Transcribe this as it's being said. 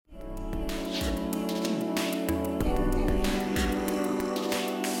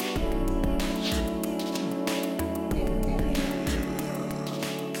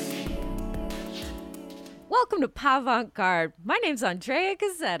Welcome to Podvant Gang. My name's Andrea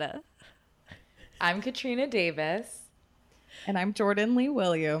Gazzetta. I'm Katrina Davis. And I'm Jordan Lee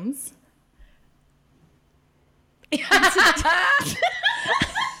Williams. I'm sorry,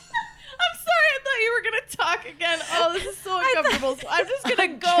 I thought you were going to talk again. Oh, this is so uncomfortable. So I'm just going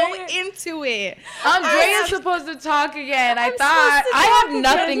to go into it. Andrea's supposed to talk again. I thought I have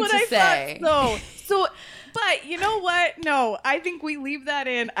nothing to say. But you know what? No, I think we leave that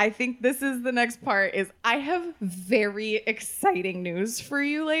in. I think this is the next part is I have very exciting news for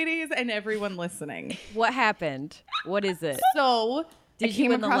you ladies and everyone listening. What happened? What is it? So Did I you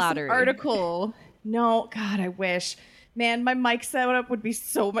came win the across lottery? an article. No, God, I wish. Man, my mic setup would be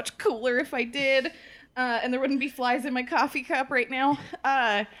so much cooler if I did. And there wouldn't be flies in my coffee cup right now.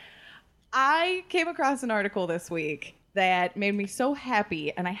 I came across an article this week that made me so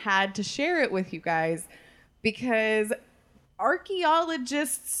happy, and I had to share it with you guys because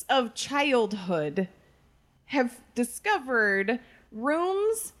archaeologists of childhood have discovered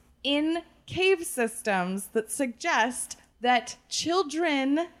rooms in cave systems that suggest that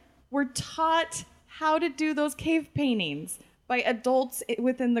children were taught how to do those cave paintings by adults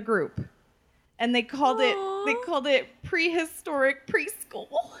within the group. And they called it prehistoric preschool.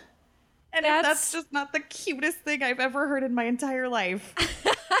 And that's just not the cutest thing I've ever heard in my entire life.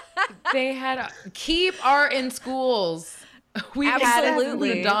 They had keep art in schools. We've had it since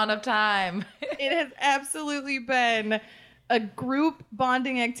the dawn of time. It has absolutely been a group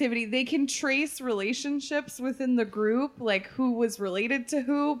bonding activity. They can trace relationships within the group, like who was related to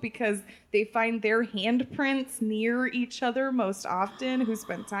who, because they find their handprints near each other most often, who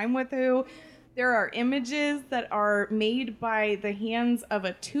spent time with who. There are images that are made by the hands of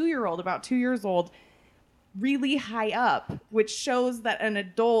a 2-year-old, about 2 years old, really high up, which shows that an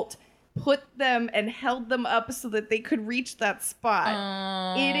adult put them and held them up so that they could reach that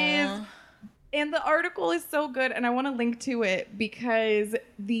spot. It is, and the article is so good, and I want to link to it because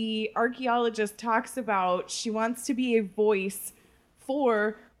the archaeologist talks about she wants to be a voice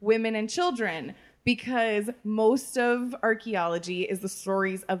for women and children because most of archaeology is the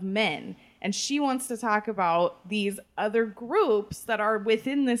stories of men. And she wants to talk about these other groups that are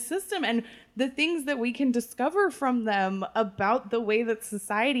within this system and the things that we can discover from them about the way that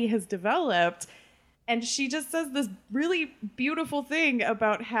society has developed. And she just says this really beautiful thing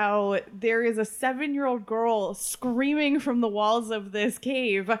about how there is a 7-year-old girl screaming from the walls of this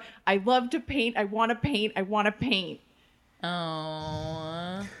cave, I love to paint, I want to paint, I want to paint.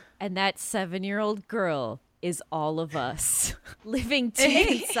 Oh. And that 7-year-old girl is all of us living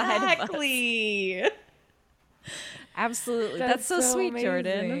deep inside of us. Absolutely. That's so sweet, amazing.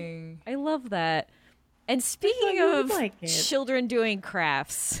 Jordan. I love that. And speaking of children doing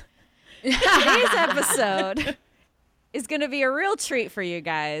crafts, today's episode is going to be a real treat for you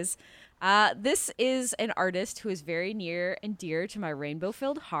guys. This is an artist who is very near and dear to my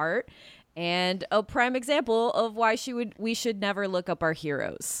rainbow-filled heart, and a prime example of why we should never look up our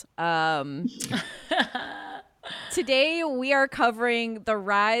heroes. Today, we are covering the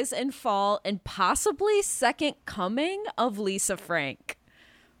rise and fall and possibly second coming of Lisa Frank.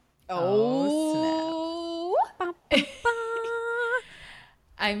 Oh, snap.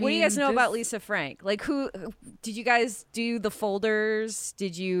 I mean, what do you guys know about Lisa Frank? Like, who did you guys do the folders?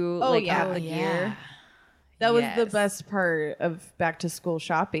 Did you have the gear? That was the best part of back to school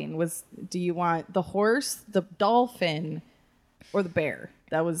shopping was, do you want the horse, the dolphin, or the bear?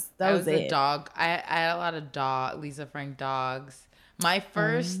 That was it. The dog. I had a lot of Lisa Frank dogs. My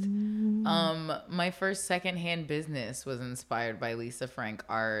first secondhand business was inspired by Lisa Frank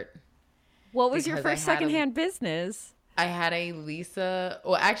art. What was your first secondhand business? I had a Lisa.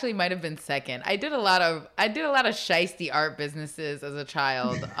 Well, actually, it might have been second. I did a lot of shiesty art businesses as a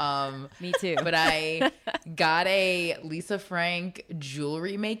child. Me too. But I got a Lisa Frank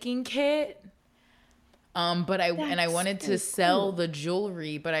jewelry making kit. But I wanted to sell the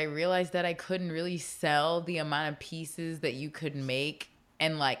jewelry, but I realized that I couldn't really sell the amount of pieces that you could make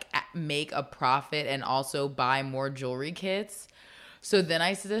and like make a profit and also buy more jewelry kits. So then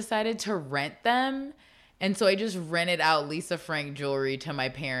I decided to rent them. And so I just rented out Lisa Frank jewelry to my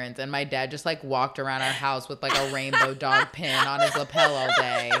parents, and my dad just like walked around our house with like a rainbow dog pin on his lapel all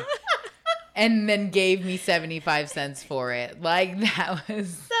day. And then gave me 75 cents for it. Like, that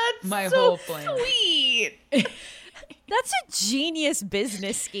was my whole plan. Sweet. That's a genius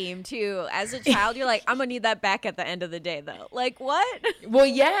business scheme, too. As a child, you're like, I'm going to need that back at the end of the day, though. Like, what? Well,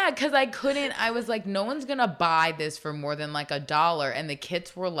 yeah, because I was like, no one's going to buy this for more than like $1. And the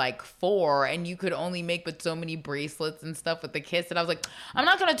kits were like $4, and you could only make but so many bracelets and stuff with the kits. And I was like, I'm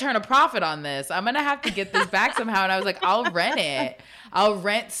not going to turn a profit on this. I'm going to have to get this back somehow. And I was like, I'll rent it. I'll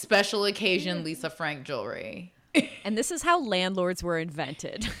rent special occasion Lisa Frank jewelry. And this is how landlords were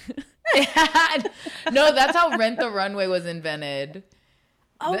invented. No, that's how Rent the Runway was invented.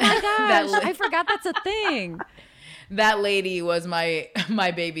 Oh my gosh, I forgot that's a thing. That lady was my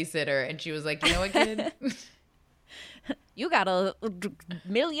babysitter, and she was like, you know what, kid? You got a $1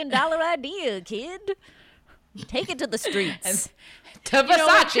 million idea, kid. Take it to the streets. To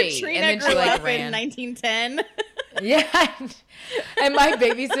Versace. Katrina and then grew she up ran. in 1910. Yeah. And my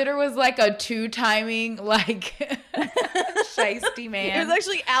babysitter was like a 2-timing, like, shiesty man. It was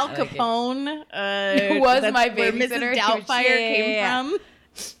actually Al Capone. Who was my where babysitter. Mrs. Doubtfire came from.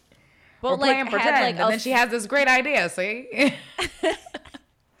 But We're playing pretend, and then she has this great idea, see?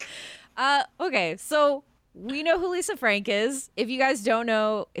 Okay, so we know who Lisa Frank is. If you guys don't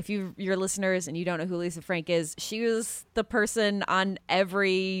know, if you're listeners and you don't know who Lisa Frank is, she was the person on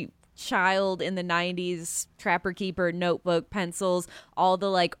every child in the 90s, Trapper Keeper, notebook, pencils, all the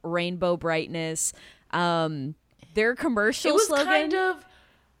like rainbow brightness. Their commercial slogan.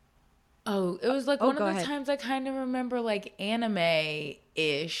 It was like one of those times I kind of remember like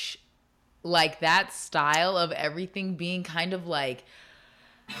anime-ish, like that style of everything being kind of like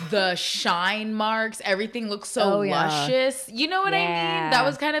the shine marks. Everything looks so luscious. You know what I mean? That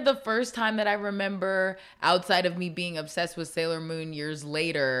was kind of the first time that I remember, outside of me being obsessed with Sailor Moon years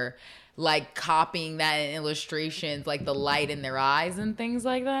later, like copying that in illustrations, like the light in their eyes and things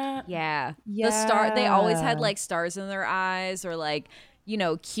like that. Yeah. The star, they always had like stars in their eyes, or like, you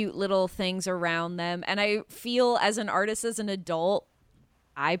know, cute little things around them. And I feel as an artist, as an adult,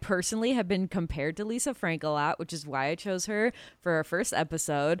 I personally have been compared to Lisa Frank a lot, which is why I chose her for our first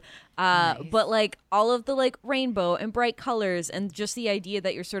episode. Nice. But like all of the like rainbow and bright colors, and just the idea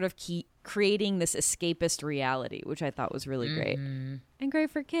that you're sort of creating this escapist reality, which I thought was really great and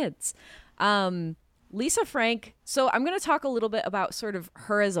great for kids. Lisa Frank. So I'm going to talk a little bit about sort of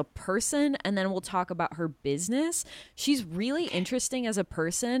her as a person, and then we'll talk about her business. She's really interesting as a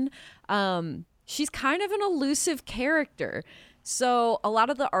person. She's kind of an elusive character. So a lot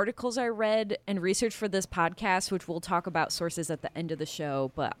of the articles I read and researched for this podcast, which we'll talk about sources at the end of the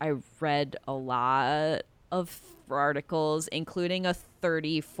show, but I read a lot of articles, including a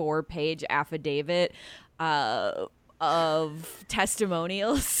 34-page affidavit of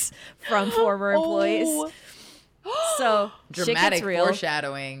testimonials from former employees. So dramatic real.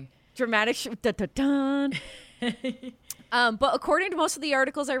 Foreshadowing. Dramatic. But according to most of the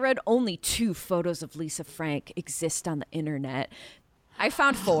articles I read, only 2 photos of Lisa Frank exist on the internet. I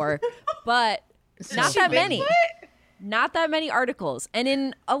found 4, but not that many. Not that many articles. And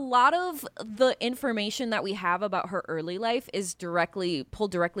in a lot of the information that we have about her early life is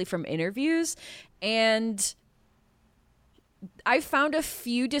pulled directly from interviews. And I found a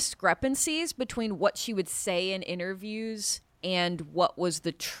few discrepancies between what she would say in interviews and what was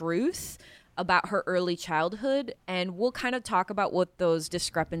the truth about her early childhood, and we'll kind of talk about what those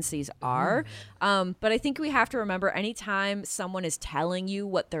discrepancies are. But I think we have to remember, anytime someone is telling you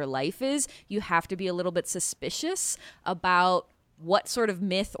what their life is, you have to be a little bit suspicious about what sort of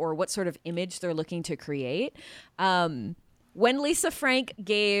myth or what sort of image they're looking to create. When Lisa Frank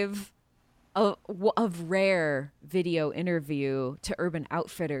gave a rare video interview to Urban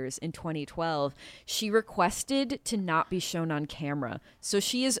Outfitters in 2012, she requested to not be shown on camera. So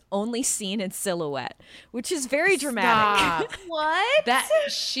she is only seen in silhouette, which is very dramatic. What? That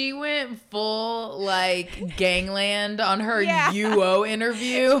she went full like gangland on her UO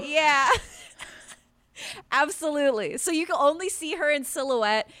interview. Yeah. Absolutely. So you can only see her in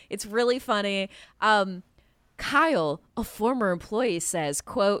silhouette. It's really funny. Kyle, a former employee, says,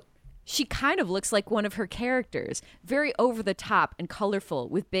 quote, "She kind of looks like one of her characters, very over the top and colorful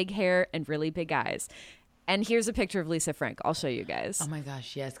with big hair and really big eyes." And here's a picture of Lisa Frank. I'll show you guys. Oh my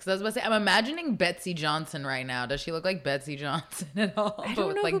gosh, yes. Because I was about to say, I'm imagining Betsy Johnson right now. Does she look like Betsy Johnson at all? I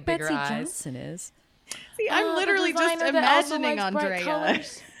don't know who Betsy Johnson is. See, I'm literally just imagining Andrea.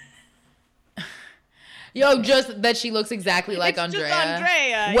 Yo, just that she looks exactly like Andrea. Just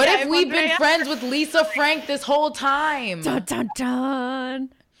Andrea. What if we've been friends with Lisa Frank this whole time? Dun, dun,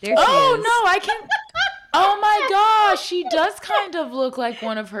 dun. There she is. No, I can't. Oh my gosh, she does kind of look like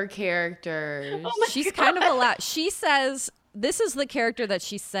one of her characters. She's kind of a lot. She says, this is the character that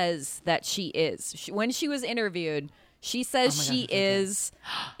she says that she is. When she was interviewed, she says she is,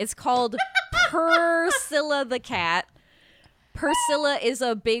 it's called Priscilla the Cat. Priscilla is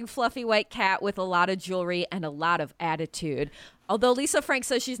a big fluffy white cat with a lot of jewelry and a lot of attitude. Although Lisa Frank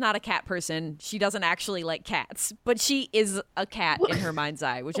says she's not a cat person, she doesn't actually like cats, but she is a cat in her mind's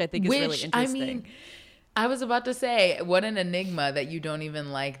eye, which I think is really interesting. I mean, I was about to say, what an enigma that you don't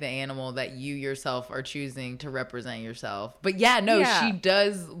even like the animal that you yourself are choosing to represent yourself. But she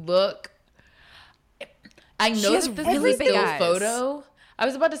does look. I know this is a still photo. I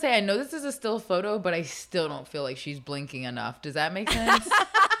was about to say, I know this is a still photo, but I still don't feel like she's blinking enough. Does that make sense?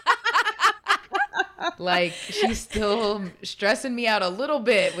 Like, she's still stressing me out a little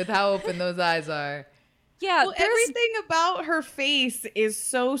bit with how open those eyes are. Yeah, well, everything about her face is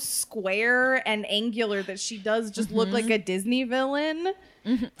so square and angular that she does just look like a Disney villain.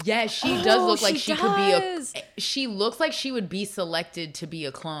 Mm-hmm. Yeah, she does look like she could be she looks like she would be selected to be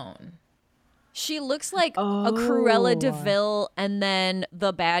a clone. She looks like a Cruella de Vil and then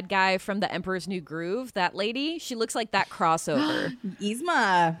the bad guy from The Emperor's New Groove, that lady. She looks like that crossover.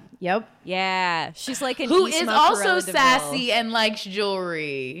 Yzma. Yep. Yeah. She's like an Who Yzma is also Cruella de sassy Vil. and likes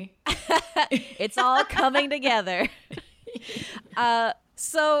jewelry. It's all coming together.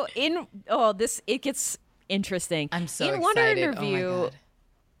 So it gets interesting. I'm so excited.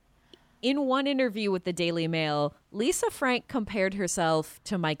 In one interview with the Daily Mail, Lisa Frank compared herself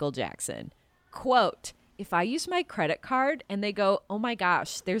to Michael Jackson. Quote, if I use my credit card and they go, oh my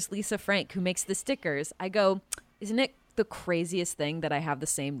gosh, there's Lisa Frank who makes the stickers, I go, isn't it the craziest thing that I have the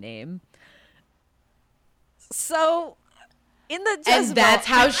same name? So in the Jezebel, and that's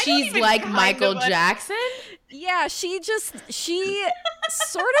how she's like Michael Jackson? Yeah, she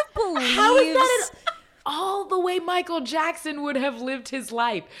sort of believes. How is that all the way Michael Jackson would have lived his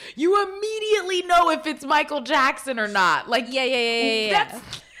life? You immediately know if it's Michael Jackson or not. Like, yeah.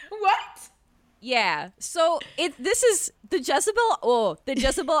 What? Yeah. So this is the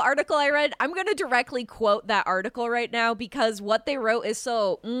Jezebel article I read. I'm going to directly quote that article right now because what they wrote is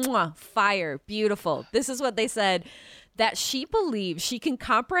so fire, beautiful. This is what they said. That she believes she can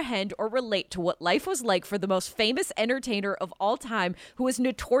comprehend or relate to what life was like for the most famous entertainer of all time, who is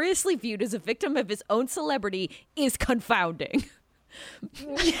notoriously viewed as a victim of his own celebrity, is confounding.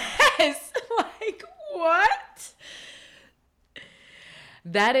 Yes. Like, what?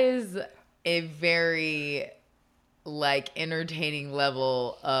 That is a very, like, entertaining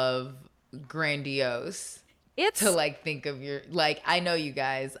level of grandiose. It's to like think of your, like, I know you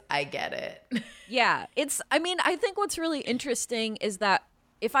guys, I get it. Yeah, I think what's really interesting is that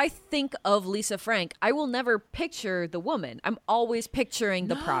if I think of Lisa Frank, I will never picture the woman. I'm always picturing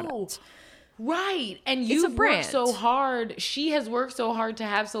the product. Right. And you've worked so hard. She has worked so hard to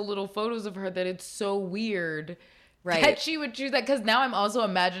have so little photos of her that it's so weird. Right. That she would choose that, because now I'm also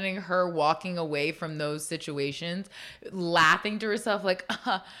imagining her walking away from those situations, laughing to herself like,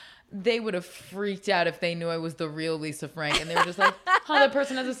 they would have freaked out if they knew I was the real Lisa Frank. And they were just like, that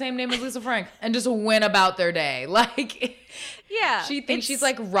person has the same name as Lisa Frank. And just went about their day. Like, yeah, she thinks she's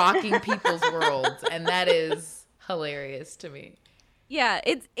like rocking people's worlds. And that is hilarious to me. Yeah.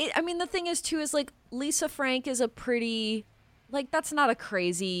 The thing is too, is like Lisa Frank is a pretty, like, that's not a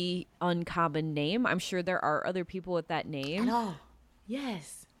crazy uncommon name. I'm sure there are other people with that name. At all.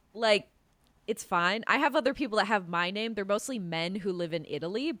 Yes. Like, it's fine. I have other people that have my name. They're mostly men who live in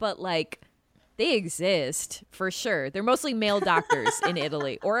Italy, but like they exist for sure. They're mostly male doctors in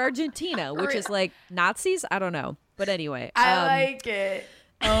Italy or Argentina, which is like Nazis. I don't know. But anyway. I like it.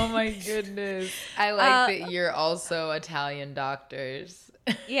 Oh my goodness. I like that you're also Italian doctors.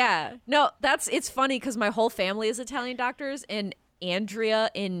 Yeah. No, it's funny because my whole family is Italian doctors, and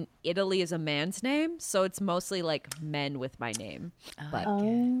Andrea in Italy is a man's name, so it's mostly like men with my name. But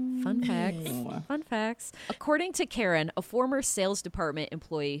fun facts. According to Karen, a former sales department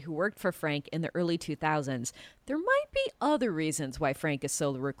employee who worked for Frank in the early 2000s, there might be other reasons why Frank is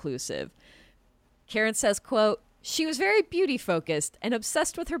so reclusive. Karen says, quote, she was very beauty focused and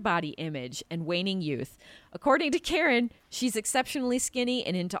obsessed with her body image and waning youth. According to Karen, she's exceptionally skinny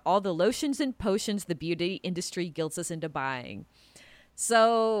and into all the lotions and potions the beauty industry guilts us into buying.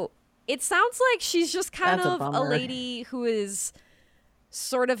 So it sounds like she's just kind of a lady who is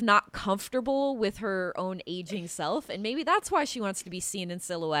sort of not comfortable with her own aging self. And maybe that's why she wants to be seen in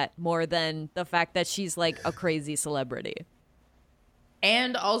silhouette more than the fact that she's like a crazy celebrity.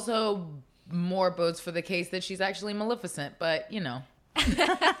 And also more bodes for the case that she's actually Maleficent, but you know.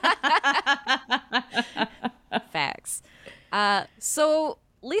 Facts. So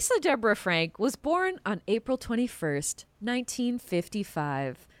Lisa Deborah Frank was born on April 21st,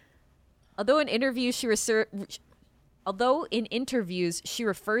 1955. Although in interviews Although in interviews she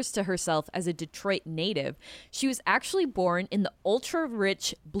refers to herself as a Detroit native, she was actually born in the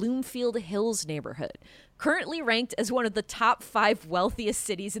ultra-rich Bloomfield Hills neighborhood, currently ranked as one of the top 5 wealthiest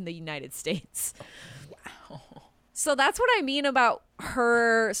cities in the United States. Wow. So that's what I mean about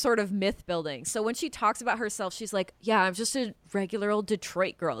her sort of myth building. So when she talks about herself, she's like, yeah, I'm just a regular old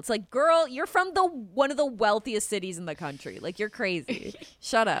Detroit girl. It's like, girl, you're from one of the wealthiest cities in the country. Like, you're crazy.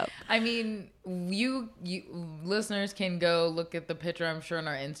 Shut up. I mean, you listeners can go look at the picture, I'm sure, on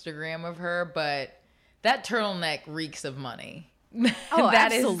our Instagram of her, but that turtleneck reeks of money. Oh,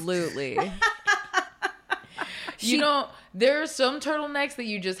 absolutely. There are some turtlenecks that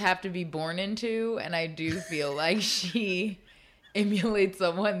you just have to be born into, and I do feel like she emulates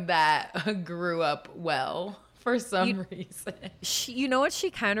someone that grew up well for some reason. You know what she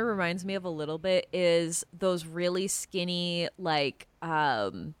kind of reminds me of a little bit is those really skinny, like,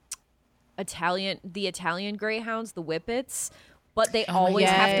 Italian greyhounds, the Whippets. But they always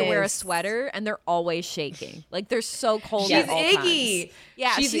have to wear a sweater, and they're always shaking. Like, they're so cold at all Iggy. times.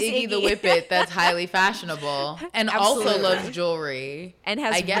 Yeah, she's Iggy the Whippet. That's highly fashionable. And also loves jewelry. And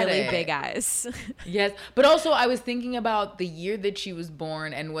has really big eyes. Yes. But also, I was thinking about the year that she was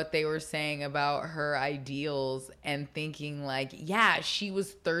born and what they were saying about her ideals and thinking, like, yeah, she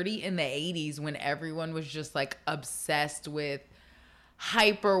was 30 in the 80s when everyone was just, like, obsessed with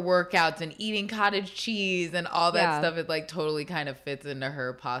hyper workouts and eating cottage cheese and all that stuff. It like totally kind of fits into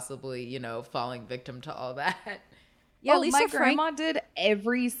her possibly, falling victim to all that. Yeah, my grandma did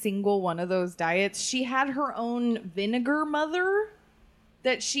every single one of those diets. She had her own vinegar mother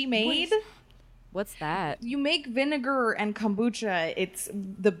that she made. What's that? You make vinegar and kombucha. It's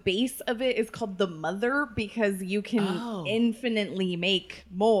the base of it is called the mother because you can infinitely make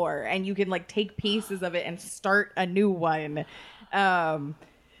more, and you can like take pieces of it and start a new one. But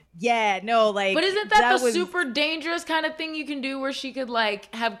isn't that the super dangerous kind of thing you can do where she could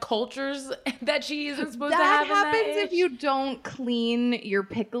like have cultures that she isn't supposed to have? That happens if you don't clean your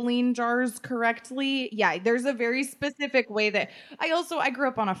pickling jars correctly. Yeah, there's a very specific way that I grew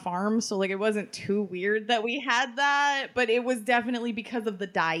up on a farm, so like it wasn't too weird that we had that, but it was definitely because of the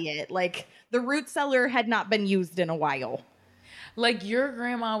diet. Like the root cellar had not been used in a while. Like, your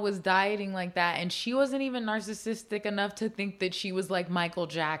grandma was dieting like that, and she wasn't even narcissistic enough to think that she was like Michael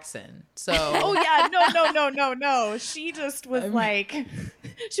Jackson. So, no. She just was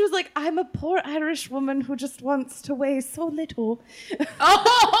she was like, I'm a poor Irish woman who just wants to weigh so little.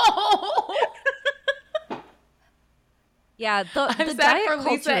 Oh! Yeah, I'm the sad diet for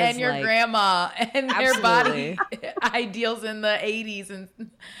Lisa and your grandma and their body ideals in the 80s. And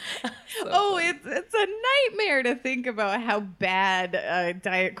it's a nightmare to think about how bad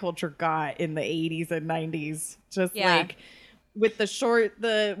diet culture got in the 80s and 90s. Just like with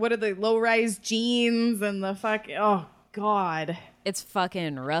the low-rise jeans and the oh God. It's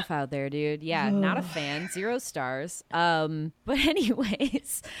fucking rough out there, dude. Yeah, not a fan. 0 stars. But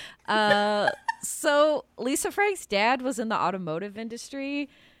anyways, so Lisa Frank's dad was in the automotive industry,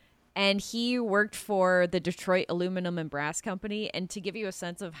 and he worked for the Detroit Aluminum and Brass Company. And to give you a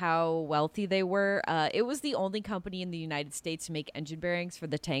sense of how wealthy they were, it was the only company in the United States to make engine bearings for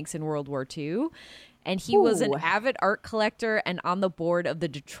the tanks in World War II. And he was an avid art collector and on the board of the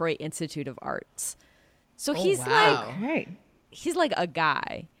Detroit Institute of Arts. So he's like a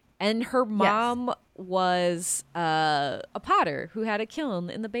guy. And her mom was a potter who had a kiln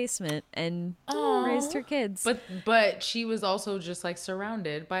in the basement and raised her kids. But she was also just like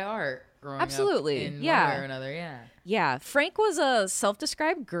surrounded by art growing up in one way or another. Yeah. Frank was a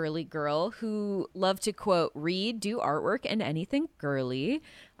self-described girly girl who loved to, quote, read, do artwork, and anything girly.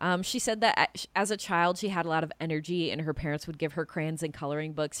 She said that as a child, she had a lot of energy and her parents would give her crayons and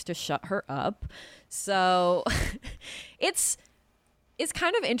coloring books to shut her up. So it's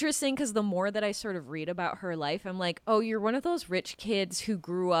kind of interesting because the more that I sort of read about her life, I'm like, oh, you're one of those rich kids who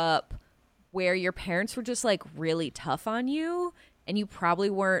grew up where your parents were just like really tough on you and you probably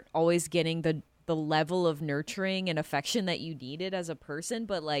weren't always getting the level of nurturing and affection that you needed as a person,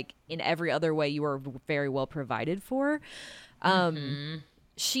 but like in every other way you were very well provided for.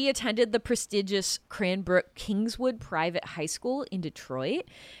 She attended the prestigious Cranbrook Kingswood Private High School in Detroit,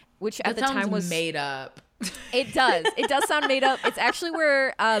 which at the time was made up. It does. It does sound made up. It's actually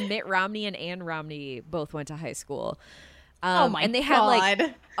where Mitt Romney and Ann Romney both went to high school. And they had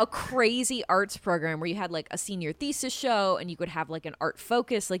like a crazy arts program where you had like a senior thesis show and you could have like an art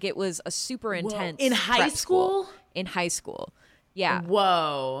focus. Like it was a super intense in high school? In high school. Yeah.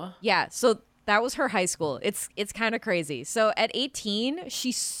 Whoa. Yeah. So that was her high school. It's kind of crazy. So at 18,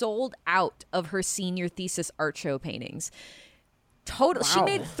 she sold out of her senior thesis art show paintings. She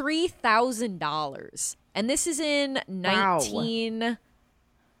made $3,000 And this is in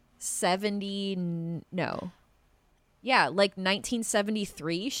 1970. No. Yeah, like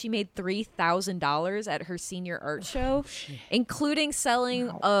 1973, she made $3,000 at her senior art show, including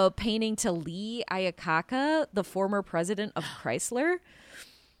selling a painting to Lee Iacocca, the former president of Chrysler.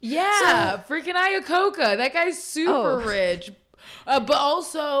 Yeah, freaking Iacocca. That guy's super rich. But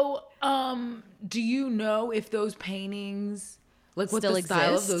also, do you know if those paintings, like what still the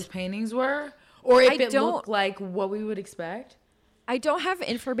style exist? of those paintings were? Or if it looked like what we would expect? I don't have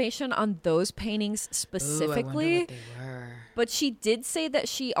information on those paintings specifically. Ooh, I wonder what they were. But she did say that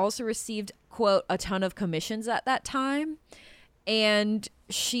she also received, quote, a ton of commissions at that time. And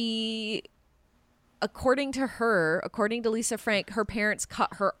she, according to Lisa Frank, her parents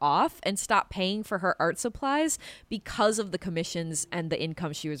cut her off and stopped paying for her art supplies because of the commissions and the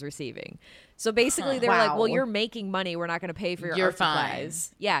income she was receiving. So basically they were like, well, you're making money. We're not going to pay for your art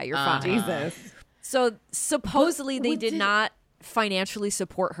supplies. Yeah, you're fine. Jesus. So supposedly they did not financially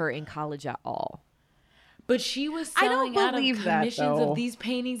support her in college at all. But she was selling out of commissions of these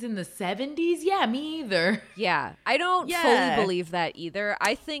paintings in the 70s? Yeah, me either. Yeah, I don't fully believe that either.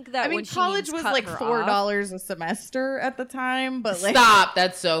 I think that when college was like $4 a semester at the time, but like stop,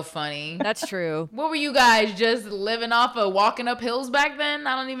 that's so funny. That's true. What were you guys just living off of walking up hills back then?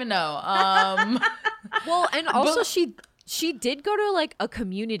 I don't even know. Well, and also she did go to like a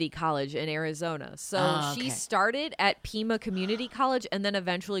community college in Arizona. So she started at Pima Community College and then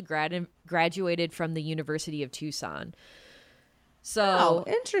eventually graduated from the University of Tucson. So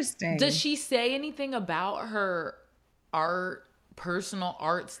interesting. Does she say anything about her personal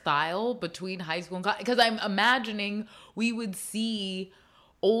art style between high school and college? Because I'm imagining we would see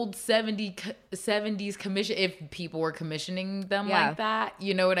old 70s commission if people were commissioning them like that.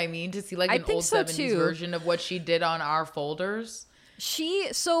 You know what I mean? To see like an old 70s version of what she did on our folders.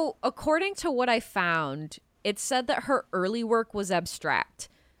 So according to what I found, it said that her early work was abstract.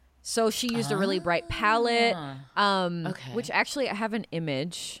 So she used a really bright palette, which actually I have an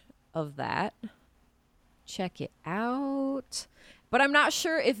image of that. Check it out. But I'm not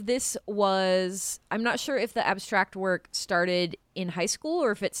sure if the abstract work started in high school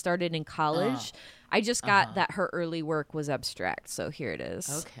or if it started in college. I just got that her early work was abstract. So here it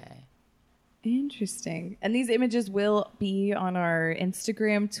is. Okay. Interesting. And these images will be on our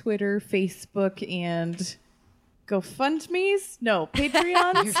Instagram, Twitter, Facebook, and GoFundMe's? No,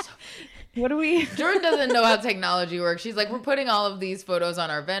 Patreons? What do we... Jordan doesn't know how technology works. She's like, we're putting all of these photos on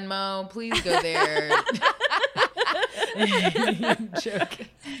our Venmo. Please go there. Joking.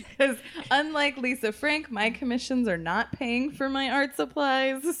 Because unlike Lisa Frank, my commissions are not paying for my art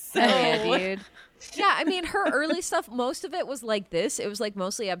supplies. So. Yeah, dude. Yeah, I mean, her early stuff, most of it was like this. It was like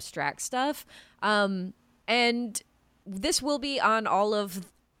mostly abstract stuff. And this will be on all of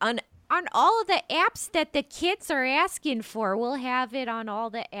the apps that the kids are asking for. We'll have it on all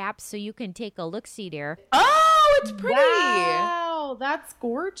the apps so you can take a look-see there. Oh, it's pretty. Wow, that's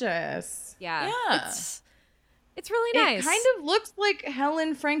gorgeous. Yeah. It's really nice. It kind of looks like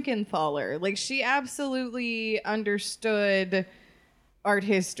Helen Frankenthaler. Like, she absolutely understood art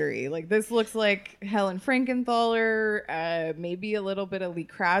history. Like, this looks like Helen Frankenthaler, maybe a little bit of Lee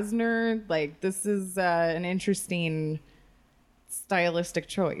Krasner. Like, this is an interesting stylistic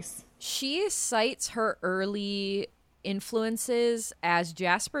choice. She cites her early influences as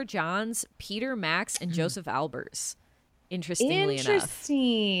Jasper Johns, Peter Max, and Joseph Albers. Interestingly enough.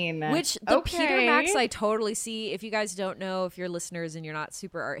 Which the Peter Max I totally see. If you guys don't know, if you're listeners and you're not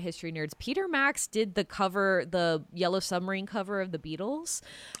super art history nerds, Peter Max did the cover, the Yellow Submarine cover of the Beatles.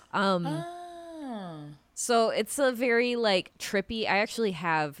 So it's a very like trippy. I actually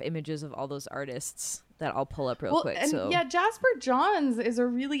have images of all those artists that I'll pull up real quick. And yeah, Jasper Johns is a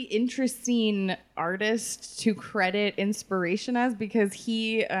really interesting artist to credit inspiration as, because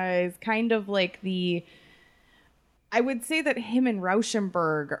he is kind of like I would say that him and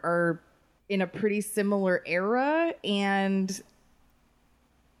Rauschenberg are in a pretty similar era, and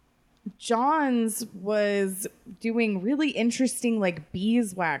Johns was doing really interesting like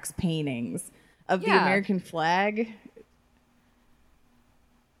beeswax paintings of the American flag.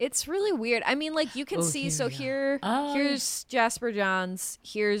 It's really weird. I mean, like, you can see, so here's Jasper Johns,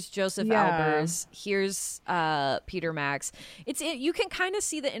 here's Joseph Albers, here's Peter Max. You can kind of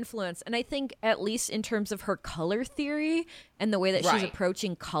see the influence, and I think at least in terms of her color theory and the way that she's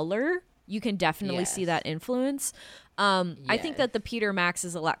approaching color, you can definitely see that influence. I think that the Peter Max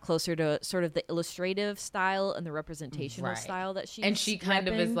is a lot closer to sort of the illustrative style and the representational style that she's and she kind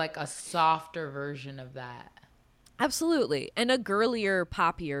of is like a softer version of that. Absolutely. And a girlier,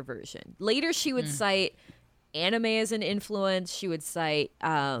 poppier version. Later, she would cite anime as an influence. She would cite,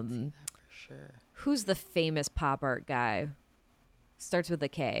 who's the famous pop art guy? Starts with a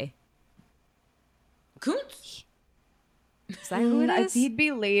K. Kuntz? Is that who it is? He'd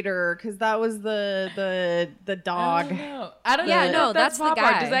be later because that was the dog. I don't know. No, that's the pop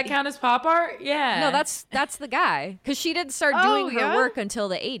guy. Art. Does that count as pop art? Yeah. No, that's the guy. Because she didn't start doing her work until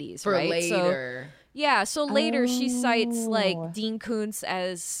the 80s, for right? later. So later she cites like Dean Koontz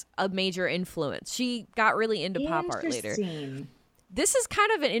as a major influence. She got really into pop art later. This is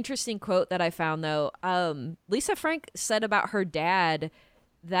kind of an interesting quote that I found, though. Lisa Frank said about her dad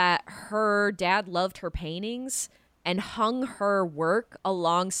that her dad loved her paintings and hung her work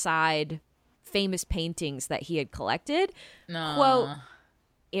alongside famous paintings that he had collected. Quote,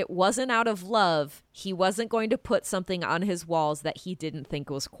 it wasn't out of love. He wasn't going to put something on his walls that he didn't think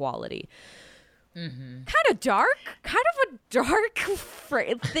was quality. Kind of dark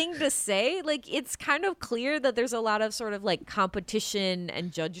thing to say. Like, it's kind of clear that there's a lot of sort of like competition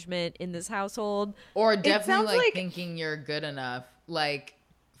and judgment in this household, or definitely like thinking you're good enough, like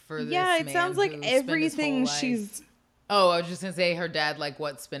for this it sounds like everything she's I was just gonna say her dad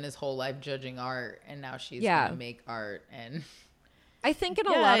spent his whole life judging art, and now she's gonna make art. And I think in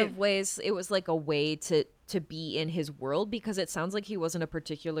a lot of ways it was like a way to be in his world, because it sounds like he wasn't a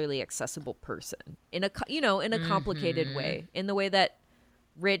particularly accessible person in a complicated way, in the way that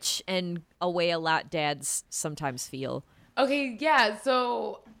rich and away a lot dads sometimes feel. Okay, yeah,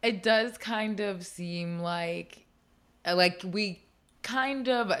 so it does kind of seem like we kind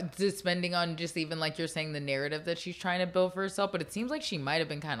of, depending on just even like you're saying, the narrative that she's trying to build for herself, but it seems like she might have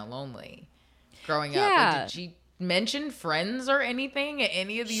been kind of lonely growing up. Like, did she mention friends or anything at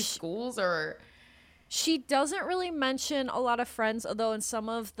any of these schools? Or she doesn't really mention a lot of friends, although in some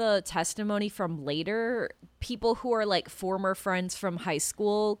of the testimony from later, people who are like former friends from high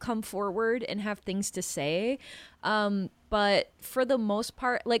school come forward and have things to say. But for the most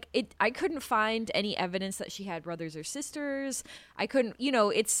part, I couldn't find any evidence that she had brothers or sisters. I couldn't,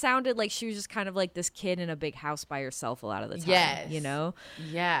 it sounded like she was just kind of like this kid in a big house by herself a lot of the time. Yes.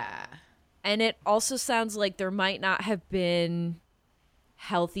 Yeah. And it also sounds like there might not have been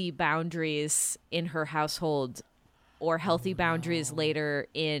healthy boundaries in her household, or healthy boundaries later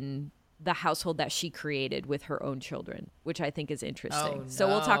in the household that she created with her own children, which I think is interesting. So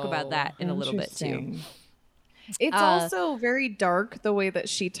we'll talk about that in a little bit too. It's also very dark the way that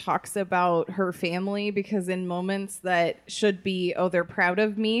she talks about her family, because in moments that should be, oh, they're proud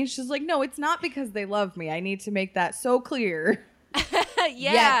of me, she's like, no, it's not because they love me. I need to make that so clear.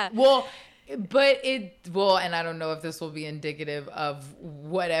 Yeah. Well, and I don't know if this will be indicative of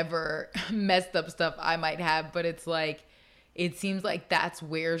whatever messed up stuff I might have, but it's like, it seems like that's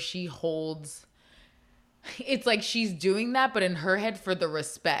where she holds. It's like she's doing that, but in her head for the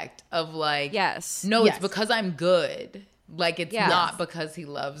respect of like, it's because I'm good. Like, it's not because he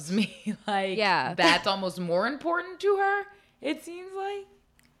loves me. Like, that's almost more important to her, it seems like.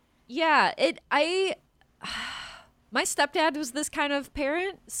 Yeah, my stepdad was this kind of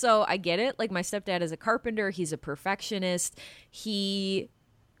parent, so I get it. Like, my stepdad is a carpenter. He's a perfectionist. He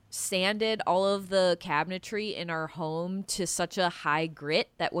sanded all of the cabinetry in our home to such a high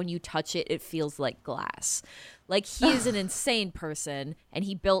grit that when you touch it, it feels like glass. Like, he is an insane person, and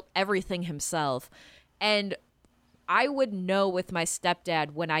he built everything himself. And I would know with my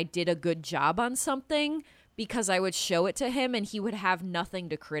stepdad when I did a good job on something, because I would show it to him and he would have nothing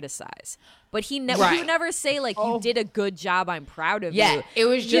to criticize. But he would never say, like, you did a good job, I'm proud of you. Yeah, it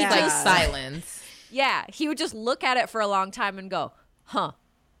was just like silence. Yeah, he would just look at it for a long time and go, huh.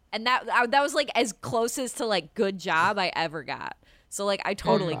 And that was like as close as to like good job I ever got. So like I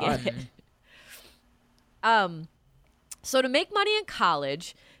totally get it. So to make money in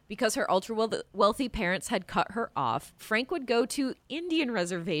college, because her ultra wealthy parents had cut her off, Frank would go to Indian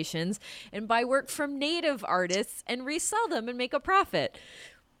reservations and buy work from native artists and resell them and make a profit,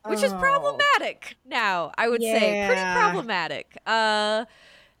 which is problematic now, I would say. Pretty problematic. But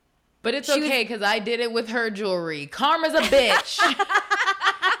it's okay, because I did it with her jewelry. Karma's a bitch.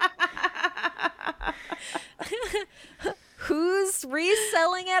 Who's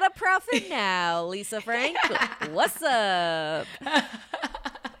reselling at a profit now? Lisa Frank? What's up?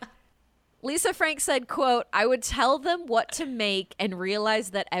 Lisa Frank said, quote, I would tell them what to make and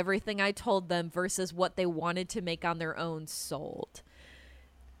realize that everything I told them versus what they wanted to make on their own sold.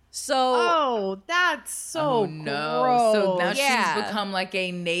 So, that's so gross. So now she's become like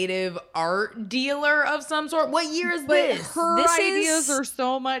a native art dealer of some sort. What year is this? Her ideas are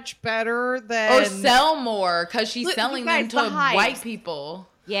so much better than, or sell more, because she's selling them to white people.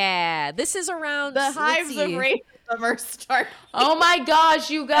 Yeah, this is around the hives of racism are starting. Oh my gosh,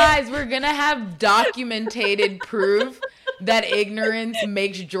 you guys, we're gonna have documented proof that ignorance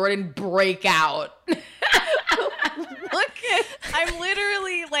makes Jordan break out. I'm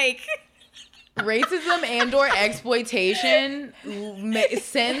literally like... Racism and or exploitation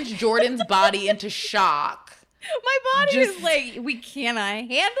sends Jordan's body into shock. My body is like, we cannot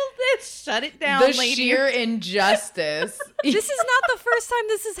handle this. Shut it down, the lady. sheer injustice. This is not the first time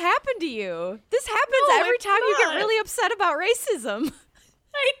this has happened to you. This happens every time you get really upset about racism.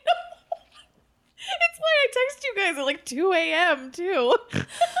 I know. It's why I text you guys at like 2 a.m. too.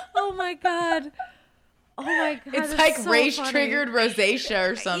 Oh my god. Oh my god. It's like so race-triggered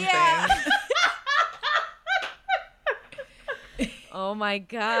rosacea or something. Yeah. Oh my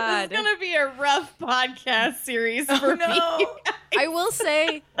god. This is gonna be a rough podcast series for me. I will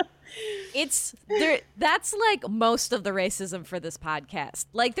say it's there. That's like most of the racism for this podcast.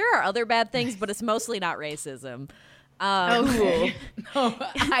 Like there are other bad things, but it's mostly not racism. Okay.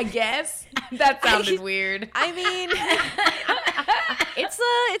 I guess that sounded weird. I mean, it's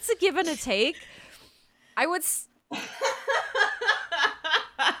a give and a take. I would.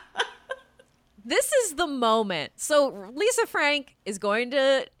 This is the moment. So Lisa Frank is going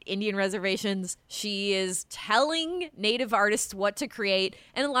to Indian reservations. She is telling Native artists what to create,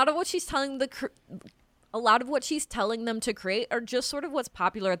 and a lot of what she's telling them to create are just sort of what's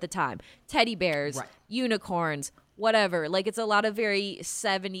popular at the time: teddy bears, unicorns, whatever. Like it's a lot of very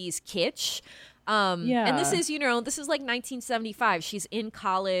 70s kitsch. And this is like 1975. She's in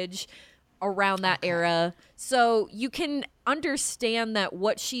college around that era. So you can understand that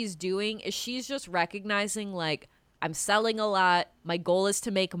what she's doing is she's just recognizing, like, I'm selling a lot. My goal is to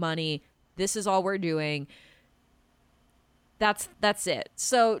make money. This is all we're doing. That's it.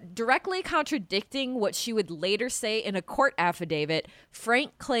 So directly contradicting what she would later say in a court affidavit,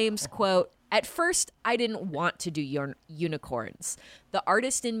 Frank claims, quote, "At first, I didn't want to do unicorns. The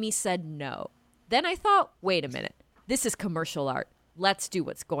artist in me said no. Then I thought, wait a minute. This is commercial art. Let's do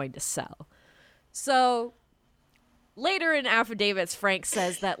what's going to sell." So later in affidavits, Frank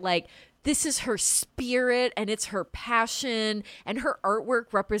says that, like, this is her spirit and it's her passion and her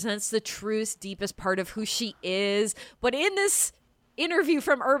artwork represents the truest, deepest part of who she is. But in this interview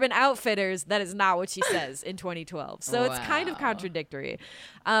from Urban Outfitters, that is not what she says in 2012. So It's kind of contradictory.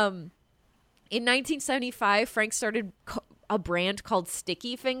 In 1975, Frank started a brand called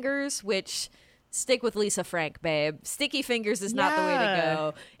Sticky Fingers, which... Stick with Lisa Frank, babe. Sticky Fingers is not the way to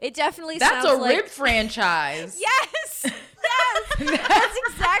go. It definitely sounds like... That's a rib franchise. Yes! Yes! That's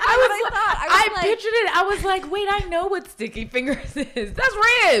exactly what I thought. I pictured it. I was like, wait, I know what Sticky Fingers is. That's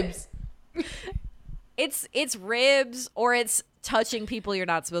ribs. It's ribs, or it's touching people you're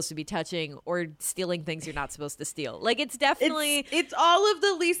not supposed to be touching, or stealing things you're not supposed to steal. Like, it's definitely... It's all of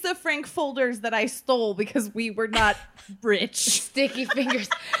the Lisa Frank folders that I stole because we were not rich. Sticky Fingers.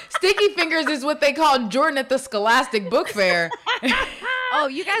 Sticky Fingers is what they called Jordan at the Scholastic Book Fair. Oh,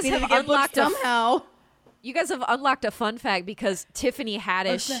 you guys have unlocked somehow. You guys have unlocked a fun fact because Tiffany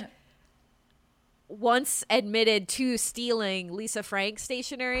Haddish once admitted to stealing Lisa Frank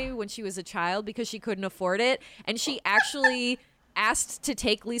stationery when she was a child because she couldn't afford it. And she actually asked to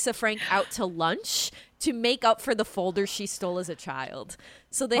take Lisa Frank out to lunch to make up for the folder she stole as a child.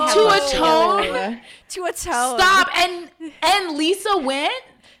 So they had to atone? To atone. Stop. And Lisa went?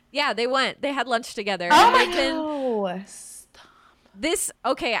 Yeah, they went. They had lunch together. Oh my God.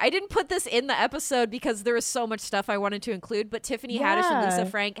 I didn't put this in the episode because there was so much stuff I wanted to include, but Tiffany Haddish and Lisa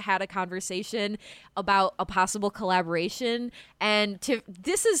Frank had a conversation about a possible collaboration, and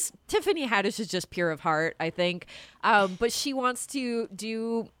Tiffany Haddish is just pure of heart, I think, but she wants to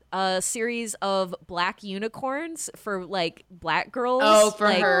do a series of black unicorns for, like, black girls. Oh, for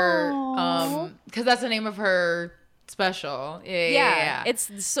her, because that's the name of her special. Yeah.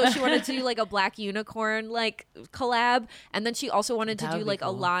 It's so she wanted to do like a black unicorn like collab, and then she also wanted to do like a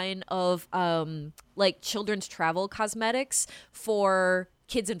line of like children's travel cosmetics for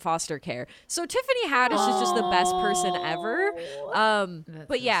kids in foster care. So Tiffany Haddish is just the best person ever.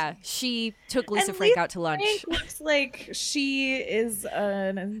 But yeah, she took Lisa Frank out to lunch. Frank looks like she is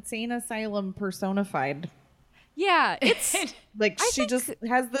an insane asylum personified. Yeah, it's like she just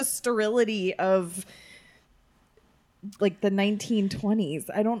has the sterility of like the 1920s.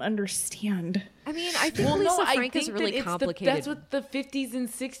 I don't understand. I mean, I think Lisa Frank is really complicated. That's what the 50s and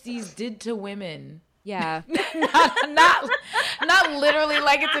 60s did to women. Yeah. not literally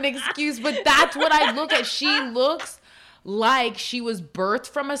like it's an excuse, but that's what I look at. She looks like she was birthed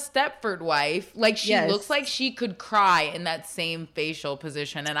from a Stepford wife. Like she looks like she could cry in that same facial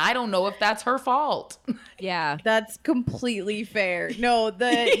position. And I don't know if that's her fault. Yeah. That's completely fair. No,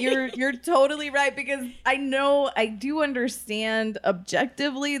 you're totally right, because I do understand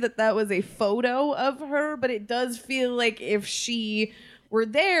objectively that was a photo of her, but it does feel like if she were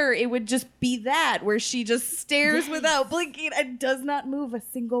there, it would just be that, where she just stares without blinking and does not move a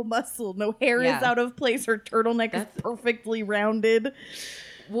single muscle. No hair is out of place. Her turtleneck is perfectly rounded.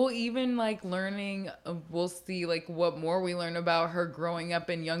 We'll even like learning, we'll see like what more we learn about her growing up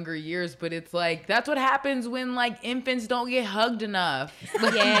in younger years, but it's like, that's what happens when like infants don't get hugged enough.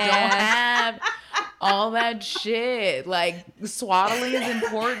 Like, you don't have all that shit. Like swaddling is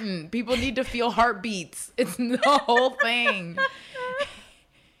important. People need to feel heartbeats. It's the whole thing.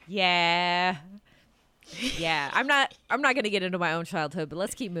 Yeah. I'm not gonna get into my own childhood, but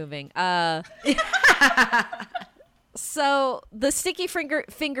let's keep moving. So the Sticky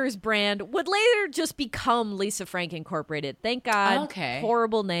Fingers brand would later just become Lisa Frank Incorporated. Thank God. Okay.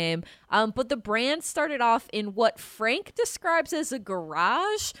 Horrible name. But the brand started off in what Frank describes as a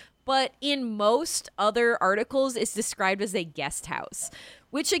garage, but in most other articles it's described as a guest house.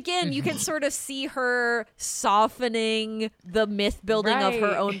 Which, again, you can sort of see her softening the myth building of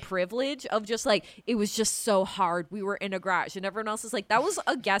her own privilege of just like, it was just so hard. We were in a garage. And everyone else is like, that was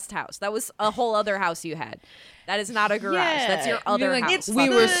a guest house. That was a whole other house you had. That is not a garage. Yeah. That's your other like, house. We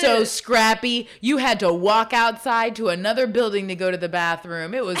were so scrappy. You had to walk outside to another building to go to the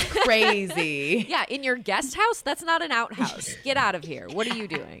bathroom. It was crazy. Yeah, in your guest house? That's not an outhouse. Get out of here. What are you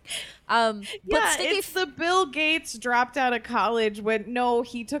doing? It's the Bill Gates dropped out of college when,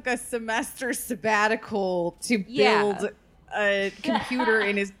 he took a semester sabbatical to build a computer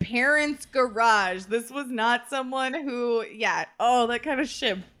in his parents' garage. This was not someone who, that kind of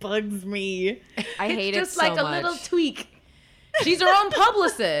shit bugs me. I hate it so much. It's just like a little tweak. She's her own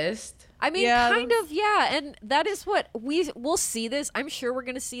publicist. I mean, kind of, and that is what we'll see this. I'm sure we're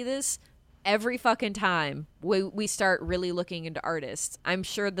going to see this every fucking time we start really looking into artists. I'm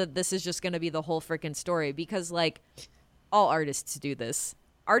sure that this is just going to be the whole freaking story, because like all artists do this.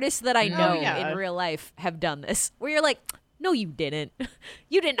 Artists that I know in real life have done this, where you're like, no, you didn't.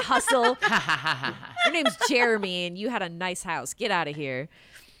 You didn't hustle. Your name's Jeremy and you had a nice house. Get out of here.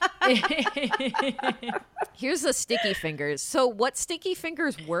 Here's the Sticky Fingers. So what Sticky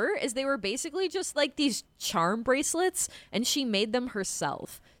Fingers were is they were basically just like these charm bracelets, and she made them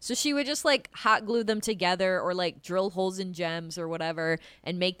herself. So she would just like hot glue them together or like drill holes in gems or whatever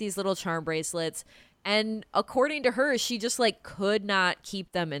and make these little charm bracelets. And according to her, she just like could not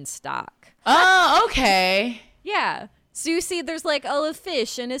keep them in stock. Oh, okay. Yeah. So you see there's like a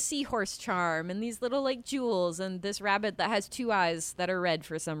fish and a seahorse charm and these little like jewels and this rabbit that has two eyes that are red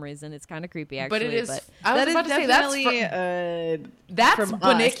for some reason. It's kind of creepy, actually. But it is. I was about to say that's from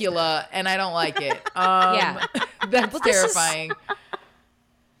Bunnicula, and I don't like it. That's terrifying.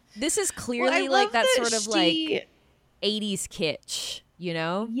 This is clearly like that sort of like 80s kitsch. You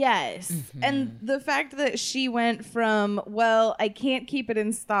know? Yes. Mm-hmm. And the fact that she went from, I can't keep it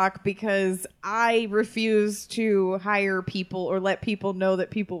in stock because I refuse to hire people or let people know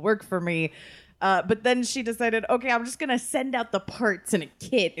that people work for me. But then she decided, okay, I'm just going to send out the parts in a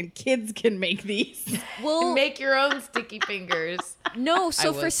kit and kids can make these. Well, make your own Sticky Fingers. No,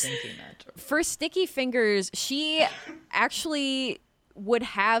 so for Sticky Fingers, she actually would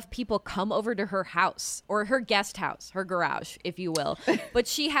have people come over to her house or her guest house, her garage, if you will. But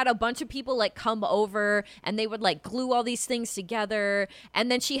she had a bunch of people like come over and they would like glue all these things together.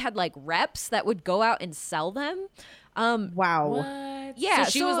 And then she had like reps that would go out and sell them. Wow. What? Yeah. So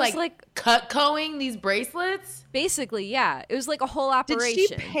she was like Cutcoing these bracelets? Basically, yeah. It was like a whole operation. Did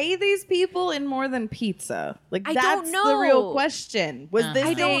she pay these people in more than pizza? Like, I that's don't know. The real question. Was this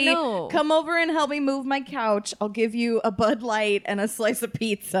I don't know. Come over and help me move my couch. I'll give you a Bud Light and a slice of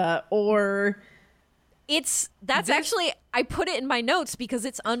pizza, or... Actually, I put it in my notes because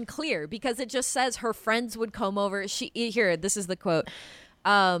it's unclear, because it just says her friends would come over. This is the quote.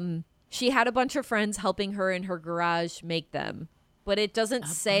 She had a bunch of friends helping her in her garage make them, but it doesn't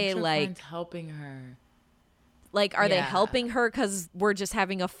say like helping her. Like, are they helping her because we're just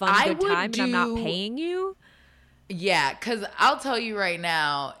having a fun, good time and I'm not paying you? Yeah, because I'll tell you right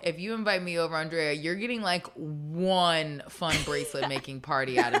now, if you invite me over, Andrea, you're getting like one fun bracelet making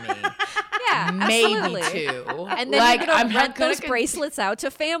party out of me. Yeah, maybe absolutely. two. And then like, you're going to rent those bracelets out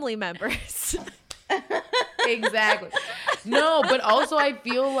to family members. Exactly. No, but also I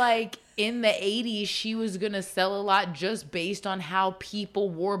feel like in the 80s, she was going to sell a lot just based on how people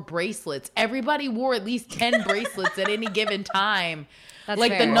wore bracelets. Everybody wore at least 10 bracelets at any given time. That's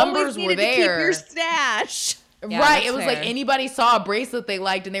like fair. the numbers were there. To keep your stash. Yeah, right. It was fair. Like anybody saw a bracelet they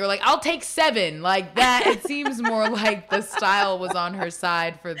liked and they were like, I'll take 7. Like that. It seems more like the style was on her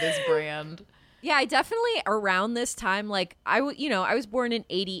side for this brand. Yeah, I definitely around this time, like I was born in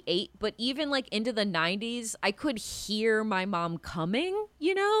 88, but even like into the 90s, I could hear my mom coming,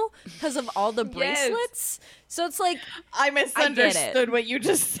 because of all the bracelets. Yes. So it's like I misunderstood what you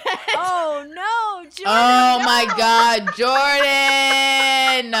just said. Oh no, Jordan! Oh my God,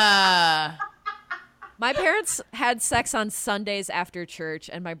 Jordan! My parents had sex on Sundays after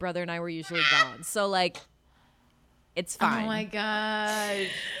church, and my brother and I were usually gone. So like. It's fine. Oh my God.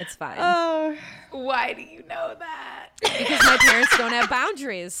 It's fine. Oh, why do you know that? Because my parents don't have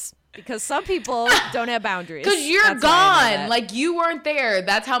boundaries. Because some people don't have boundaries. Because you're gone. Like you weren't there.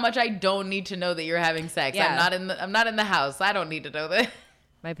 That's how much I don't need to know that you're having sex. Yeah. I'm not in the house. I don't need to know that.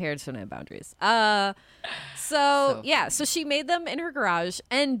 My parents don't have boundaries. So she made them in her garage.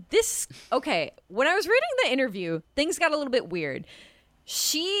 And when I was reading the interview, things got a little bit weird.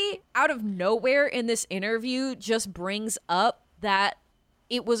 She, out of nowhere in this interview, just brings up that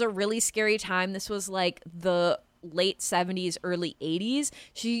it was a really scary time. This was like the late 70s, early 80s.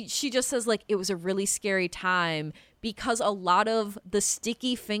 She just says like it was a really scary time because a lot of the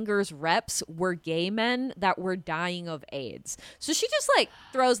Sticky Fingers reps were gay men that were dying of AIDS. So she just like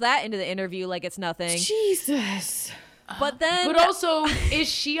throws that into the interview like it's nothing. Jesus. But also, is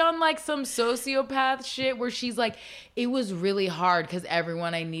she on like some sociopath shit where she's like, it was really hard because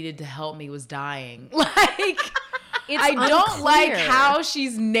everyone I needed to help me was dying? Like, I don't like how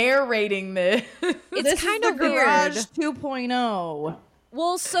she's narrating this. It's kind of weird. Garage 2.0.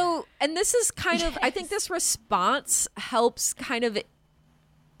 Well, and this is kind of, I think this response helps kind of,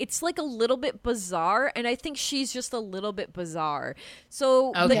 it's like a little bit bizarre, and I think she's just a little bit bizarre.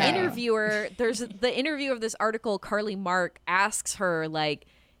 So the interviewer, there's the interviewer of this article, Carly Mark, asks her, like,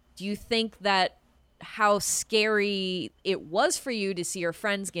 do you think that how scary it was for you to see your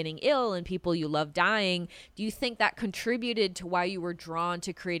friends getting ill and people you love dying, do you think that contributed to why you were drawn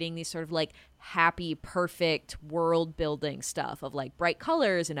to creating these sort of like happy, perfect world building stuff of like bright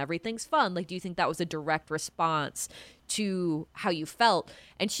colors and everything's fun? Like, do you think that was a direct response to how you felt?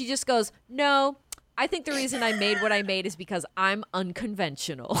 And she just goes, no, I think the reason I made what I made is because I'm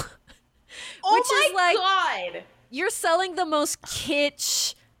unconventional. Which is like, God. You're selling the most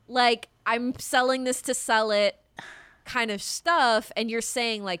kitsch, like, I'm selling this to sell it kind of stuff, and you're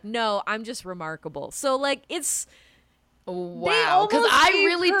saying like, no, I'm just remarkable. So like, it's wow, because I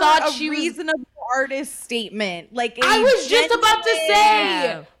really thought she was a reasonable artist statement. Like, I was just about to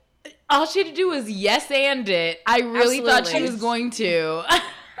say, all she had to do was yes and it. I really thought she was going to.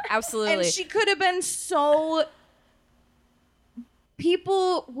 Absolutely, and she could have been so.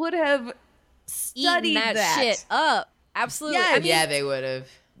 People would have studied that shit up. Absolutely, yes. I mean, yeah, they would have.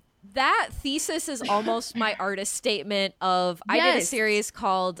 That thesis is almost my artist statement of, I did a series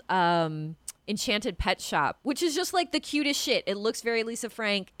called Enchanted Pet Shop, which is just like the cutest shit. It looks very Lisa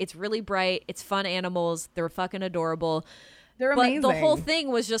Frank. It's really bright. It's fun animals. They're fucking adorable. They're amazing. But the whole thing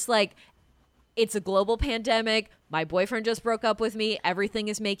was just like, it's a global pandemic. My boyfriend just broke up with me. Everything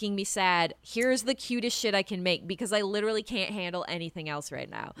is making me sad. Here's the cutest shit I can make because I literally can't handle anything else right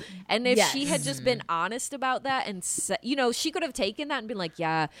now. And if she had just been honest about that and, she could have taken that and been like,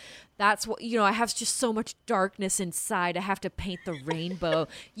 yeah, that's what, I have just so much darkness inside. I have to paint the rainbow.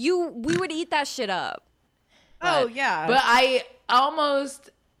 We would eat that shit up. Oh, yeah. But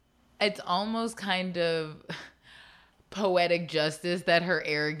it's almost kind of poetic justice that her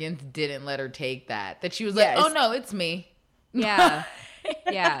arrogance didn't let her take that she was like, oh no, it's me. Yeah.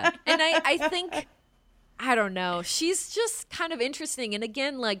 Yeah. And I think, I don't know, she's just kind of interesting. And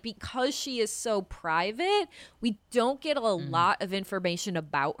again, like, because she is so private, we don't get a lot of information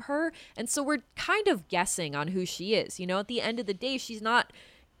about her, and so we're kind of guessing on who she is. At the end of the day, she's not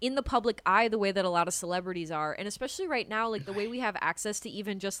in the public eye the way that a lot of celebrities are, and especially right now, like the way we have access to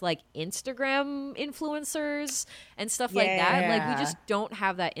even just like Instagram influencers and stuff like that, like we just don't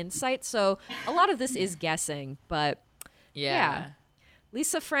have that insight. So a lot of this is guessing, but yeah.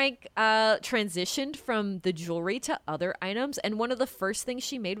 Lisa Frank transitioned from the jewelry to other items, and one of the first things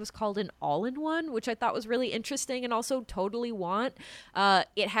she made was called an all-in-one, which I thought was really interesting and also totally want.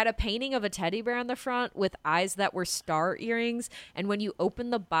 It had a painting of a teddy bear on the front with eyes that were star earrings, and when you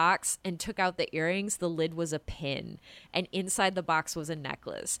opened the box and took out the earrings, the lid was a pin, and inside the box was a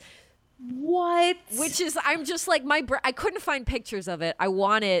necklace. What? Which is, I'm just like, I couldn't find pictures of it. I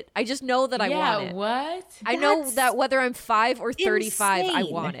want it. I just know that I want it. Yeah, what? I know that whether I'm 5 or 35, I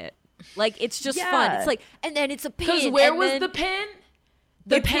want it. Like, it's just fun. It's like, and then it's a pin. Because where was the pin?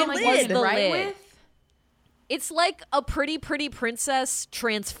 The pin was the right lid. with? It's like a pretty princess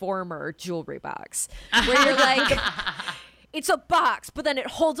Transformer jewelry box where you're like, it's a box, but then it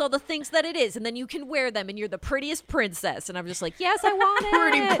holds all the things that it is, and then you can wear them, and you're the prettiest princess. And I'm just like, yes, I want it.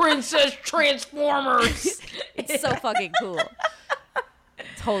 Pretty princess Transformers. It's so fucking cool.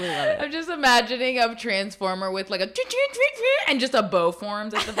 Totally love it. I'm just imagining a Transformer with like a and just a bow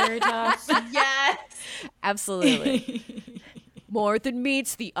forms at the very top. Yes. Absolutely. More than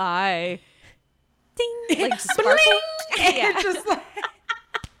meets the eye. Ding. Like sparkle. Yeah. Just like...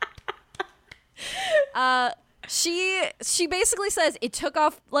 She basically says it took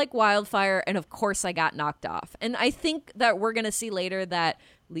off like wildfire, and of course I got knocked off. And I think that we're gonna see later that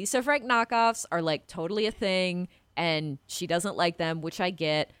Lisa Frank knockoffs are like totally a thing, and she doesn't like them, which I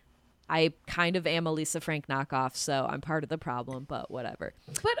get. I kind of am a Lisa Frank knockoff, so I'm part of the problem, but whatever.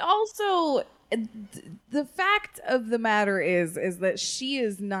 But also, the fact of the matter is that she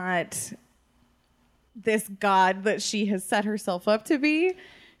is not this god that she has set herself up to be.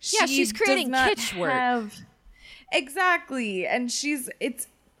 She's creating kitsch work. Exactly. And it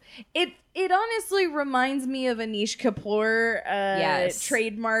honestly reminds me of Anish Kapoor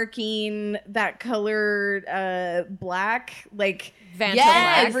trademarking that color black. Like, Black.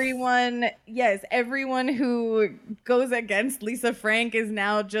 Everyone who goes against Lisa Frank is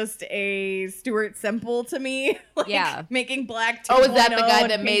now just a Stuart Semple to me. Like, making black 2.0. Oh, is that the guy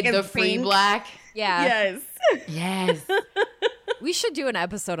that made the free black? Yeah. Yes. We should do an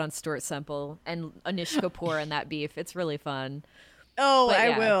episode on Stuart Semple and Anish Kapoor and that beef. It's really fun. Oh,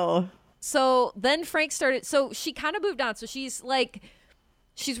 I will. So then Frank started. So she kind of moved on. So she's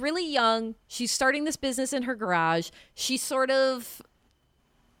really young. She's starting this business in her garage. She's sort of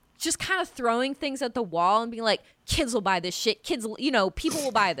just kind of throwing things at the wall and being like, kids will buy this shit. People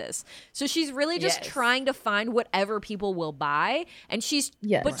will buy this. So she's really just trying to find whatever people will buy. And she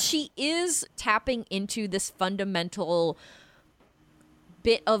is tapping into this fundamental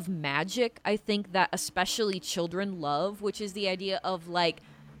bit of magic, I think, that especially children love, which is the idea of like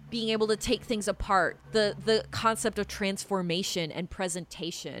being able to take things apart. The concept of transformation and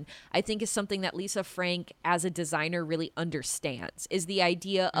presentation, I think, is something that Lisa Frank as a designer really understands, is the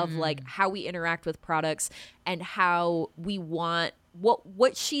idea of like how we interact with products and how we want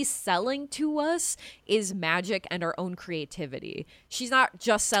what she's selling to us is magic and our own creativity. She's not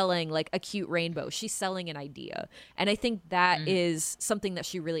just selling like a cute rainbow. She's selling an idea. And I think that is something that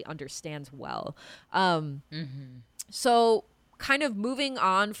she really understands well. So kind of moving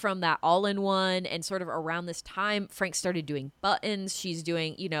on from that all-in-one, and sort of around this time, Frank started doing buttons. She's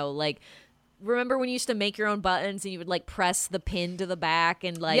doing, like, remember when you used to make your own buttons and you would like press the pin to the back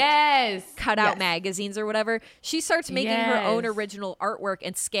and like cut out magazines or whatever? She starts making her own original artwork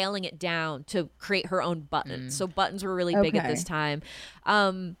and scaling it down to create her own buttons. So buttons were really big at this time.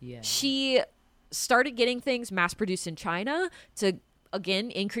 She started getting things mass produced in China to,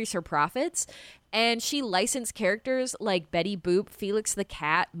 again, increase her profits. And she licensed characters like Betty Boop, Felix the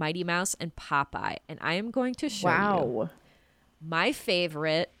Cat, Mighty Mouse, and Popeye. And I am going to show you my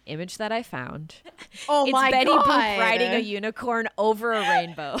favorite image that I found. Oh, it's my Betty God. Boop riding a unicorn over a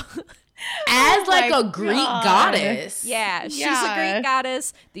rainbow. As like a Greek goddess. Yeah, she's a Greek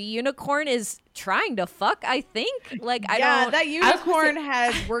goddess. The unicorn is trying to fuck, I think. Like, that unicorn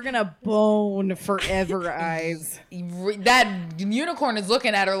has "we're gonna bone forever" eyes. That unicorn is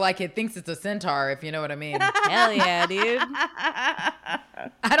looking at her like it thinks it's a centaur, if you know what I mean. Hell yeah, dude.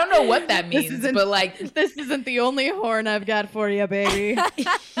 I don't know what that means, but like, this isn't the only horn I've got for you, baby.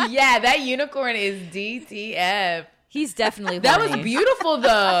 Yeah, that unicorn is DTF. He's definitely horny. That was beautiful,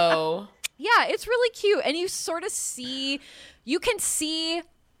 though. Yeah, it's really cute. And you sort of you can see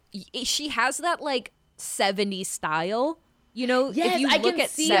she has that like 70s style. If you look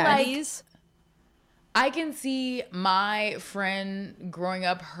at 70s. I can see my friend growing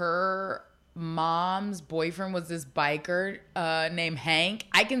up, her mom's boyfriend was this biker named Hank.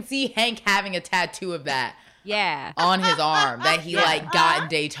 I can see Hank having a tattoo of that on his arm that he like got in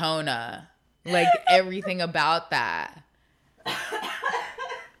Daytona. Like everything about that.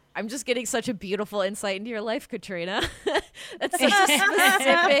 I'm just getting such a beautiful insight into your life, Katrina. That's such a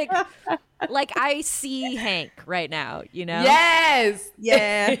specific, like, I see Hank right now, Yes.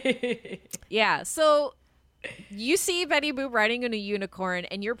 Yeah. Yeah. So you see Betty Boop riding on a unicorn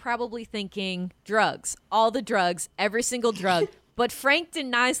and you're probably thinking drugs, all the drugs, every single drug. But Frank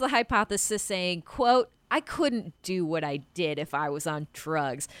denies the hypothesis, saying, quote, "I couldn't do what I did if I was on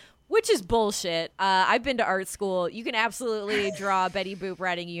drugs." Which is bullshit. I've been to art school. You can absolutely draw Betty Boop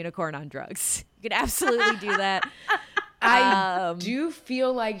riding a unicorn on drugs. You can absolutely do that. I do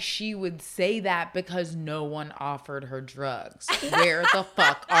feel like she would say that because no one offered her drugs. Where the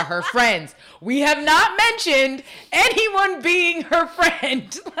fuck are her friends? We have not mentioned anyone being her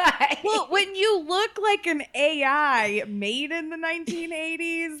friend. Well, when you look like an AI made in the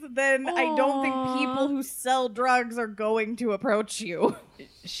 1980s, then I don't think people who sell drugs are going to approach you.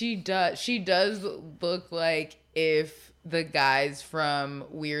 She does look like if the guys from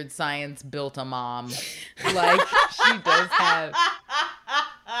Weird Science built a mom. Like, she does have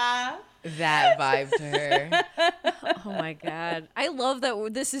that vibe to her. Oh my God. I love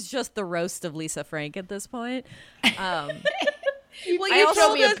that this is just the roast of Lisa Frank at this point. Well, you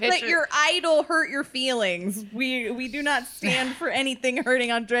told us that your idol hurt your feelings. We do not stand for anything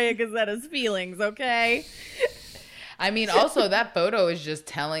hurting Andrea Gazetta's feelings, okay? I mean, also, that photo is just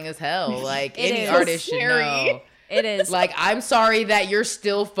telling as hell. Like, any artist should know. It is. Like, I'm sorry that your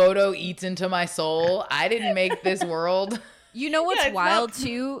still photo eats into my soul. I didn't make this world. You know what's wild,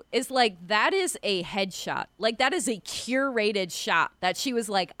 too, is, like, that is a headshot. Like, that is a curated shot that she was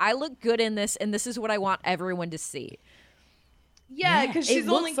like, I look good in this, and this is what I want everyone to see. Yeah, because she's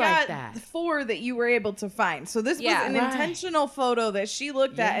only got 4 that you were able to find. So this was an intentional photo that she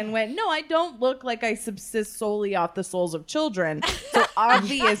looked at and went, no, I don't look like I subsist solely off the souls of children. So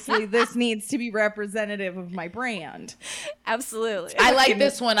obviously this needs to be representative of my brand. Absolutely. I like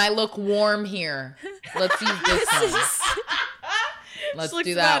this one. I look warm here. Let's use this one. Let's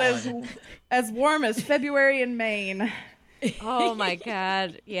do that one. As warm as February in Maine. Oh my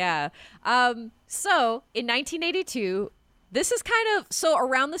God. Yeah. So in 1982, this is kind of, so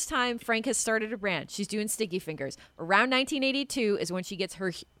around this time, Frank has started a brand. She's doing Sticky Fingers. Around 1982 is when she gets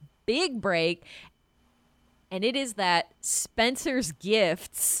her big break. And it is that Spencer's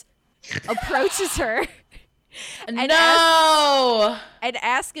Gifts approaches her and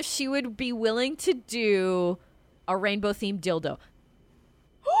asks if she would be willing to do a rainbow-themed dildo.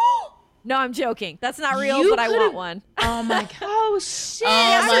 No, I'm joking. That's not real, but I want one. Oh my God. Oh shit.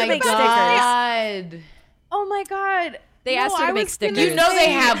 Oh my God. Oh my God. They asked her to make stickers. You know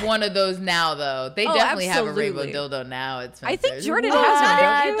they have one of those now, though. They definitely have a rainbow dildo now. It's I think Jordan has one.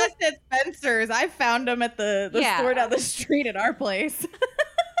 I just at Spencer's. I found them at the store down the street at our place. I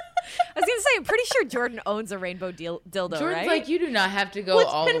was gonna say, I'm pretty sure Jordan owns a rainbow dildo. Jordan's right? like, you do not have to go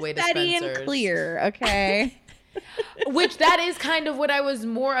all the way to Spencer's. Confetti and clear, okay. Which that is kind of what I was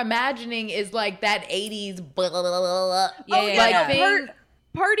more imagining is like that 80s blah, blah, blah, blah. Thing.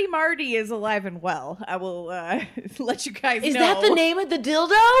 Party Marty is alive and well. I will let you guys know. Is that the name of the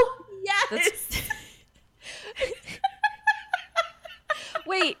dildo? Yes.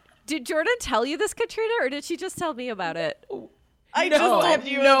 Wait, did Jordan tell you this, Katrina, or did she just tell me about it? I just told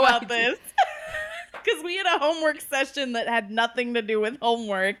you about this. Because we had a homework session that had nothing to do with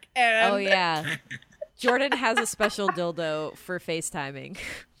homework. And oh, yeah. Jordan has a special dildo for FaceTiming.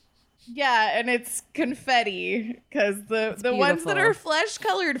 Yeah, and it's confetti because the ones that are flesh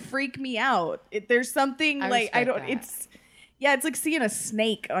colored freak me out. There's something it's like seeing a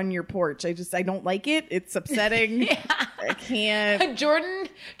snake on your porch. I don't like it. It's upsetting. Yeah. I can't. Jordan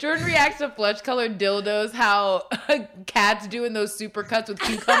reacts to flesh colored dildos how cats do in those super cuts with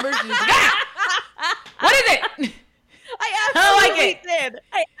cucumbers. She's like, what is it? I absolutely did.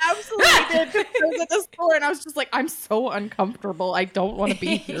 Because I was at the store and I was just like, I'm so uncomfortable. I don't want to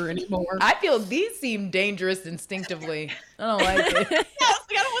be here anymore. I feel these seem dangerous instinctively. I don't like it. Yeah,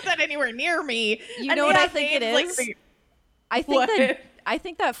 I don't want that anywhere near me. You know what I think it is? I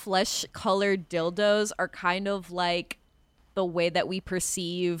think that flesh colored dildos are kind of like the way that we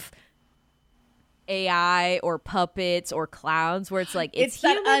perceive AI or puppets or clowns, where it's like it's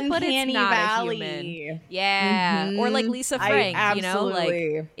human, but it's not valley. a human. Yeah, or like Lisa Frank, you know,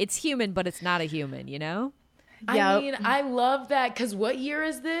 like it's human, but it's not a human. You know. Yep. I mean, I love that because what year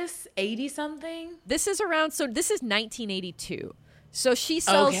is this? 80 something. This is around. So this is 1982. So she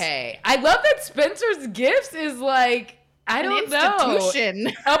sells. Okay, I love that Spencer's Gifts is like I don't know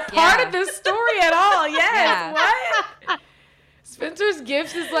a part of this story at all. Yes, what? Spencer's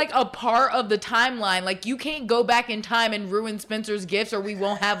Gifts is like a part of the timeline. Like, you can't go back in time and ruin Spencer's Gifts or we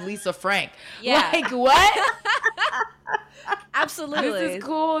won't have Lisa Frank. Yeah. Like, what? Absolutely. This is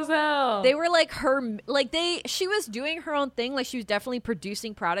cool as hell. They were like she was doing her own thing. Like, she was definitely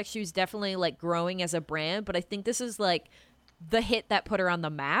producing products. She was definitely like growing as a brand. But I think this is like the hit that put her on the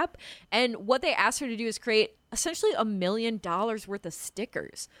map. And what they asked her to do is create essentially $1 million worth of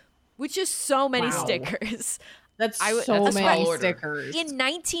stickers, which is so many stickers. That's so many stickers. In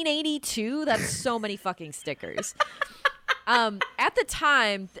 1982, that's so many fucking stickers. At the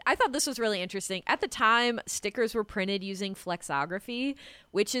time, I thought this was really interesting. At the time, stickers were printed using flexography,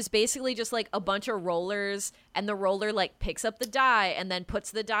 which is basically just like a bunch of rollers, and the roller like picks up the die and then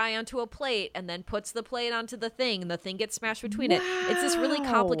puts the die onto a plate and then puts the plate onto the thing, and the thing gets smashed between it. It's this really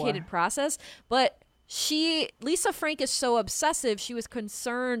complicated process, but Lisa Frank is so obsessive. She was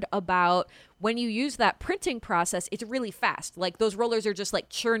concerned about when you use that printing process, it's really fast. Like those rollers are just like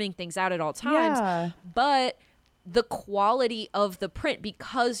churning things out at all times. But the quality of the print,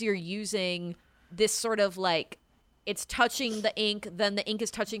 because you're using this sort of like, it's touching the ink, then the ink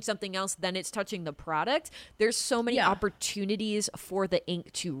is touching something else, then it's touching the product. There's so many opportunities for the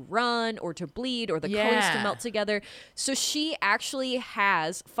ink to run or to bleed or the colors to melt together. So she actually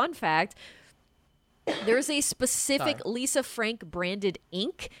has, fun fact, there's a specific Lisa Frank branded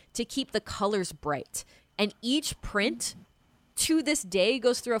ink to keep the colors bright. And each print to this day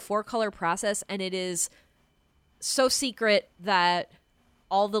goes through a 4-color process, and it is so secret that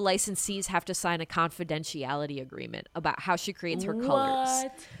all the licensees have to sign a confidentiality agreement about how she creates her colors.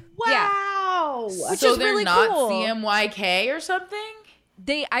 Wow. Which so is they're really not cool. CMYK or something?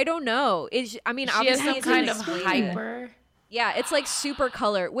 I don't know. She Obviously has some it's kind of explained. hyper. Yeah, it's like super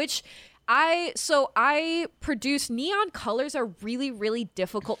color, which I produce. Neon colors are really, really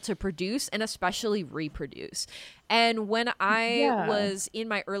difficult to produce and especially reproduce. And when I was in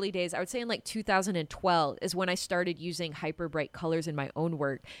my early days, I would say in like 2012 is when I started using hyper bright colors in my own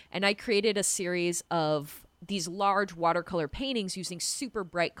work. And I created a series of these large watercolor paintings using super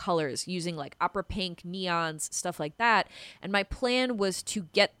bright colors, using like opera pink, neons, stuff like that. And my plan was to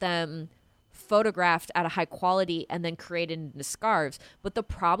get them photographed at a high quality and then created into scarves. But the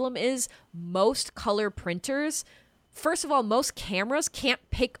problem is most color printers, first of all, most cameras can't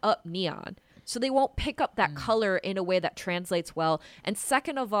pick up neon. So they won't pick up that color in a way that translates well. And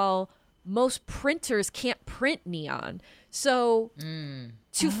second of all, most printers can't print neon. So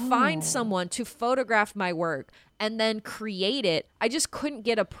to find someone to photograph my work and then create it, I just couldn't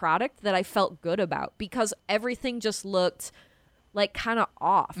get a product that I felt good about because everything just looked like kind of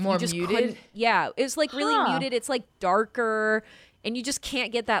off. More muted? Yeah, it's like really muted. It's like darker, and you just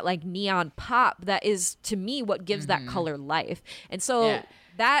can't get that like neon pop that is, to me, what gives that color life. And so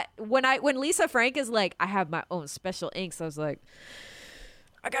that when Lisa Frank is like, I have my own special inks, I was like,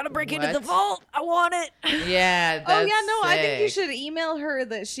 I gotta break into the vault. I want it. Yeah. That's I think you sick. should email her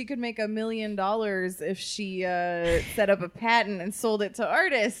that she could make $1 million if she set up a patent and sold it to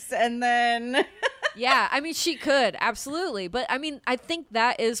artists, and then. Yeah, I mean, she could, absolutely. But I mean, I think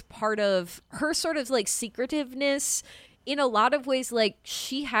that is part of her sort of like secretiveness. In a lot of ways, like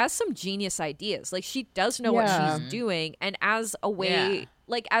she has some genius ideas. Like she does know what she's doing. And as a way,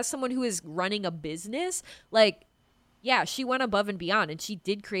 like as someone who is running a business, like, yeah, she went above and beyond, and she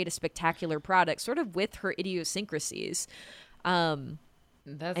did create a spectacular product sort of with her idiosyncrasies.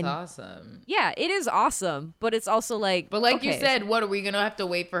 That's awesome. Yeah, it is awesome, but it's also like, But like okay. you said, what are we gonna have to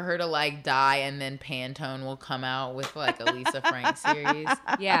wait for her to like die, and then Pantone will come out with like a Lisa Frank series?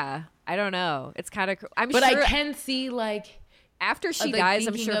 Yeah, I don't know. It's kind of. But I can see like after she like dies,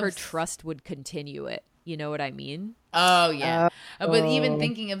 I'm thinking sure her of- trust would continue it. You know what I mean? Oh yeah, but even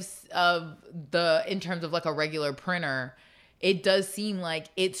thinking of the in terms of like a regular printer, it does seem like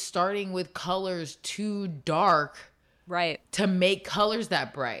it's starting with colors too dark, Right. to make colors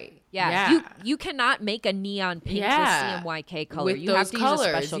that bright. Yeah. You cannot make a neon pink for CMYK color. With You have those to colors, use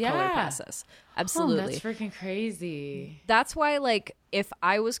a special color process. Absolutely. That's freaking crazy. That's why, like, if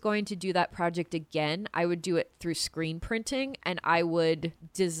I was going to do that project again, I would do it through screen printing, and I would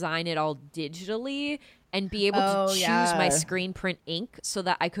design it all digitally and be able to choose my screen print ink so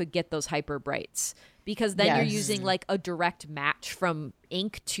that I could get those hyper brights. Because then you're using like a direct match from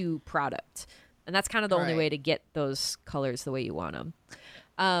ink to product. And that's kind of the only way to get those colors the way you want them.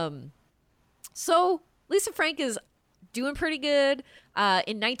 So Lisa Frank is doing pretty good.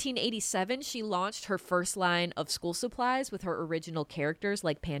 In 1987, she launched her first line of school supplies with her original characters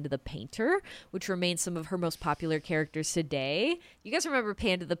like Panda the Painter, which remains some of her most popular characters today. You guys remember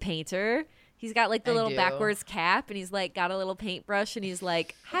Panda the Painter? He's got like the little backwards cap, and he's like got a little paintbrush, and he's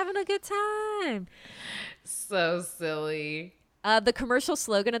like having a good time. So silly. The commercial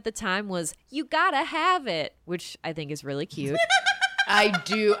slogan at the time was "You gotta have it," which I think is really cute. I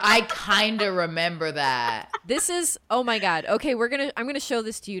do. I kind of remember that. This is, oh my God. Okay, I'm gonna show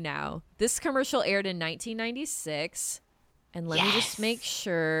this to you now. This commercial aired in 1996, and let me just make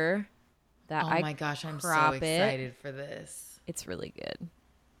sure that Oh my gosh, I'm so excited for this. It's really good.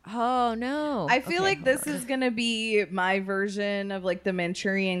 Oh no. I feel like this is gonna be my version of like the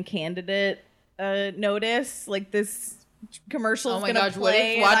Manchurian Candidate notice. Like this commercial is gonna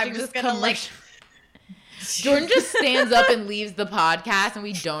play, and I'm just gonna like Jordan just stands up and leaves the podcast, and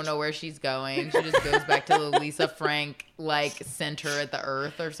we don't know where she's going. She just goes back to the Lisa Frank, like, center at the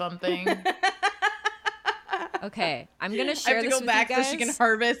earth or something. Okay, I'm going to share this with you guys. I have to go back so she can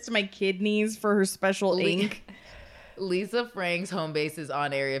harvest my kidneys for her special ink. Lisa Frank's home base is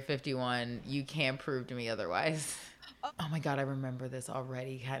on Area 51. You can't prove to me otherwise. Oh my God, I remember this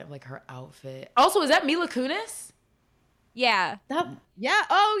already. Kind of like her outfit. Also, is that Mila Kunis? Yeah. Yeah.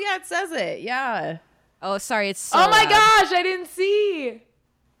 Oh, yeah, it says it. Yeah. Oh, sorry, it's so oh my loud. gosh, I didn't see.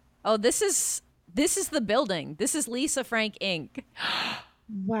 Oh, this is the building. This is Lisa Frank Inc.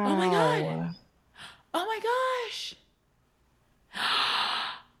 Wow. Oh my God. Oh my gosh.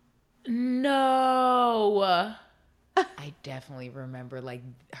 No. I definitely remember like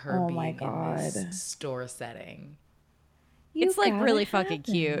her being in this store setting. It's like really fucking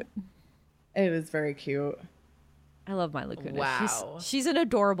cute. It was very cute. I love Mila Kunis. Wow. She's an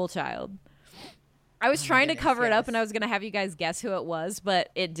adorable child. I was trying to cover it up, and I was going to have you guys guess who it was,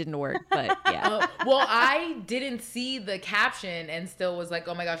 but it didn't work. But yeah. Well, I didn't see the caption and still was like,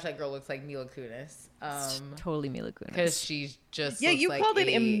 oh my gosh, that girl looks like Mila Kunis. Totally Mila Kunis. Because she's just you like called it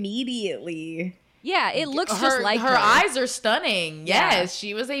immediately. Yeah, it looks just like her. Her eyes are stunning. Yes,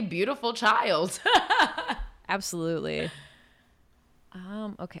 she was a beautiful child. Absolutely.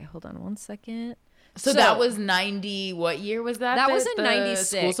 Okay, hold on one second. So that was 90. What year was that? That was in 96.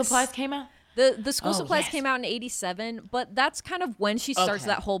 School Supplies came out? The School Supplies came out in 87, but that's kind of when she starts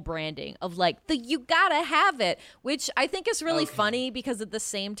that whole branding of like you gotta have it, which I think is really funny because at the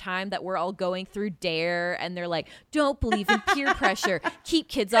same time that we're all going through DARE and they're like, don't believe in peer pressure, keep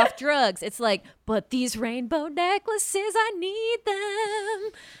kids off drugs. It's like, but these rainbow necklaces, I need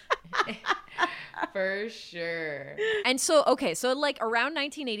them. For sure. And so like around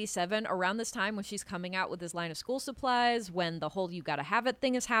 1987, around this time when she's coming out with this line of school supplies, when the whole you gotta have it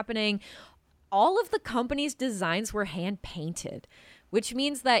thing is happening, all of the company's designs were hand painted, which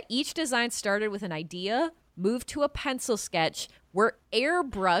means that each design started with an idea, moved to a pencil sketch, were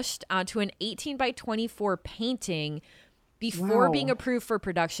airbrushed onto an 18 by 24 painting before being approved for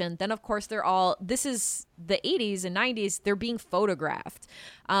production. Then, of course, this is the 80s and 90s, they're being photographed.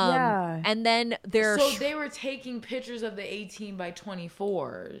 And then So they were taking pictures of the 18 by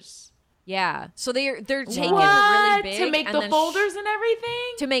 24s. Yeah. So they're taking it really big. To make the folders and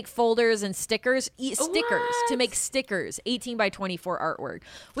everything? To make folders and stickers. To make stickers. 18 by 24 artwork.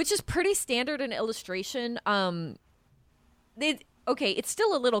 Which is pretty standard in illustration. It's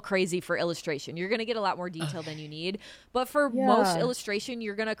still a little crazy for illustration. You're going to get a lot more detail than you need. But for most illustration,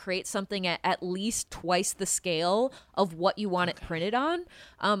 you're going to create something at least twice the scale of what you want it printed on.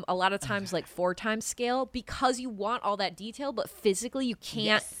 A lot of times like 4 times scale because you want all that detail, but physically you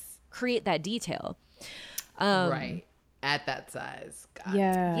can't create that detail. Right. At that size. God.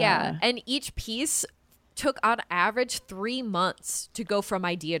 Yeah. And each piece took on average 3 months to go from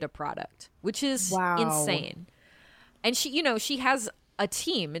idea to product, which is insane. And she has a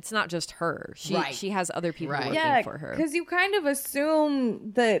team. It's not just her. She has other people working for her. Because you kind of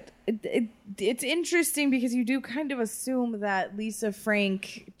assume that it's interesting because you do kind of assume that Lisa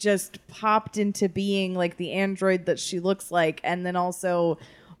Frank just popped into being like the android that she looks like, and then also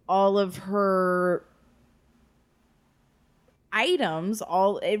all of her items,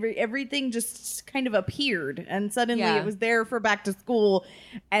 everything just kind of appeared, and suddenly it was there for back to school,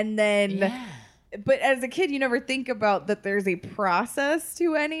 and then. But as a kid, you never think about that there's a process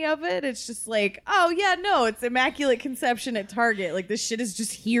to any of it. It's just like, oh, yeah, no, it's Immaculate Conception at Target. Like, this shit is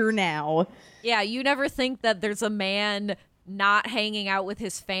just here now. Yeah, you never think that there's a man not hanging out with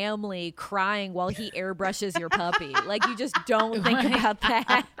his family crying while he airbrushes your puppy. Like, you just don't think about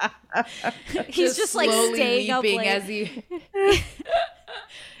that. He's just like staying up late. As he...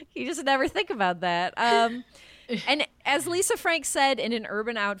 You just never think about that. And as Lisa Frank said in an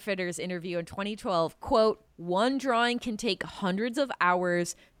Urban Outfitters interview in 2012, quote, "One drawing can take hundreds of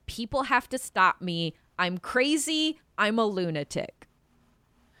hours. People have to stop me. I'm crazy. I'm a lunatic."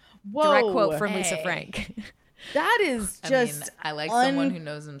 Whoa. Direct quote from Lisa Frank. That is just I like someone who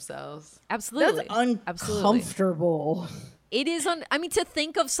knows themselves. Absolutely. That's uncomfortable. It is to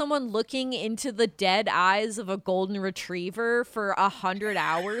think of someone looking into the dead eyes of a golden retriever for 100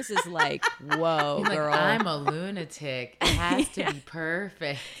 hours is like, whoa, girl. Like, I'm a lunatic. It has to be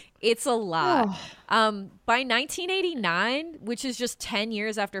perfect. It's a lot. By 1989, which is just 10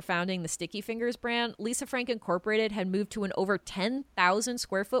 years after founding the Sticky Fingers brand, Lisa Frank Incorporated had moved to an over 10,000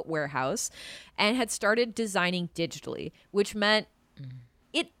 square foot warehouse and had started designing digitally, which meant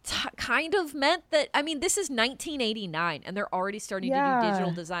it kind of meant that, I mean, this is 1989 and they're already starting to do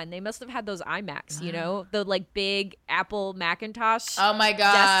digital design. They must have had those iMacs, you know, the like big Apple Macintosh. Oh my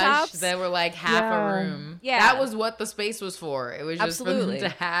gosh. Desktops. They were like half a room. Yeah. That was what the space was for. It was just Absolutely. for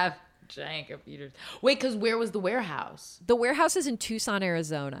them to have giant computers. Wait, because where was the warehouse? The warehouse is in Tucson,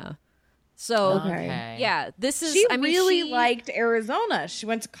 Arizona. So, Okay. yeah, this is, She I mean, really liked Arizona. She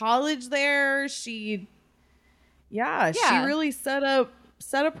went to college there. She really set up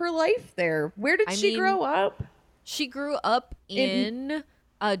her life there. Where did she grow up? She grew up in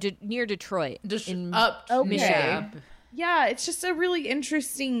near Detroit. Michigan. Yeah, it's just a really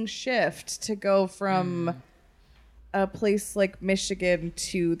interesting shift to go from a place like Michigan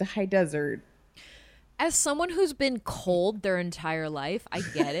to the high desert. As someone who's been cold their entire life, I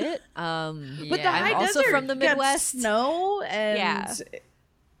get it. But the high I'm also desert from the Midwest. gets snow and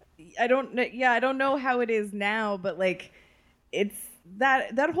I don't know how it is now, but like it's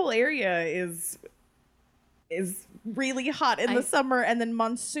that whole area is really hot in the summer, and then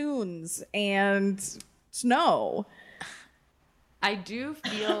monsoons and snow. I do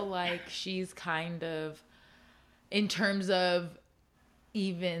feel like she's kind of, in terms of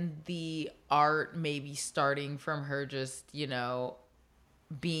even the art, maybe starting from her just, you know,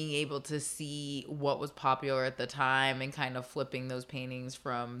 being able to see what was popular at the time and kind of flipping those paintings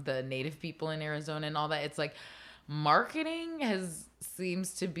from the native people in Arizona and all that. It's like marketing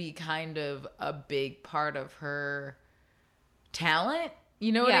seems to be kind of a big part of her talent.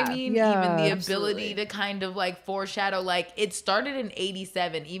 You know what I mean? Yeah, even the ability to kind of like foreshadow, like it started in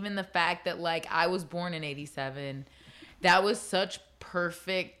 87. Even the fact that like I was born in 87, that was such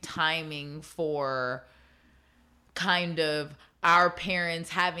perfect timing for kind of our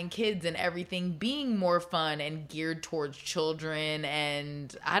parents having kids and everything being more fun and geared towards children.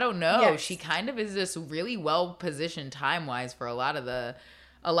 And I don't know, she kind of is just really well positioned time-wise for a lot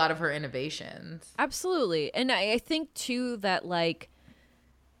of her innovations. Absolutely. And I think too that like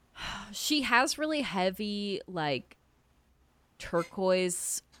she has really heavy like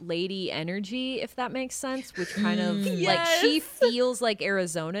turquoise lady energy, if that makes sense, which kind of like she feels like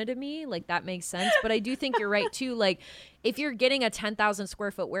Arizona to me, like that makes sense. But I do think you're right too, like if you're getting a 10,000 square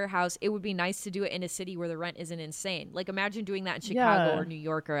foot warehouse, it would be nice to do it in a city where the rent isn't insane. Like imagine doing that in Chicago or New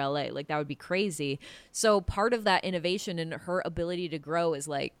York or LA, like that would be crazy. So part of that innovation and her ability to grow is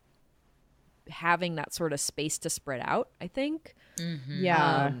like having that sort of space to spread out, I think.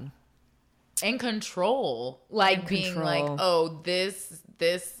 And control, like being like, oh, this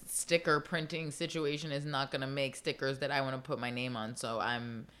sticker printing situation is not going to make stickers that I want to put my name on, so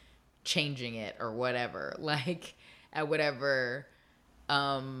I'm changing it or whatever. Like at whatever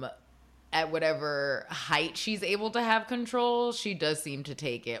height she's able to have control, she does seem to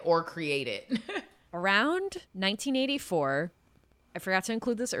take it or create it. Around 1984, I forgot to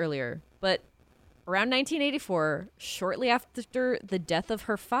include this earlier, but around 1984, shortly after the death of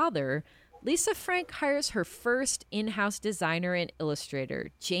her father, Lisa Frank hires her first in-house designer and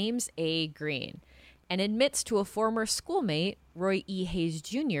illustrator, James A. Green, and admits to a former schoolmate, Roy E. Hayes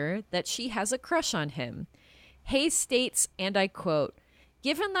Jr., that she has a crush on him. Hayes states, and I quote,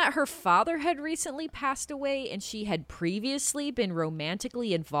 "Given that her father had recently passed away and she had previously been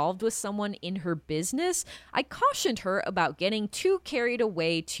romantically involved with someone in her business, I cautioned her about getting too carried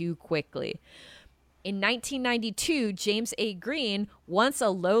away too quickly." In 1992, James A. Green, once a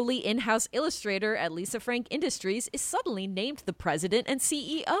lowly in-house illustrator at Lisa Frank Industries, is suddenly named the president and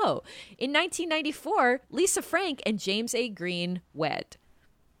CEO. In 1994, Lisa Frank and James A. Green wed.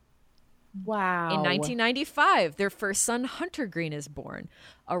 Wow. In 1995, their first son, Hunter Green, is born.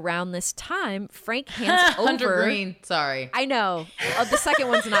 Around this time, Frank hands over... Hunter Green, sorry. I know. Oh, the second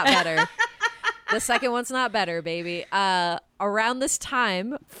one's not better. The second one's not better, baby. Around this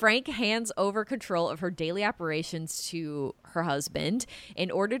time, Frank hands over control of her daily operations to her husband in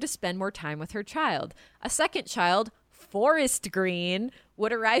order to spend more time with her child. A second child, Forrest Green,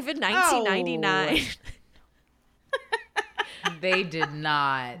 would arrive in 1999. They did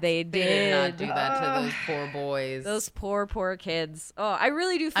not. They did not do that to those poor boys. Those poor kids. Oh, I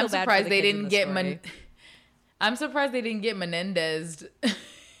really do feel I'm bad surprised for the they kids didn't in get this story. I'm surprised they didn't get Menendez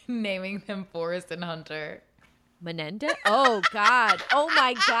naming them Forrest and Hunter. Menendez? Oh, God. Oh,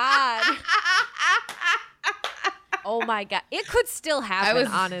 my God. Oh, my God. It could still happen,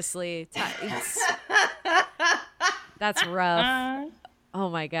 honestly. That's rough. Oh,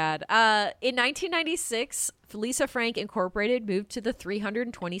 my God. In 1996, Lisa Frank Incorporated moved to the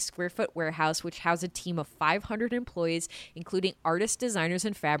 320 square foot warehouse, which housed a team of 500 employees, including artists, designers,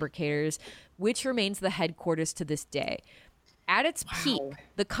 and fabricators, which remains the headquarters to this day. At its peak,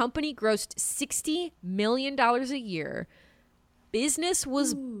 the company grossed $60 million a year, Business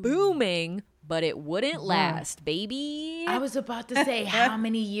was booming, but it wouldn't last, baby. I was about to say, how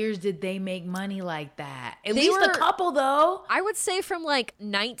many years did they make money like that? At least a couple, though. I would say from like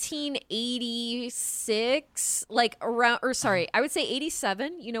 1986, like around, or sorry, I would say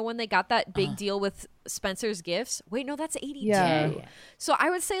 87, you know, when they got that big deal with Spencer's Gifts. Wait, no, that's 82. Yeah. So I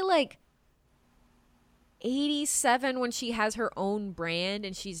would say like 87 when she has her own brand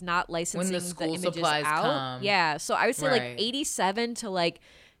and she's not licensing When the school images supplies out. come. Yeah, so I would say like Right. 87 to like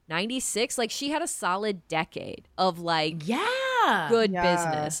 96. Like she had a solid decade of like good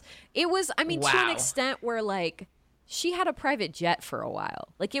business. It was, I mean, to an Wow. extent where like she had a private jet for a while.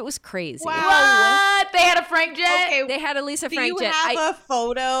 Like it was crazy. Wow. What? They had a Frank jet? Okay, They had a Lisa do Frank you jet. have a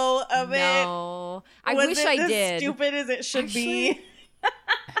photo of it? No, I Was wish it I as did. Stupid as it should be.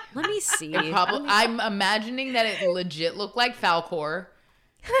 Let me see. I'm imagining that it legit looked like Falcor.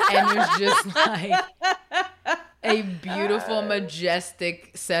 And there's just like a beautiful,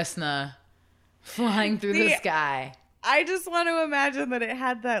 majestic Cessna flying through the sky. I just want to imagine that it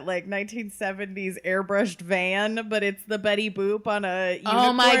had that like 1970s airbrushed van, but it's the Betty Boop on a unicorn.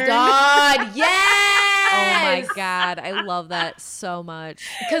 Oh my God. Yes. Oh my God, I love that so much.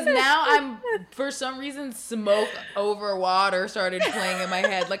 Because now I'm, for some reason, Smoke Over Water started playing in my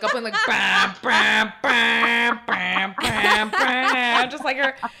head. Like, up in like, bam, bam, bam, bam, bam, bam. Just like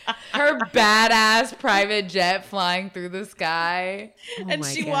her badass private jet flying through the sky. And my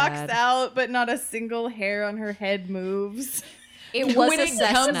she God. walks out, but not a single hair on her head moves. It was When a it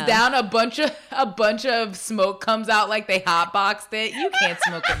Cessna. comes down, a bunch of smoke comes out like they hotboxed it. You can't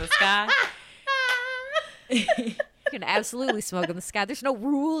smoke in the sky. You can absolutely smoke in the sky. There's no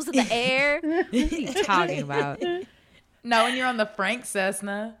rules in the air. What are you talking about? Not when you're on the Frank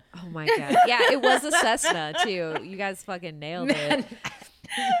Cessna. Oh my God. Yeah, it was a Cessna too. You guys fucking nailed it.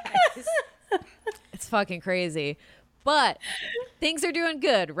 It's fucking crazy. But things are doing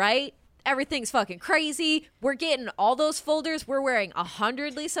good, right? Everything's fucking crazy. We're getting all those folders. We're wearing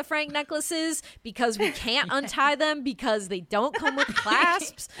 100 Lisa Frank necklaces because we can't untie them because they don't come with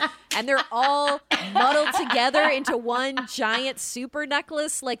clasps. And they're all muddled together into one giant super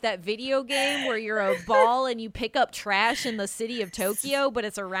necklace, like that video game where you're a ball and you pick up trash in the city of Tokyo, but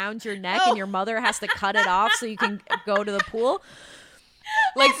it's around your neck and your mother has to cut it off so you can go to the pool.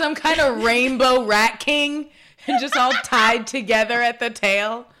 Like some kind of rainbow rat king, and just all tied together at the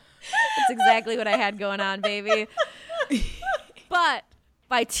tail. That's exactly what I had going on, baby. But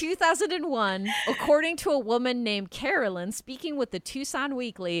by 2001, according to a woman named Carolyn speaking with the Tucson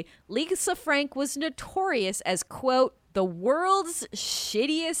Weekly, Lisa Frank was notorious as, quote, the world's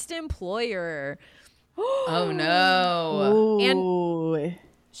shittiest employer. Oh, no. And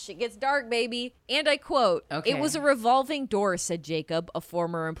shit gets dark, baby. And I quote, Okay. It was a revolving door, said Jacob, a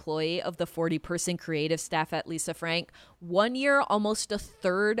former employee of the 40-person creative staff at Lisa Frank. 1 year, almost a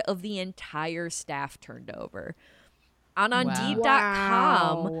third of the entire staff turned over. On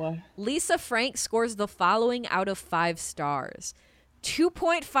Indeed.com, Wow. Lisa Frank scores the following out of 5 stars.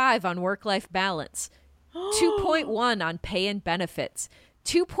 2.5 on work-life balance. 2.1 on pay and benefits.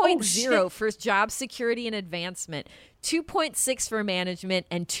 2.0 for job security and advancement. 2.6 for management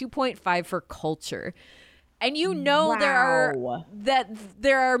and 2.5 for culture. And you know Wow.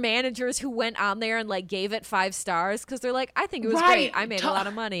 there are managers who went on there and like gave it 5 stars because they're like, I think it was great. I made a lot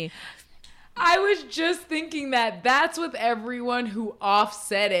of money. I was just thinking that that's with everyone who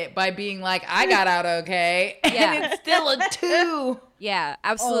offset it by being like, I got out okay. Yeah. And it's still a 2. Yeah,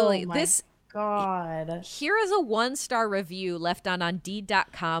 absolutely. Oh my God. Here is a 1-star review left on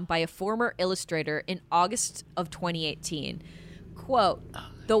Indeed.com by a former illustrator in August of 2018. Quote,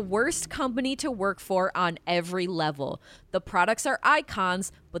 the worst company to work for on every level. The products are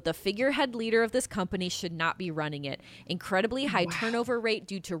icons, but the figurehead leader of this company should not be running it. Incredibly high turnover rate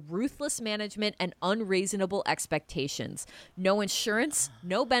due to ruthless management and unreasonable expectations. No insurance,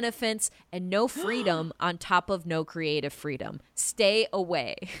 no benefits, and no freedom on top of no creative freedom. Stay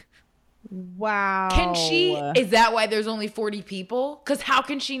away. Wow. Can she? Is that why there's only 40 people? Because how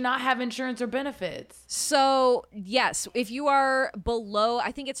can she not have insurance or benefits? So, yes, if you are below,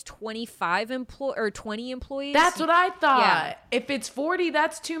 I think it's 25 or 20 employees. That's what I thought. Yeah. If it's 40,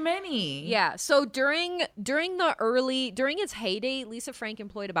 that's too many. Yeah. So during its heyday, Lisa Frank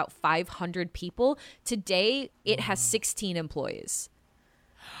employed about 500 people. Today, it has 16 employees.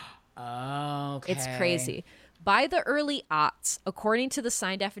 Oh, okay. It's crazy. By the early aughts, according to the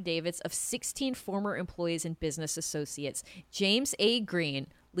signed affidavits of 16 former employees and business associates, James A. Green,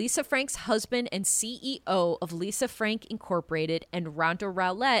 Lisa Frank's husband and CEO of Lisa Frank Incorporated and Rhonda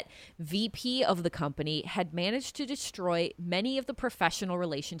Rowlett, VP of the company, had managed to destroy many of the professional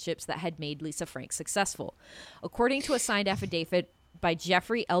relationships that had made Lisa Frank successful. According to a signed affidavit by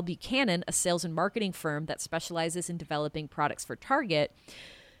Jeffrey L. Buchanan, a sales and marketing firm that specializes in developing products for Target,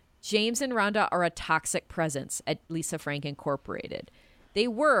 James and Rhonda are a toxic presence at Lisa Frank Incorporated. They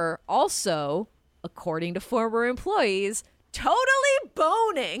were also, according to former employees, totally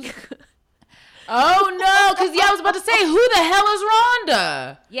boning. Oh no, because I was about to say, who the hell is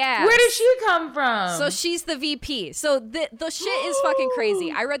Rhonda? Yeah. Where did she come from? So she's the VP. So the shit is fucking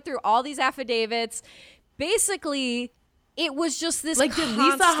crazy. I read through all these affidavits. Basically, it was just this like, did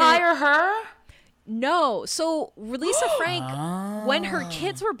Lisa hire her? No. So Lisa Frank, when her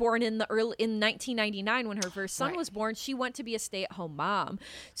kids were born in 1999, when her first son was born, she went to be a stay-at-home mom.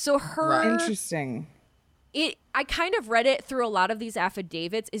 So her Interesting. I kind of read it through a lot of these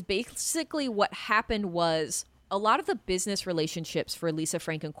affidavits. Is basically what happened was a lot of the business relationships for Lisa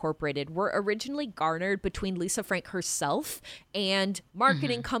Frank Incorporated were originally garnered between Lisa Frank herself and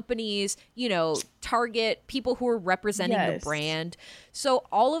marketing companies, Target, people who were representing the brand. So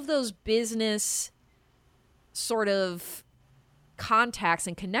all of those business sort of contacts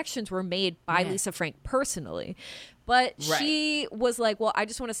and connections were made by Lisa Frank personally. But she was like, well, I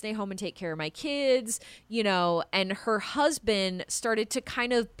just want to stay home and take care of my kids, and her husband started to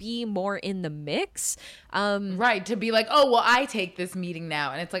kind of be more in the mix. To be like, oh, well, I take this meeting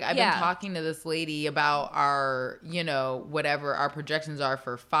now. And it's like, I've been talking to this lady about our, whatever our projections are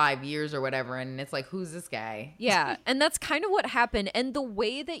for 5 years or whatever. And it's like, who's this guy? Yeah. And that's kind of what happened. And the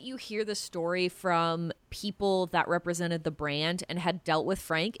way that you hear the story from people that represented the brand and had dealt with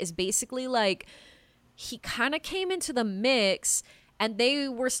Frank is basically like, he kind of came into the mix and they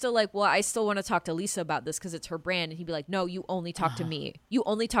were still like, well, I still want to talk to Lisa about this because it's her brand. And he'd be like, no, you only talk to me. You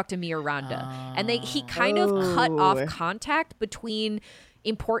only talk to me or Rhonda. And he kind of cut off contact between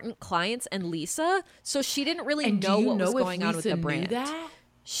important clients and Lisa. So she didn't really know what was going on with the brand.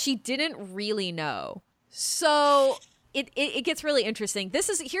 She didn't really know. So it gets really interesting.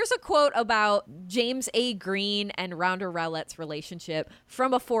 Here's a quote about James A. Green and Rhonda Rowlett's relationship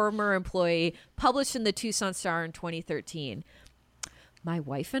from a former employee, published in the Tucson Star in 2013. My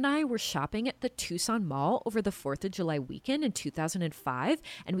wife and I were shopping at the Tucson Mall over the 4th of July weekend in 2005,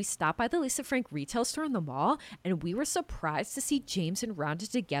 and we stopped by the Lisa Frank retail store in the mall, and we were surprised to see James and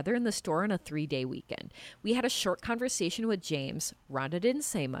Rhonda together in the store on a 3-day weekend. We had a short conversation with James. Rhonda didn't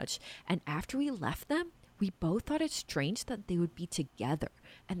say much, and after we left them, we both thought it strange that they would be together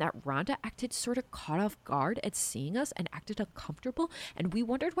and that Rhonda acted sort of caught off guard at seeing us and acted uncomfortable. And we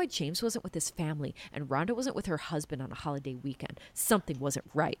wondered why James wasn't with his family and Rhonda wasn't with her husband on a holiday weekend. Something wasn't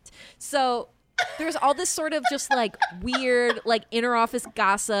right. So there's all this sort of just like weird, like inner office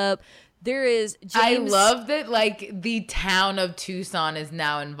gossip. There is James. I love that the town of Tucson is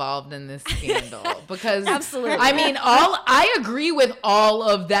now involved in this scandal because absolutely. I mean, I agree with all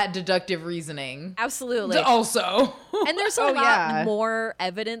of that deductive reasoning. Absolutely. Also. And there's a lot more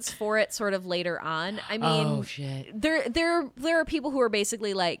evidence for it sort of later on. I mean, there are people who are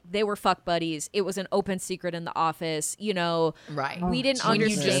basically like, they were fuck buddies. It was an open secret in the office, Right. We didn't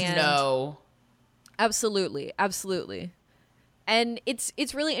understand. You just know. Absolutely. Absolutely. And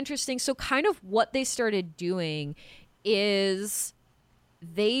it's really interesting. So kind of what they started doing is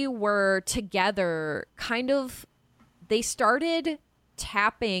they were together they started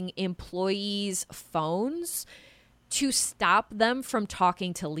tapping employees' phones to stop them from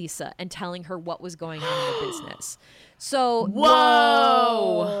talking to Lisa and telling her what was going on in the business. So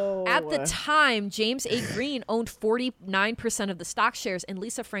whoa! At the time, James A. Green owned 49% of the stock shares and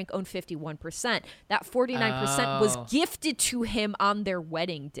Lisa Frank owned 51%. That 49% was gifted to him on their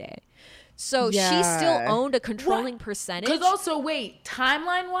wedding day. So she still owned a controlling percentage. Because also, wait,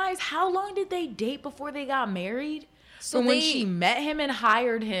 timeline-wise, how long did they date before they got married? So when she met him and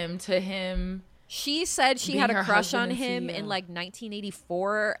hired him to him... She said she had a crush on him in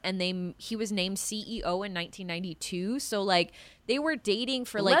 1984 and he was named CEO in 1992. So they were dating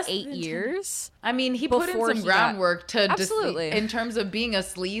for 8 years. I mean, he put in some groundwork in terms of being a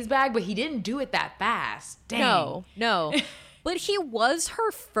sleazebag, but he didn't do it that fast. Dang. No. But he was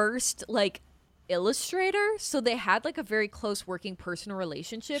her first illustrator, so they had a very close working personal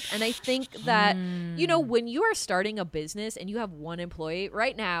relationship. And I think that when you are starting a business and you have one employee,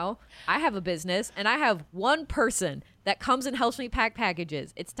 right now I have a business and I have one person that comes and helps me pack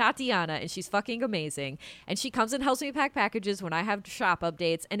packages. It's Tatiana, and she's fucking amazing, and she comes and helps me pack packages when I have shop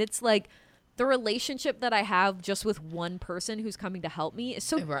updates. And it's the relationship that I have just with one person who's coming to help me is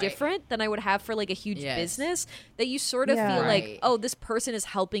so different than I would have for like a huge business, that you sort of feel like, oh, this person is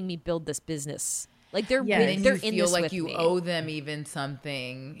helping me build this business. Like they're they're in this with me. You feel like you owe them even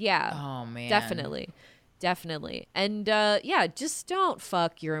something. Yeah. Oh man. Definitely. And just don't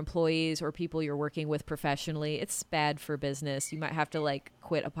fuck your employees or people you're working with professionally. It's bad for business. You might have to like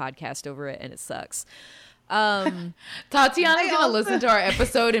quit a podcast over it, and it sucks. Tatiana's gonna listen to our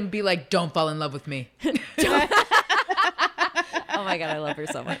episode and be like, don't fall in love with me. Oh my God, I love her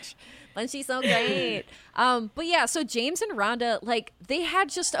so much. And she's so great. But yeah, so James and Rhonda, like, they had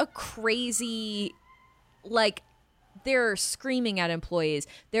just a crazy, like, they're screaming at employees.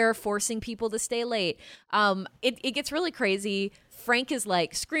 They're forcing people to stay late. It gets really crazy. Frank is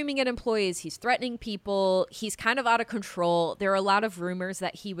like screaming at employees. He's threatening people. He's kind of out of control. There are a lot of rumors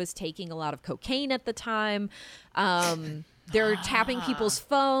that he was taking a lot of cocaine at the time. They're tapping people's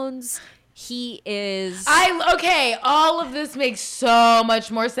phones. He is... Okay, all of this makes so much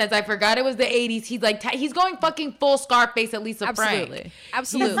more sense. I forgot it was the 80s. He's like, he's going fucking full Scarface at Lisa Frank.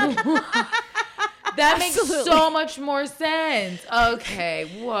 Absolutely. That makes so much more sense.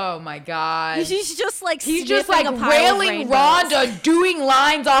 Okay. Whoa, my God. He's just like railing Rhonda, doing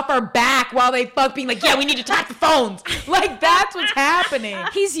lines off her back while they fuck, being like, yeah, we need to tap the phones. Like, that's what's happening.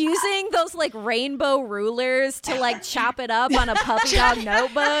 He's using those like rainbow rulers to like chop it up on a puppy dog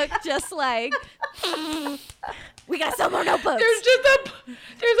notebook. Just like, we got some more notebooks.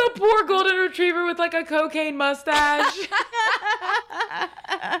 There's a poor golden retriever with like a cocaine mustache.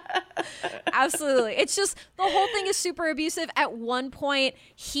 Absolutely. It's just, the whole thing is super abusive. At one point,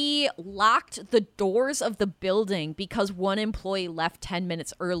 he locked the doors of the building because one employee left 10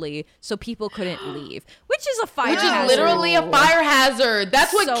 minutes early so people couldn't leave, which is a fire hazard. Which is literally a fire hazard.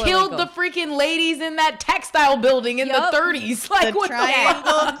 That's what killed the freaking ladies in that textile building in the 30s. Like, what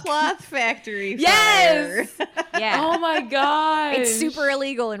triangle cloth factory fire. Yes. Yeah. Oh my God. It's super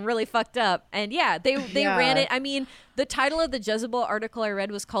illegal and really fucked up. And yeah, they ran it. I mean, the title of the Jezebel article I read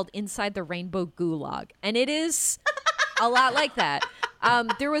was called Inside the Rainbow Gulag. And it is a lot like that.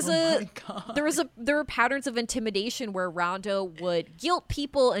 There were patterns of intimidation where Rhonda would guilt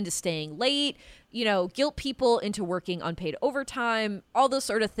people into staying late, guilt people into working unpaid overtime, all those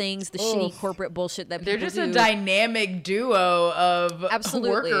sort of things, the shitty corporate bullshit that people do. They're just a dynamic duo of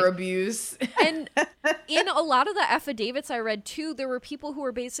worker abuse. And in a lot of the affidavits I read too, there were people who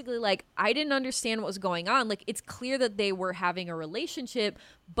were basically like, I didn't understand what was going on. Like, it's clear that they were having a relationship,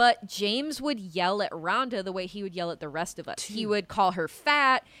 but James would yell at Rhonda the way he would yell at the rest of us. He would call her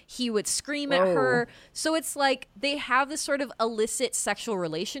fat. He would scream at her. So it's like they have this sort of illicit sexual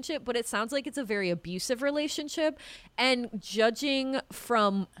relationship, but it sounds like it's a very abusive relationship. And judging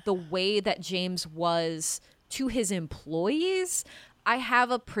from the way that James was to his employees, I have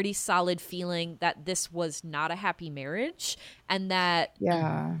a pretty solid feeling that this was not a happy marriage and that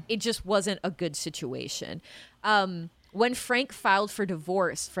it just wasn't a good situation. When Frank filed for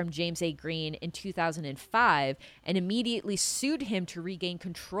divorce from James A. Green in 2005 and immediately sued him to regain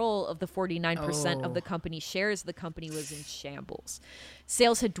control of the 49% of the company's shares, the company was in shambles.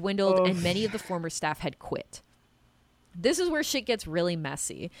 Sales had dwindled and many of the former staff had quit. This is where shit gets really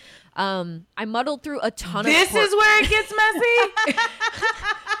messy. I muddled through a ton of... This is where it gets messy?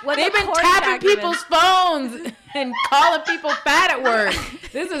 They've been tapping people's phones and calling people fat at work.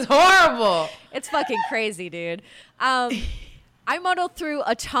 This is horrible. It's fucking crazy, dude. I muddled through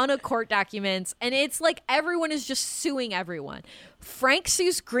a ton of court documents, and it's like everyone is just suing everyone. Frank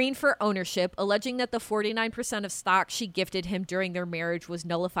sues Green for ownership, alleging that the 49% of stock she gifted him during their marriage was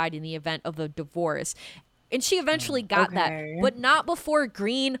nullified in the event of a divorce. And she eventually got that, but not before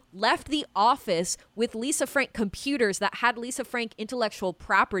Green left the office with Lisa Frank computers that had Lisa Frank intellectual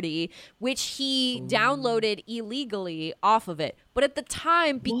property, which he downloaded illegally off of it. But at the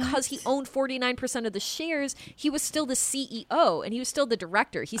time, because he owned 49% of the shares, he was still the CEO and he was still the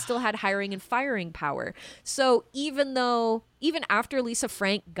director. He still had hiring and firing power. So even after Lisa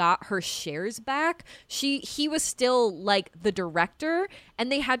Frank got her shares back, he was still like the director, and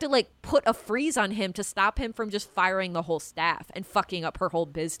they had to like put a freeze on him to stop him from just firing the whole staff and fucking up her whole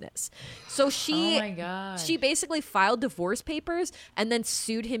business. So she basically filed divorce papers and then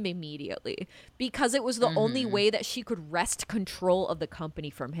sued him immediately because it was the only way that she could wrest control of the company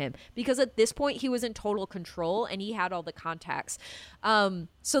from him, because at this point he was in total control and he had all the contacts.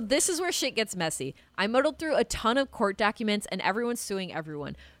 So this is where shit gets messy. I muddled through a ton of court documents and everyone's suing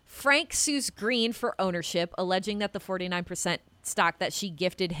everyone. Frank sues Green for ownership, alleging that the 49% stock that she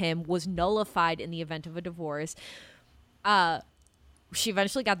gifted him was nullified in the event of a divorce. she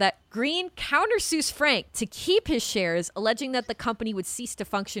eventually got that. Green countersues Frank to keep his shares, alleging that the company would cease to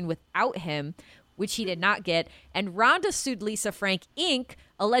function without him, which he did not get. And Rhonda sued Lisa Frank, Inc.,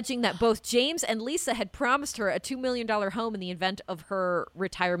 alleging that both James and Lisa had promised her a $2 million home in the event of her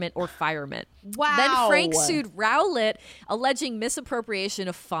retirement or firement. Wow. Then Frank sued Rowlett, alleging misappropriation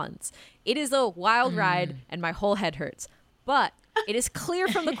of funds. It is a wild ride, and my whole head hurts. But it is clear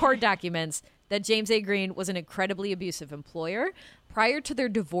from the court documents that James A. Green was an incredibly abusive employer. Prior to their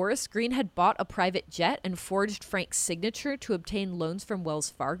divorce, Green had bought a private jet and forged Frank's signature to obtain loans from Wells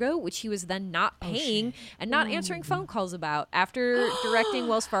Fargo, which he was then not paying and not answering phone calls about after directing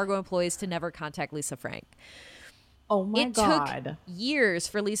Wells Fargo employees to never contact Lisa Frank. Oh my God. It took years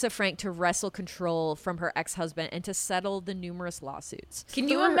for Lisa Frank to wrestle control from her ex-husband and to settle the numerous lawsuits. Can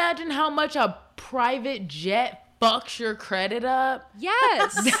you imagine how much a private jet fucks your credit up?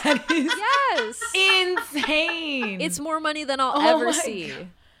 Yes. That is insane. It's more money than I'll ever see.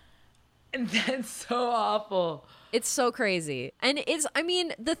 God. That's so awful. It's so crazy. And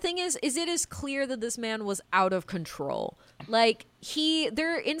the thing is it is clear that this man was out of control. Like,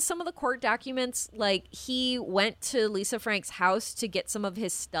 there in some of the court documents, like, he went to Lisa Frank's house to get some of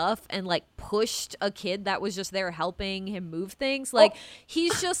his stuff and, like, pushed a kid that was just there helping him move things. Like,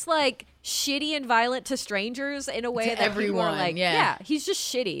 he's just, like, shitty and violent to strangers in a way that everyone, people are like, yeah, he's just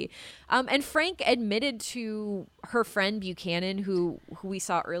shitty. And Frank admitted to her friend Buchanan, who we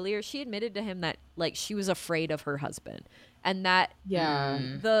saw earlier, she admitted to him that, like, she was afraid of her husband. And that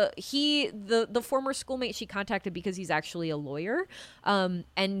the former schoolmate she contacted, because he's actually a lawyer,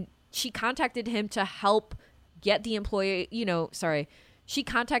 and she contacted him to help get the she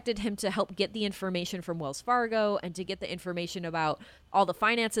contacted him to help get the information from Wells Fargo and to get the information about all the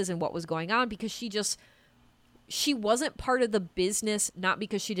finances and what was going on, because she wasn't part of the business, not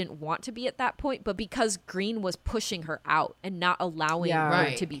because she didn't want to be at that point, but because Green was pushing her out and not allowing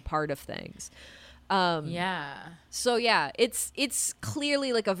her to be part of things. So it's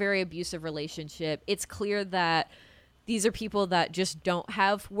clearly like a very abusive relationship. It's clear that these are people that just don't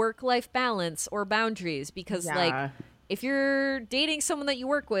have work-life balance or boundaries, because like, if you're dating someone that you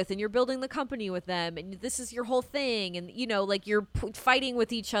work with and you're building the company with them and this is your whole thing, and like, you're fighting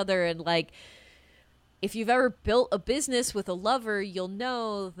with each other, and like, if you've ever built a business with a lover, you'll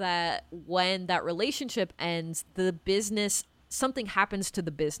know that when that relationship ends, something happens to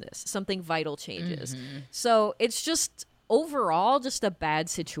the business. Something vital changes. Mm-hmm. So it's just overall just a bad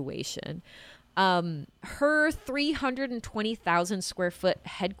situation. Her 320,000 square foot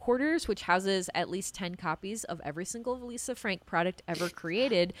headquarters, which houses at least 10 copies of every single Lisa Frank product ever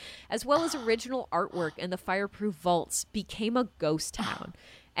created, as well as original artwork in the fireproof vaults, became a ghost town.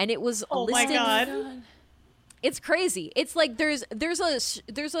 And it was listed. My God. It's crazy. It's like there's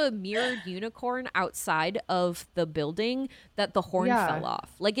a mirrored unicorn outside of the building that the horn fell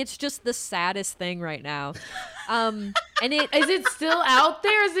off. Like, it's just the saddest thing right now. And is it still out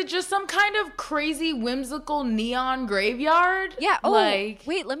there? Is it just some kind of crazy whimsical neon graveyard? Yeah. Oh,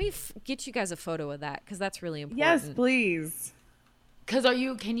 wait. Let me get you guys a photo of that, because that's really important. Yes, please. Because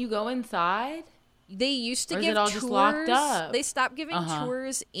can you go inside? They used to give tours. Just locked up? They stopped giving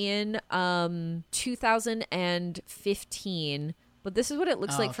tours in 2015, but this is what it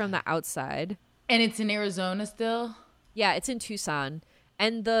looks like from the outside. And it's in Arizona still? Yeah, it's in Tucson.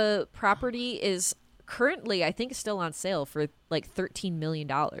 And the property is currently, I think, still on sale for like $13 million.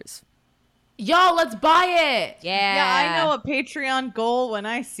 Y'all, let's buy it. Yeah. I know a Patreon goal when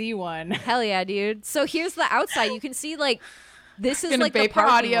I see one. Hell yeah, dude. So here's the outside. You can see, like, this is like the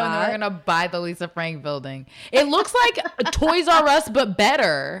parking audio lot. And then we're gonna buy the Lisa Frank building. It looks like Toys R Us, but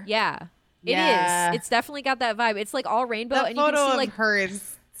better. Yeah, it is. It's definitely got that vibe. It's like all rainbow, and you can see like her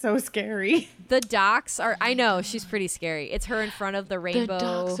is so scary. The docks are. I know, she's pretty scary. It's her in front of the rainbow. The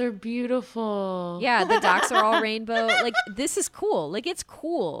docks are beautiful. Yeah, the docks are all rainbow. Like, this is cool. Like, it's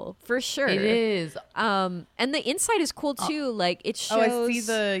cool for sure. It is. And the inside is cool too. Like, it shows. Oh, I see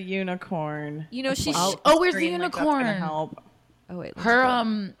the unicorn. She's. Where's the unicorn? Like, help. Oh wait,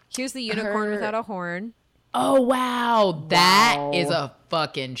 here's the unicorn without a horn. Oh wow, that is a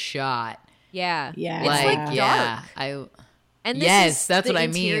fucking shot. Yeah, yeah, it's like dark. And yes, that's what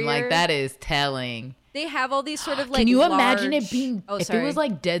interior. I mean. Like, that is telling. They have all these sort of like. Can you imagine it being? If it was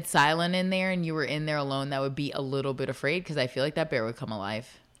like dead silent in there and you were in there alone, that would be a little bit afraid, because I feel like that bear would come alive.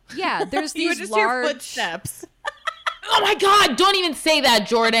 Yeah, there's these you would just large hear footsteps. Oh my God! Don't even say that,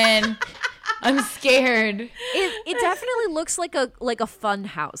 Jordan. I'm scared. It definitely looks like a fun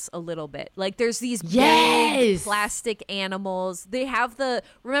house a little bit. Like, there's these big plastic animals. They have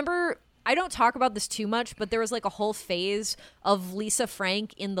remember I don't talk about this too much, but there was like a whole phase of Lisa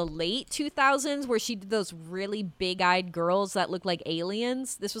Frank in the late 2000s where she did those really big-eyed girls that look like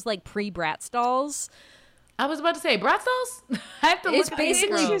aliens. This was like pre-Bratz dolls. I was about to say Bratz dolls. I have to look at these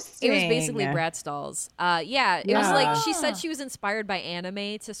girls. It was basically Bratz dolls. It was like she said she was inspired by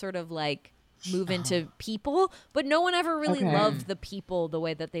anime to sort of like move into people, but no one ever really loved the people the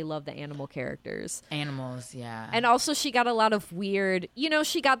way that they love the animal characters. Animals, yeah. And also she got a lot of weird,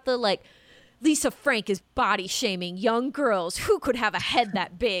 she got the like, Lisa Frank is body shaming young girls. Who could have a head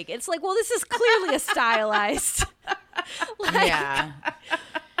that big? It's like, well, this is clearly a stylized. Yeah.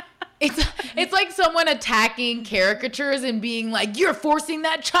 It's like someone attacking caricatures and being like, you're forcing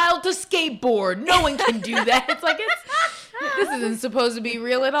that child to skateboard. No one can do that. It's like, this isn't supposed to be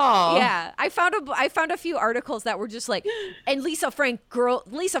real at all. Yeah. I found a few articles that were just like, and Lisa Frank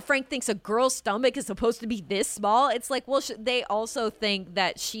thinks a girl's stomach is supposed to be this small. It's like, well, they also think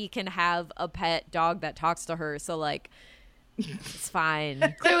that she can have a pet dog that talks to her. So like, it's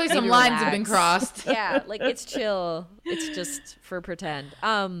fine. Clearly some lines have been crossed. Yeah. Like it's chill. It's just for pretend.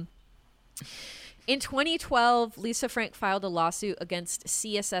 In 2012, Lisa Frank filed a lawsuit against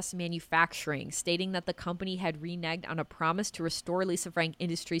CSS Manufacturing, stating that the company had reneged on a promise to restore Lisa Frank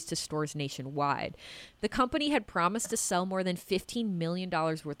Industries to stores nationwide. The company had promised to sell more than $15 million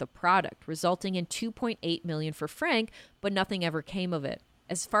worth of product, resulting in $2.8 million for Frank, but nothing ever came of it.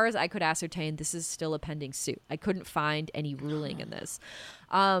 As far as I could ascertain, this is still a pending suit. I couldn't find any ruling in this.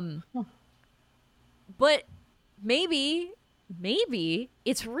 But maybe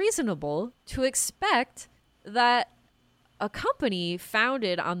it's reasonable to expect that a company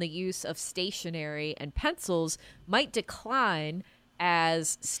founded on the use of stationery and pencils might decline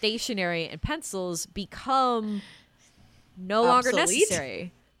as stationery and pencils become no longer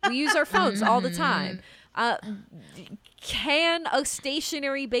necessary. We use our phones all the time. Can a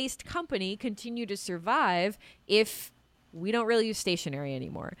stationery-based company continue to survive if we don't really use stationery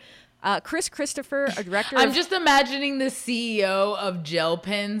anymore? Chris Christopher, a director I'm just imagining the CEO of gel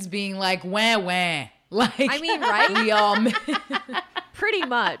pens being like, wah, wah. Like, I mean, right? We all pretty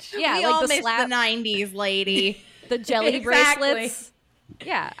much. Yeah, we like all the miss the 90s, lady. The jelly bracelets.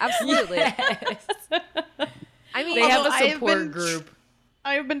 Yeah, absolutely. Yes. I mean, they have a support group.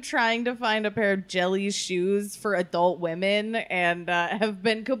 I've been trying to find a pair of Jelly's shoes for adult women and have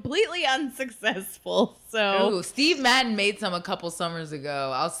been completely unsuccessful. So, ooh, Steve Madden made some a couple summers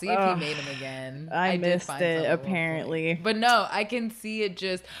ago. I'll see if he made them again. I missed it, apparently. But no, I can see it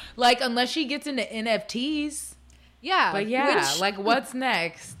just, like, unless she gets into NFTs. Yeah. But yeah, like, what's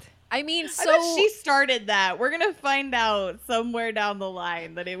next? I mean, I bet she started that. We're gonna find out somewhere down the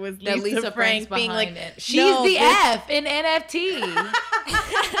line that it was Lisa Frank being like, she's the F in NFT.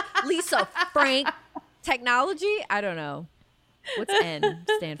 Lisa Frank technology. I don't know. What's N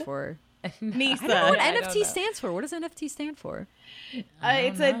stand for? Nisa. I don't know what NFT stands for. What does NFT stand for?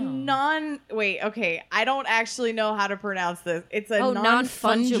 It's a okay. I don't actually know how to pronounce this. It's a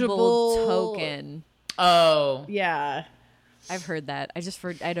non-fungible token. Oh, yeah. I've heard that. I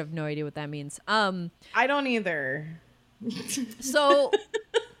have no idea what that means. I don't either. So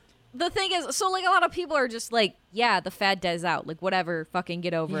the thing is, like a lot of people are just like, yeah, the fad dies out. Like whatever, fucking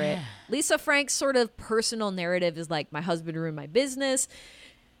get over it. Lisa Frank's sort of personal narrative is like, my husband ruined my business.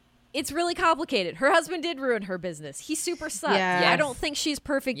 It's really complicated. Her husband did ruin her business. He super sucked. Yes. I don't think she's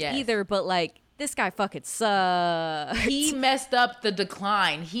perfect either, but like, this guy fucking sucks. He messed up the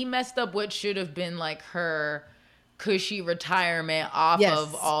decline. He messed up what should have been like her cushy retirement off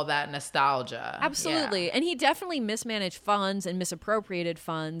of all that nostalgia. Absolutely. And he definitely mismanaged funds and misappropriated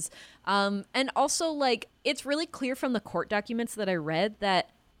funds. And also, like, it's really clear from the court documents that I read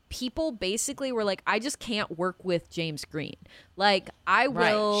that people basically were like, I just can't work with James Green. Like, I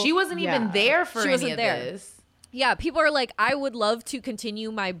will... Right. She wasn't even there for any of this. Yeah, people are like, I would love to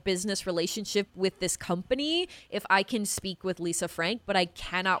continue my business relationship with this company if I can speak with Lisa Frank, but I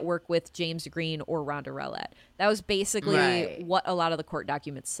cannot work with James Green or Rhonda Rowlett. That was basically what a lot of the court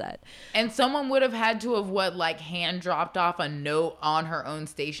documents said. And someone would have had to have hand dropped off a note on her own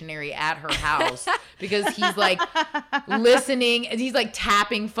stationery at her house because he's like listening and he's like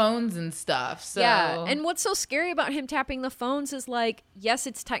tapping phones and stuff. So yeah, and what's so scary about him tapping the phones is like, yes,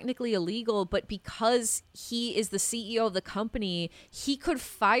 it's technically illegal, but because he is the CEO of the company, he could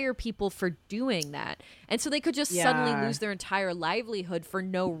fire people for doing that. And so they could just suddenly lose their entire livelihood for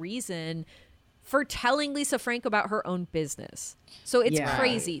no reason for telling Lisa Frank about her own business. So it's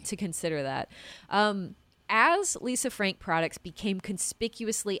crazy to consider that. As Lisa Frank products became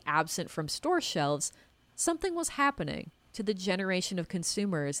conspicuously absent from store shelves, something was happening. to the generation of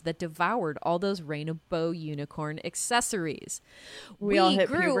consumers that devoured all those rainbow unicorn accessories. We all hit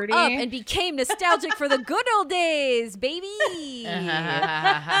grew puberty. up and became nostalgic for the good old days, baby.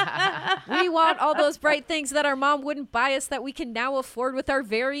 We want all those bright things that our mom wouldn't buy us that we can now afford with our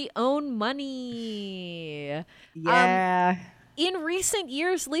very own money. Yeah. In recent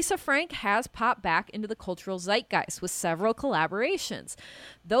years, Lisa Frank has popped back into the cultural zeitgeist with several collaborations.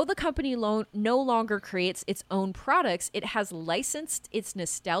 Though the company no longer creates its own products, it has licensed its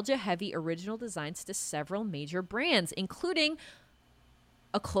nostalgia-heavy original designs to several major brands, including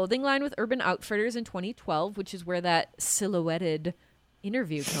a clothing line with Urban Outfitters in 2012, which is where that silhouetted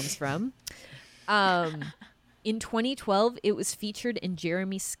interview comes from. In 2012, it was featured in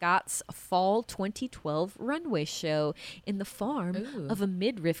Jeremy Scott's fall 2012 runway show in the form of a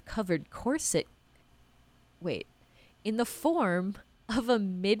midriff-covered corset. In the form of a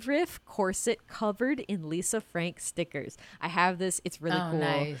midriff corset covered in Lisa Frank stickers. I have this. It's really cool.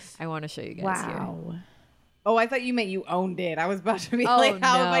 Nice. I want to show you guys here. Oh, I thought you meant you owned it. I was about to be Oh, like,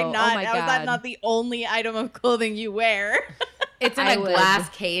 how am I no. not? Oh, my How is that God. not the only item of clothing you wear? It's in I a would. glass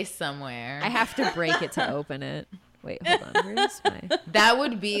case somewhere. I have to break it to open it. Wait, hold on. Where's my... That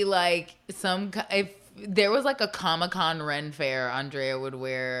would be like if there was like a Comic-Con Ren Fair, Andrea would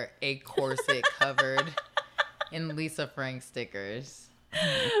wear a corset covered in Lisa Frank stickers.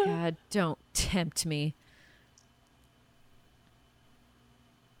 Oh my God, don't tempt me.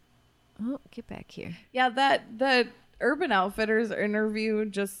 Oh, get back here. Yeah, that Urban Outfitters interview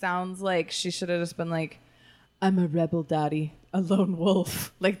just sounds like she should have just been like, I'm a rebel daddy, a lone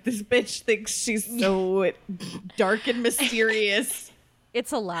wolf. Like, this bitch thinks she's so dark and mysterious.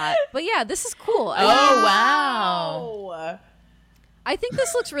 It's a lot. But yeah, this is cool. Wow. I think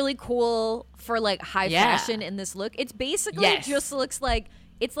this looks really cool for like high fashion in this look. It's basically just looks like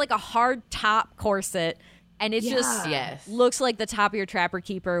it's like a hard top corset. And it just looks like the top of your Trapper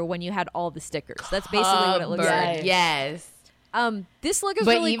Keeper when you had all the stickers. That's basically what it looks like. Yes. This look is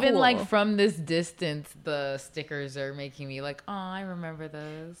really cool. But even like from this distance, the stickers are making me like, oh, I remember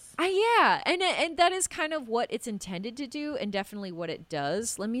those. Yeah, and that is kind of what it's intended to do, and definitely what it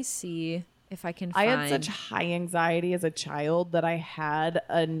does. Let me see if I can find... I had such high anxiety as a child that I had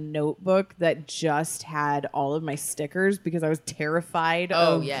a notebook that just had all of my stickers because I was terrified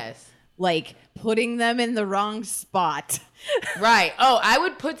of like putting them in the wrong spot. Right. Oh, I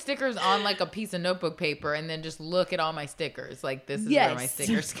would put stickers on like a piece of notebook paper and then just look at all my stickers. Like, this is where my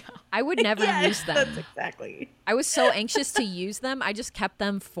stickers go. I would never use them. That's exactly. I was so anxious to use them. I just kept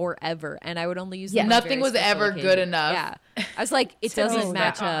them forever, and I would only use them. Nothing was ever good enough. Yeah. I was like, it doesn't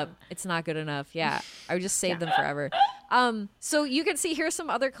match up. It's not good enough. Yeah. I would just save them forever. So you can see here's some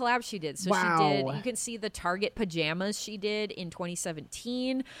other collabs she did. So she did, you can see the Target pajamas she did in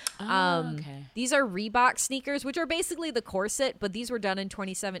 2017. These are Reebok sneakers, which are basically the corset, but these were done in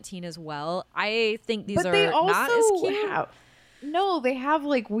 2017 as well. I think these are not as cute. No, they have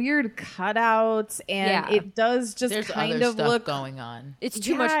like weird cutouts, and it does just There's kind other of stuff look going on. It's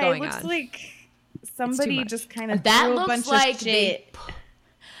too much going on. It looks like somebody just kind of that threw looks a bunch like of shit.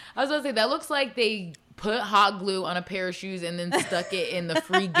 I was gonna say that looks like they put hot glue on a pair of shoes and then stuck it in the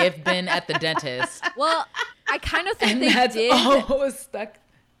free gift bin at the dentist. Well, I kind of think And they that's did. all was stuck.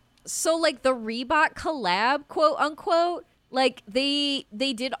 So like the Reebok collab, quote unquote, like they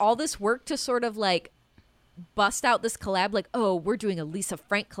did all this work to sort of like bust out this collab, like, oh, we're doing a Lisa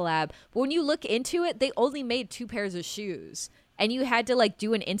Frank collab. But when you look into it, they only made 2 pairs of shoes. And you had to like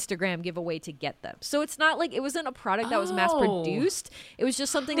do an Instagram giveaway to get them. So it's not like it wasn't a product that was mass produced. It was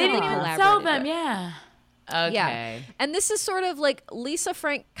just something that they collaborated sell them, with. yeah. Okay. Yeah. And this is sort of like Lisa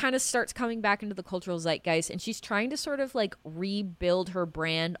Frank kind of starts coming back into the cultural zeitgeist, and she's trying to sort of like rebuild her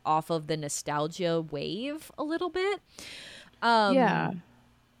brand off of the nostalgia wave a little bit.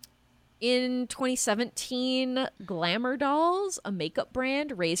 In 2017, Glamour Dolls, a makeup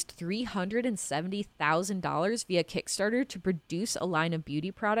brand, raised $370,000 via Kickstarter to produce a line of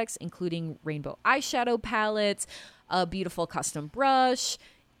beauty products, including rainbow eyeshadow palettes, a beautiful custom brush.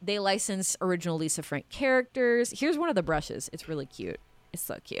 They license original Lisa Frank characters. Here's one of the brushes. It's really cute. It's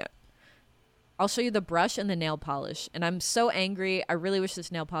so cute. I'll show you the brush and the nail polish. And I'm so angry. I really wish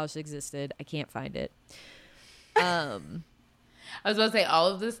this nail polish existed. I can't find it. I was about to say, all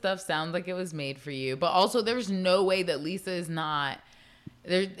of this stuff sounds like it was made for you. But also, there's no way that Lisa is not...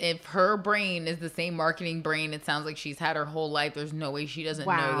 If her brain is the same marketing brain it sounds like she's had her whole life, there's no way she doesn't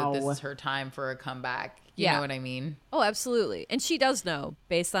know that this is her time for a comeback. You know what I mean? Oh, absolutely. And she does know,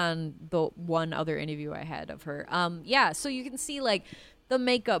 based on the one other interview I had of her. So you can see, like, the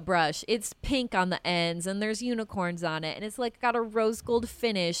makeup brush, it's pink on the ends and there's unicorns on it, and it's like got a rose gold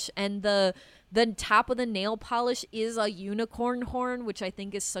finish, and the top of the nail polish is a unicorn horn, which I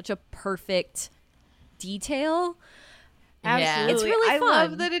think is such a perfect detail. Absolutely. It's really fun. I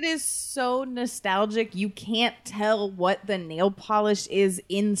love that it is so nostalgic. You can't tell what the nail polish is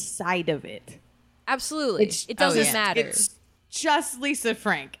inside of it. Absolutely. It doesn't matter. It's just Lisa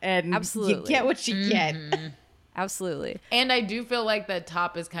Frank, and you get what you get. Absolutely. And I do feel like the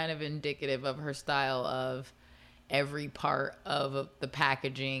top is kind of indicative of her style of every part of the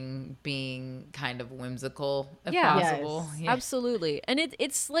packaging being kind of whimsical if possible. Yes. Yeah. Absolutely. And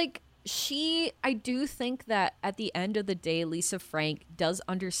it's like I do think that at the end of the day, Lisa Frank does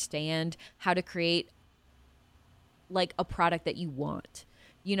understand how to create like a product that you want.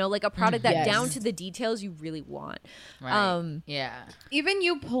 You know, like a product that down to the details you really want. Right. Even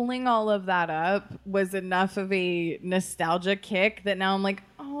you pulling all of that up was enough of a nostalgia kick that now I'm like,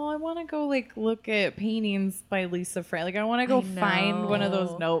 oh, I want to go like look at paintings by Lisa Frank. Like I want to go find one of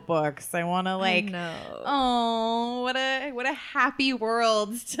those notebooks. I want to like, oh, what a happy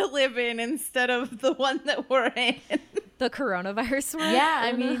world to live in instead of the one that we're in. The coronavirus one? Yeah,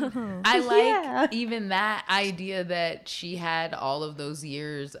 I mean, I like even that idea that she had all of those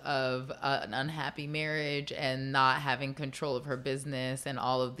years of an unhappy marriage and not having control of her business and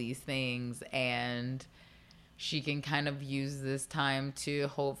all of these things. And she can kind of use this time to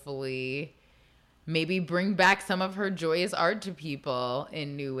hopefully maybe bring back some of her joyous art to people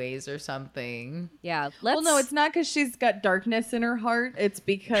in new ways or something. Yeah. Well, no, it's not because she's got darkness in her heart. It's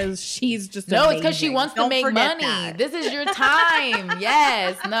because she's just No, amazing. it's because she wants to make money. That. This is your time.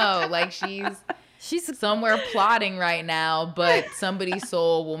 Yes. No, like she's somewhere plotting right now, but somebody's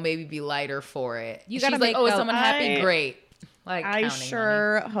soul will maybe be lighter for it. She's like, oh, is someone happy? Great. Like I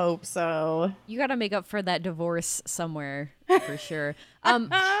sure hope so. You got to make up for that divorce somewhere for sure.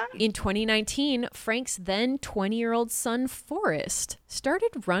 In 2019, Frank's then 20-year-old son, Forrest,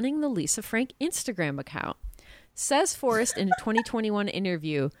 started running the Lisa Frank Instagram account. Says Forrest in a 2021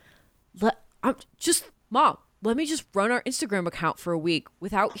 interview, Mom, let me just run our Instagram account for a week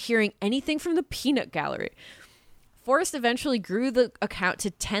without hearing anything from the peanut gallery. Forrest eventually grew the account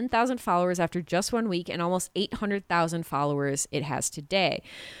to 10,000 followers after just 1 week and almost 800,000 followers it has today.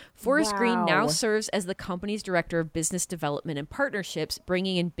 Forrest Green now serves as the company's director of business development and partnerships,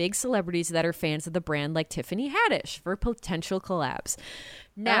 bringing in big celebrities that are fans of the brand like Tiffany Haddish for potential collabs.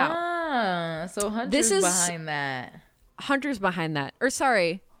 Now, so Hunter's behind that. Hunter's behind that. Or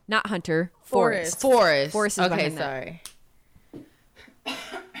sorry, not Hunter. Forrest. Forrest is behind sorry.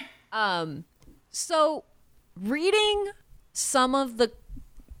 That. So reading some of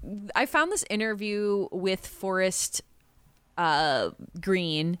I found this interview with Forrest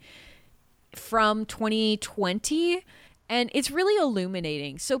Green from 2020, and it's really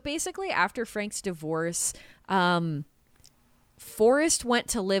illuminating. So basically, after Frank's divorce, Forrest went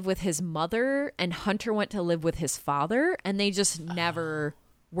to live with his mother and Hunter went to live with his father, and they just never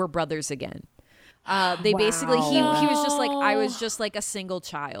were brothers again. They basically, he was just like, I was just like a single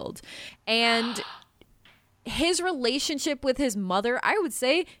child. And his relationship with his mother, I would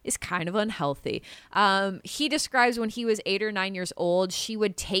say, is kind of unhealthy. He describes when he was 8 or 9 years old, she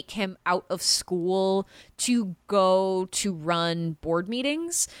would take him out of school to go to run board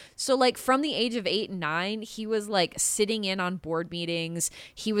meetings. So like from the age of 8 and 9, he was like sitting in on board meetings.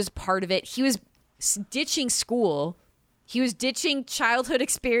 He was part of it. He was ditching school. He was ditching childhood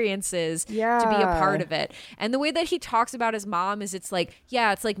experiences to be a part of it. And the way that he talks about his mom is it's like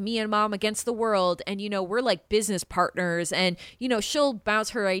me and mom against the world. And, you know, we're like business partners and, you know, she'll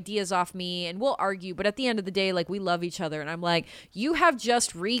bounce her ideas off me and we'll argue. But at the end of the day, like we love each other. And I'm like, you have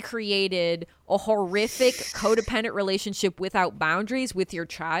just recreated a horrific codependent relationship without boundaries with your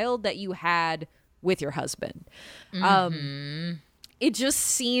child that you had with your husband. It just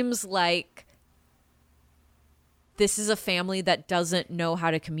seems like this is a family that doesn't know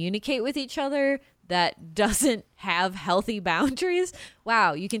how to communicate with each other, that doesn't have healthy boundaries.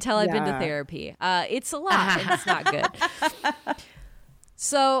 Wow, you can tell I've been to therapy. It's a lot, and it's not good.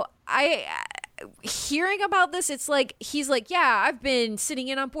 So hearing about this, it's like, he's like, yeah, I've been sitting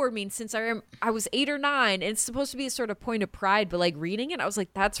in on board meetings since I was 8 or 9, and it's supposed to be a sort of point of pride, but like reading it, I was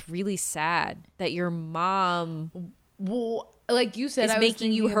like, that's really sad that your mom, well, like you said, is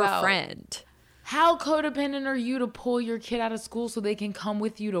making you her friend. How codependent are you to pull your kid out of school so they can come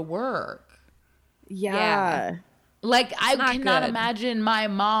with you to work? Yeah. Like, I cannot imagine my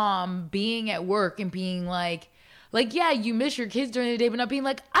mom being at work and being like, yeah, you miss your kids during the day, but not being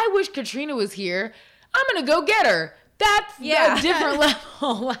like, I wish Katrina was here. I'm going to go get her. That's a different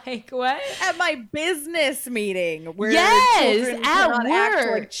level. Like, what? At my business meeting where at children cannot work.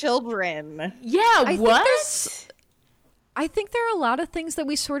 act like children. Yeah, what? I think there are a lot of things that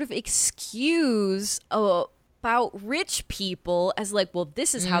we sort of excuse about rich people as like, well,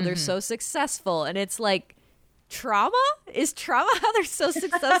 this is how they're so successful. And it's like, trauma? Is trauma how they're so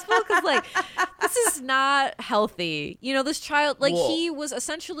successful? Because like, this is not healthy. You know, this child, like he was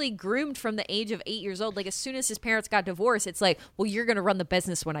essentially groomed from the age of 8 years old. Like as soon as his parents got divorced, it's like, well, you're going to run the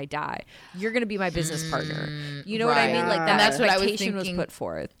business when I die. You're going to be my business partner. You know what I mean? Like that that's expectation was put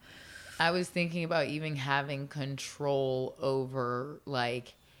forth. I was thinking about even having control over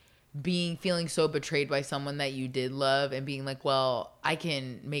like feeling so betrayed by someone that you did love and being like, well, I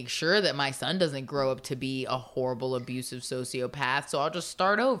can make sure that my son doesn't grow up to be a horrible, abusive sociopath. So I'll just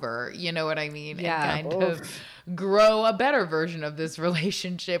start over. You know what I mean? Yeah. And kind of grow a better version of this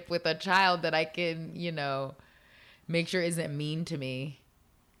relationship with a child that I can, you know, make sure isn't mean to me.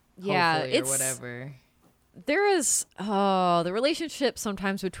 Yeah. Or whatever. There is the relationship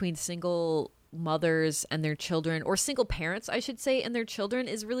sometimes between single mothers and their children, or single parents, I should say, and their children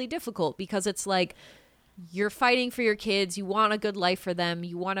is really difficult because it's like you're fighting for your kids. You want a good life for them.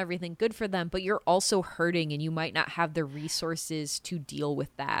 You want everything good for them, but you're also hurting and you might not have the resources to deal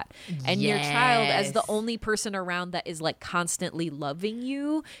with that. And your child, as the only person around that is like constantly loving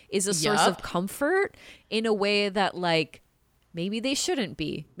you, is a source of comfort in a way that like maybe they shouldn't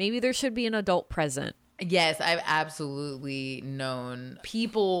be. Maybe there should be an adult present. Yes, I've absolutely known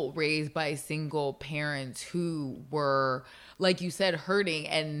people raised by single parents who were, like you said, hurting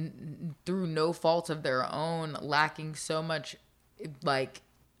and through no fault of their own, lacking so much like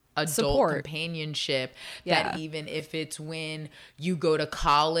adult support, companionship that even if it's when you go to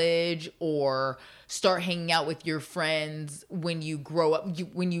college or start hanging out with your friends when you grow up,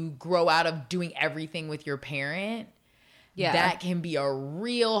 when you grow out of doing everything with your parent. Yeah. That can be a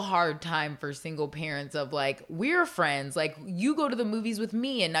real hard time for single parents of like, we're friends. Like you go to the movies with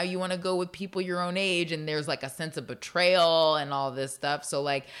me and now you want to go with people your own age and there's like a sense of betrayal and all this stuff. So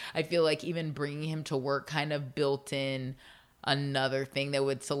like, I feel like even bringing him to work kind of built in another thing that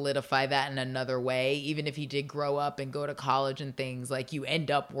would solidify that in another way. Even if he did grow up and go to college and things, like you end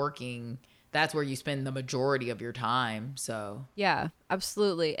up working. That's where you spend the majority of your time. So yeah,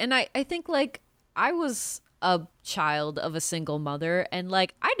 absolutely. And I think like I was a child of a single mother and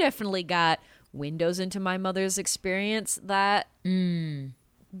like I definitely got windows into my mother's experience that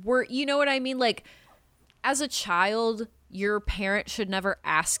were, you know what I mean? Like as a child, your parent should never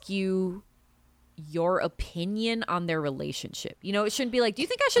ask you your opinion on their relationship. You know, it shouldn't be like, do you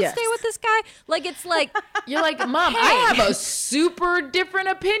think I should stay with this guy? Like it's like you're like, Mom, I have a super different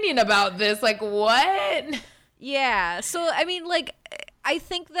opinion about this. Like what? Yeah. So I mean, like I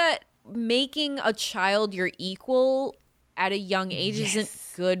think that making a child your equal at a young age isn't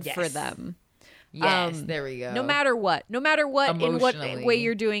good for them. Yes, there we go. No matter what, in what way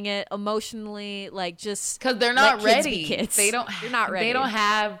you're doing it, emotionally, like just because they're not ready. Kids. They're not ready.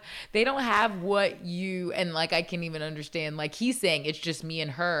 They don't have what you, and like I can even understand. Like he's saying, it's just me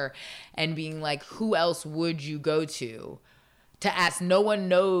and her, and being like, who else would you go to ask? No one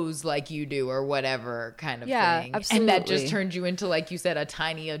knows like you do or whatever kind of thing. Absolutely. And that just turns you into, like you said, a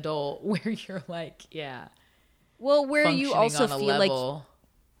tiny adult where you're like, well, where you also feel level. like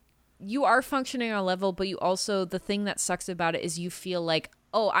you are functioning on a level, but you also, the thing that sucks about it is you feel like,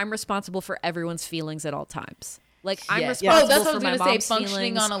 oh, I'm responsible for everyone's feelings at all times. Like I'm responsible that's what I for was my gonna mom's say.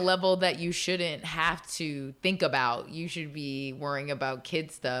 Functioning feelings. on a level that you shouldn't have to think about. You should be worrying about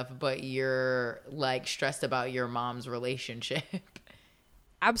kid stuff, but you're like stressed about your mom's relationship.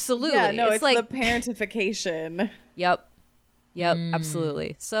 Absolutely. Yeah, no, it's like the parentification. Yep,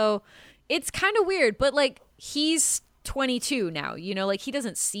 absolutely. So it's kind of weird, but like he's 22 now, you know, like he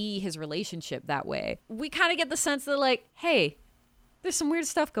doesn't see his relationship that way. We kind of get the sense that like, hey, there's some weird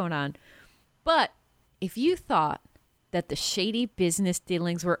stuff going on. But if you thought that the shady business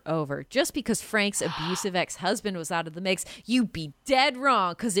dealings were over just because Frank's abusive ex-husband was out of the mix, you'd be dead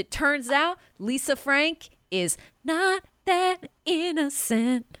wrong, because it turns out Lisa Frank is not that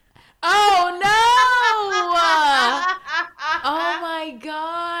innocent. Oh, no! Oh, my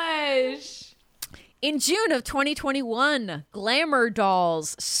gosh. In June of 2021, Glamour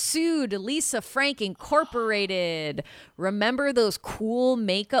Dolls sued Lisa Frank Incorporated, remember those cool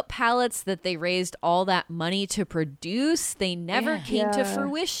makeup palettes that they raised all that money to produce? They never came to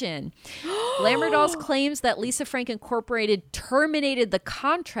fruition. Glamour Dolls claims that Lisa Frank Incorporated terminated the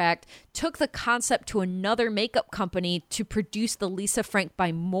contract, took the concept to another makeup company to produce the Lisa Frank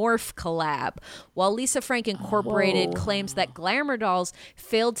by Morphe collab, while Lisa Frank Incorporated claims that Glamour Dolls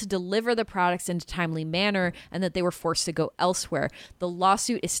failed to deliver the products in a timely manner and that they were forced to go elsewhere. The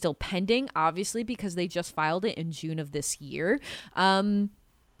lawsuit is still pending, obviously, because they just filed it in June of this year.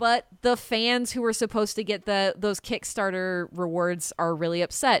 But the fans who were supposed to get those Kickstarter rewards are really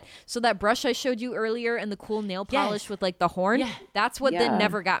upset. So that brush I showed you earlier and the cool nail polish with like the horn, that's what then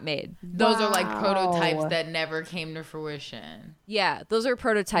never got made. Those are like prototypes that never came to fruition. Yeah, those are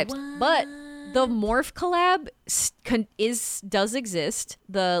prototypes. But the Morphe collab does exist,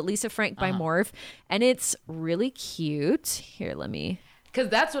 the Lisa Frank by Morphe, and it's really cute. Here, let me... Because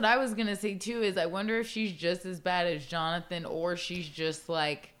that's what I was going to say, too, is I wonder if she's just as bad as Jonathan or she's just,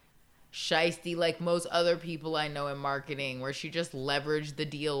 like, shisty like most other people I know in marketing, where she just leveraged the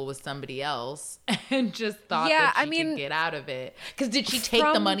deal with somebody else and just thought that she could get out of it. Because did she take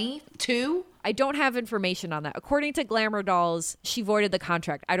the money, too? I don't have information on that. According to Glamour Dolls, she voided the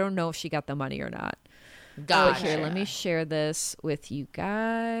contract. I don't know if she got the money or not. Gotcha. Here, let me share this with you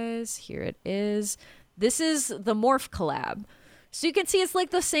guys. Here it is. This is the Morphe collab. So you can see it's like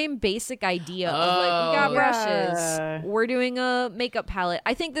the same basic idea of like, we got brushes, we're doing a makeup palette.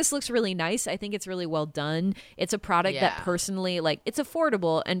 I think this looks really nice. I think it's really well done. It's a product that personally, like, it's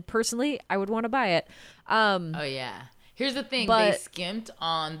affordable, and personally, I would want to buy it. Here's the thing. They skimped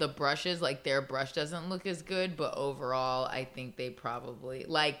on the brushes. Like, their brush doesn't look as good, but overall, I think they probably,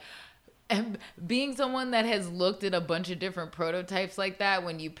 like... And being someone that has looked at a bunch of different prototypes like that,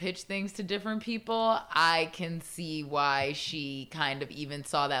 when you pitch things to different people, I can see why she kind of even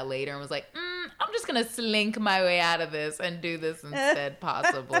saw that later and was like, I'm just going to slink my way out of this and do this instead,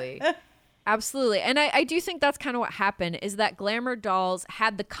 possibly. Absolutely. And I do think that's kind of what happened, is that Glamour Dolls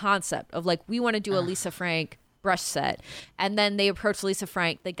had the concept of like, we want to do a Lisa Frank brush set. And then they approached Lisa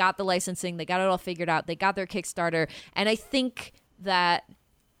Frank. They got the licensing. They got it all figured out. They got their Kickstarter. And I think that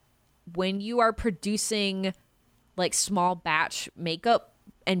when you are producing like small batch makeup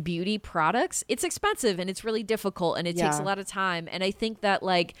and beauty products, it's expensive and it's really difficult and it takes a lot of time. And I think that,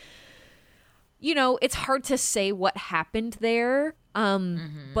 like, you know, it's hard to say what happened there.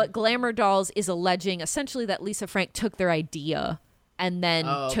 But Glamour Dolls is alleging essentially that Lisa Frank took their idea and then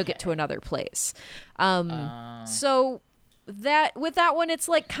took it to another place. So that with that one, it's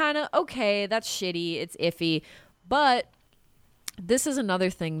like kind of, okay, that's shitty. It's iffy. But this is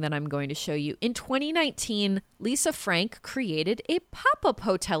another thing that I'm going to show you. In 2019, Lisa Frank created a pop-up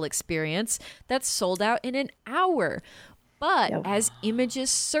hotel experience that sold out in an hour. But as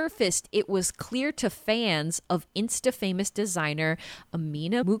images surfaced, it was clear to fans of Insta-famous designer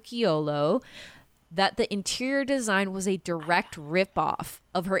Amina Mucciolo that the interior design was a direct ripoff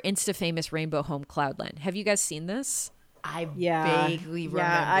of her Insta-famous Rainbow Home Cloudland. Have you guys seen this? I vaguely remember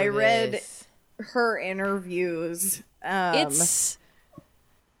I read this. her interviews. It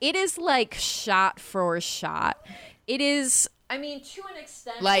is like shot for shot. It is, I mean, to an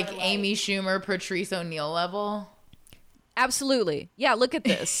extent, like Amy Schumer, Patrice O'Neill level. Absolutely. Yeah, look at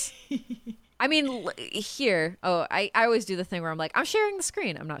this. I mean, here. Oh, I always do the thing where I'm like, I'm sharing the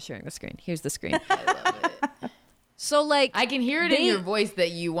screen. I'm not sharing the screen. Here's the screen. I love it. So, like, I can hear it in your voice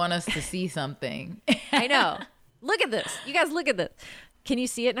that you want us to see something. I know. Look at this. You guys, look at this. Can you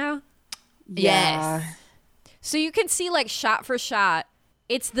see it now? Yes. So you can see, like, shot for shot,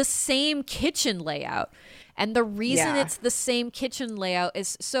 it's the same kitchen layout. And the reason it's the same kitchen layout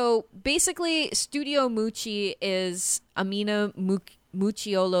is, so basically Studio Mucci is Amina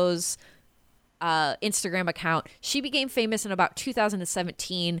Mucciolo's Instagram account. She became famous in about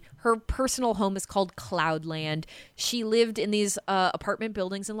 2017. Her personal home is called Cloudland. She lived in these apartment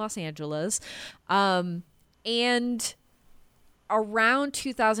buildings in Los Angeles. And around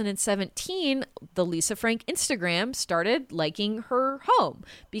 2017, the Lisa Frank Instagram started liking her home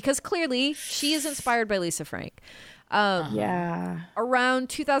because clearly she is inspired by Lisa Frank. Around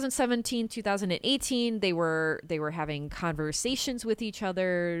 2017, 2018, they were having conversations with each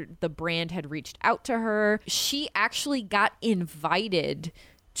other. The brand had reached out to her. She actually got invited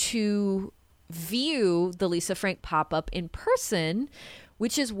to view the Lisa Frank pop-up in person,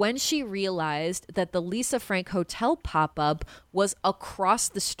 which is when she realized that the Lisa Frank Hotel pop-up was across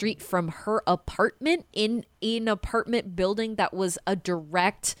the street from her apartment in an apartment building that was a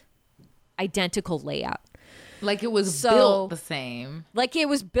direct identical layout. Like it was built the same. Like it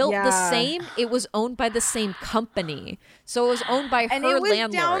was built the same. It was owned by the same company. So it was owned by her landlords. And it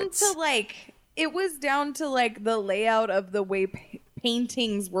was down to like it was down to like the layout of the way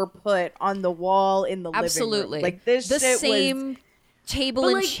paintings were put on the wall in the Absolutely. living room. Like this the shit same was table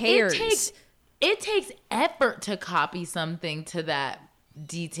and like, chairs. It takes effort to copy something to that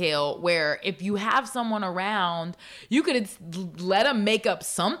detail, where if you have someone around, you could let them make up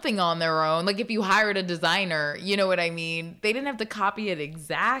something on their own. Like if you hired a designer, you know what I mean? They didn't have to copy it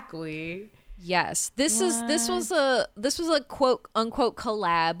exactly. Yes. This was a quote unquote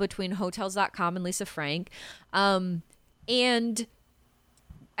collab between Hotels.com and Lisa Frank. And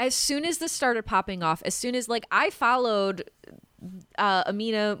as soon as this started popping off, as soon as like I followed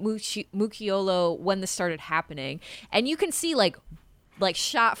Amina Mucciolo when this started happening, and you can see like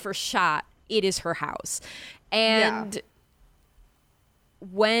shot for shot, it is her house. And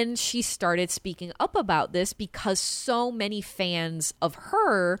when she started speaking up about this, because so many fans of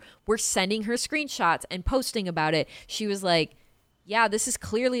her were sending her screenshots and posting about it, she was like, yeah, this is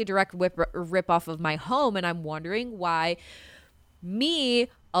clearly a direct rip off of my home, and I'm wondering why me,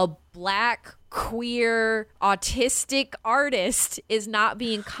 a black, queer, autistic artist, is not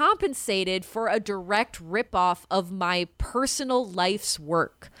being compensated for a direct ripoff of my personal life's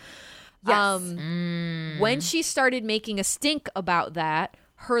work. Yes. When she started making a stink about that,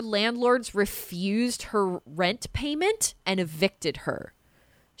 her landlords refused her rent payment and evicted her.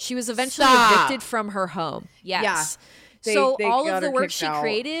 She was eventually evicted from her home. Yes. Yeah. So all of the work she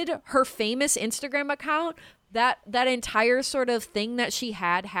created, her famous Instagram account, that entire sort of thing that she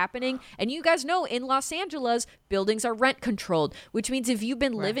had happening. And you guys know in Los Angeles, buildings are rent controlled, which means if you've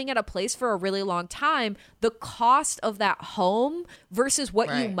been living at a place for a really long time, the cost of that home versus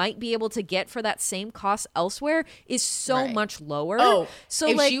what you might be able to get for that same cost elsewhere is so much lower. Oh, so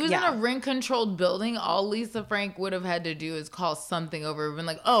if like, she was in a rent controlled building, all Lisa Frank would have had to do is call something over and been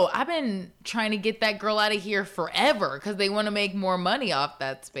like, oh, I've been trying to get that girl out of here forever because they want to make more money off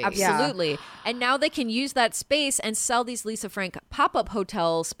that space. Absolutely. And now they can use that space and sell these Lisa Frank pop-up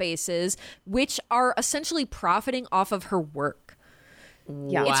hotel spaces, which are essentially profiting off of her work.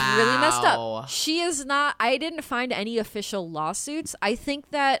 Yeah. It's really messed up. She is not, I didn't find any official lawsuits. I think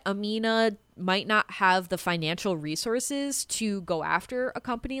that Amina might not have the financial resources to go after a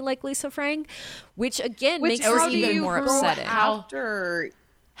company like Lisa Frank, which again makes it even more upsetting.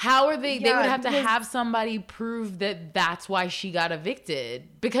 How are they? They would have to have somebody prove that that's why she got evicted.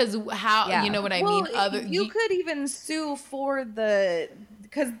 Because how, you know what I mean? You could even sue for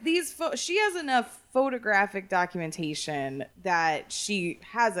because she has enough photographic documentation that she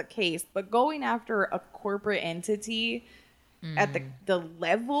has a case, but going after a corporate entity at the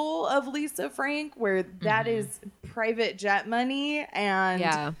level of Lisa Frank, where that is private jet money,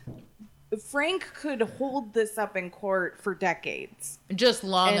 and Frank could hold this up in court for decades, just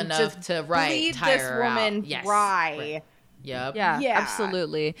long enough to bleed this woman dry. Right. Yep. Yeah,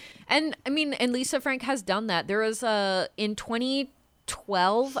 absolutely. And I mean, and Lisa Frank has done that. There was in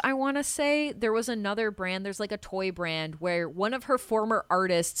 2012, I want to say, there was another brand. There's like a toy brand where one of her former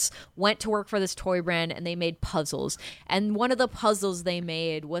artists went to work for this toy brand, and they made puzzles. And one of the puzzles they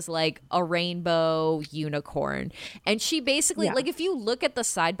made was like a rainbow unicorn. And she basically, like, if you look at the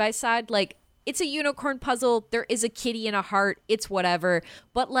side by side, like, it's a unicorn puzzle. There is a kitty and a heart. It's whatever.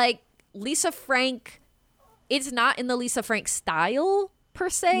 But like Lisa Frank, it's not in the Lisa Frank style per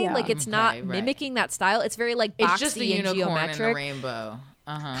se. Like it's not mimicking that style. It's very like boxy, it's just a unicorn and geometric. And a rainbow.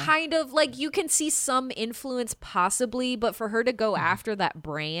 Kind of like you can see some influence possibly, but for her to go after that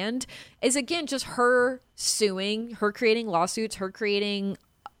brand is again just her suing, her creating lawsuits, her creating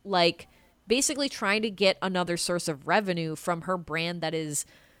like basically trying to get another source of revenue from her brand that is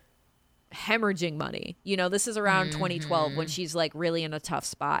hemorrhaging money. You know, this is around 2012 when she's like really in a tough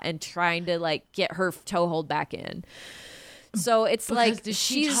spot and trying to like get her toehold back in. So it's like, did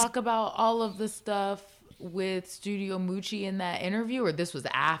she talk about all of the stuff with Studio Mucci in that interview, or this was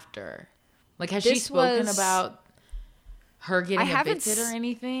after? Like, has she spoken about her getting evicted or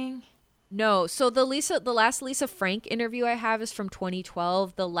anything? No. So the last Lisa Frank interview I have is from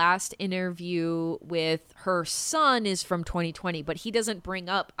 2012. The last interview with her son is from 2020, but he doesn't bring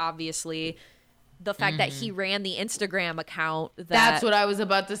up, obviously, the fact that he ran the Instagram account. That's what I was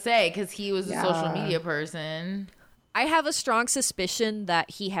about to say, because he was a social media person. I have a strong suspicion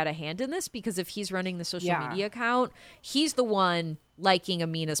that he had a hand in this, because if he's running the social media account, he's the one liking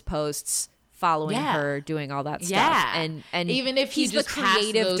Amina's posts, following her, doing all that stuff. And even if he's just the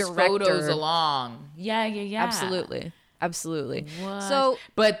creative director, photos along. Absolutely. What? So,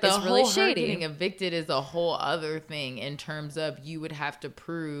 but the it's whole really shady. Her getting evicted is a whole other thing in terms of you would have to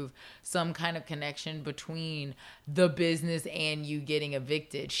prove some kind of connection between the business and you getting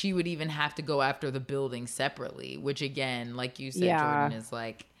evicted. She would even have to go after the building separately, which again, like you said, Jordan, is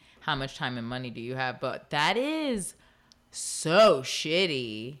like, how much time and money do you have? But that is so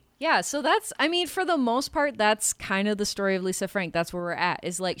shitty. Yeah, so that's, I mean, for the most part, that's kind of the story of Lisa Frank. That's where we're at,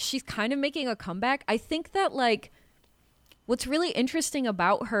 is like she's kind of making a comeback. I think that like what's really interesting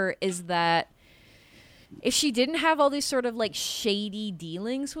about her is that if she didn't have all these sort of like shady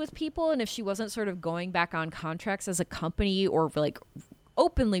dealings with people, and if she wasn't sort of going back on contracts as a company or like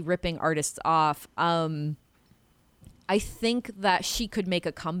openly ripping artists off, I think that she could make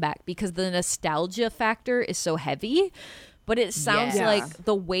a comeback because the nostalgia factor is so heavy. But it sounds like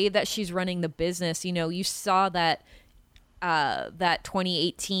the way that she's running the business, you know, you saw that that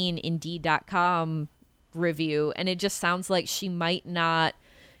 2018 Indeed.com review, and it just sounds like she might not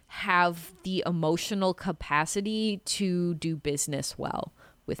have the emotional capacity to do business well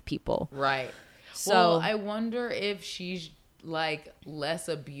with people. Right. So well, I wonder if she's like less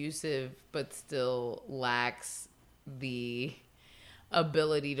abusive but still lacks the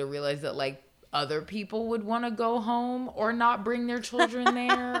ability to realize that like other people would want to go home or not bring their children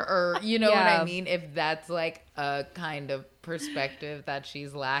there, or you know what I mean, if that's like a kind of perspective that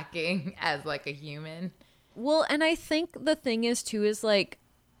she's lacking as like a human. Well, and I think the thing is too is like,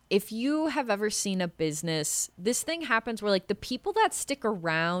 if you have ever seen a business, this thing happens where like the people that stick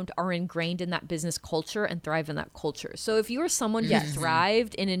around are ingrained in that business culture and thrive in that culture. So if you were someone who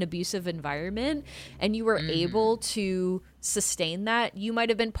thrived in an abusive environment and you were able to sustain that, you might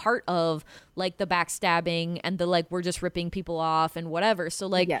have been part of like the backstabbing and the like we're just ripping people off and whatever. So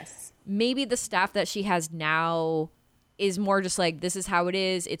like maybe the staff that she has now is more just like, this is how it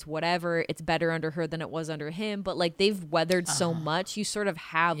is, it's whatever, it's better under her than it was under him, but like they've weathered so much, you sort of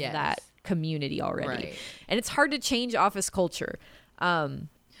have that community already, and it's hard to change office culture. And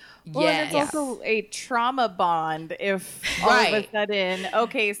it's also a trauma bond if all of a sudden,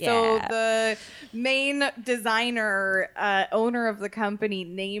 the main designer, owner of the company,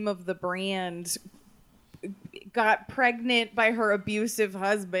 name of the brand, got pregnant by her abusive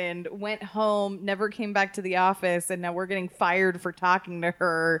husband, went home, never came back to the office, and now we're getting fired for talking to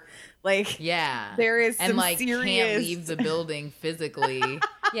her. Like, there is some serious... can't leave the building physically.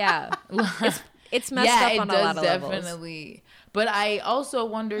 It's messed up on a lot of levels. Definitely. But I also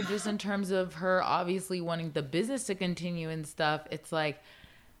wonder, just in terms of her obviously wanting the business to continue and stuff, it's like,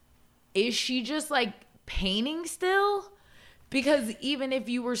 is she just like painting still? Because even if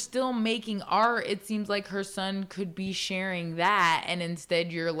you were still making art, it seems like her son could be sharing that, and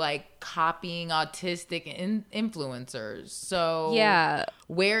instead you're like copying autistic influencers. So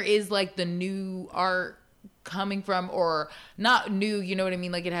where is like the new art coming from? Or not new, you know what I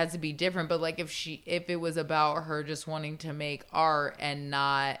mean? Like it has to be different, but like if it was about her just wanting to make art and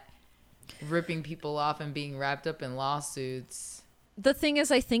not ripping people off and being wrapped up in lawsuits. The thing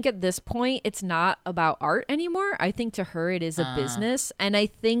is, I think at this point, it's not about art anymore. I think to her, it is a business. And I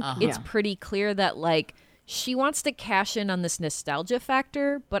think it's pretty clear that, like, she wants to cash in on this nostalgia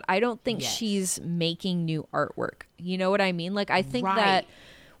factor, but I don't think she's making new artwork. You know what I mean? Like, I think that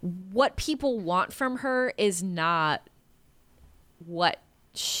what people want from her is not what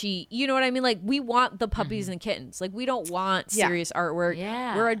she, you know what I mean? Like, we want the puppies and kittens. Like, we don't want serious artwork.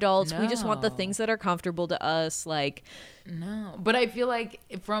 We're adults. We just want the things that are comfortable to us. Like, no, but I feel like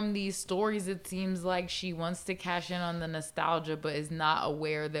from these stories, it seems like she wants to cash in on the nostalgia, but is not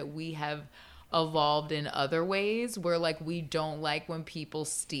aware that we have evolved in other ways where like we don't like when people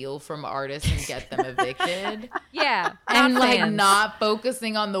steal from artists and get them evicted. And like not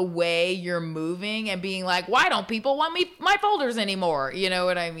focusing on the way you're moving and being like, why don't people want my folders anymore? You know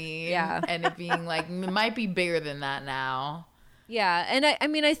what I mean? And it being like, it might be bigger than that now. And I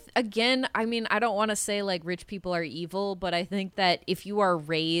mean, I don't want to say like rich people are evil, but I think that if you are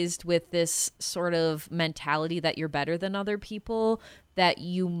raised with this sort of mentality that you're better than other people, that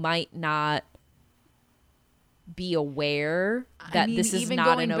you might not be aware that this is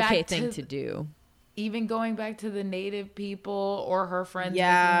not an okay thing to do. Even going back to the native people or her friends making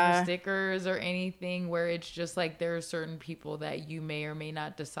her stickers or anything, where it's just like there are certain people that you may or may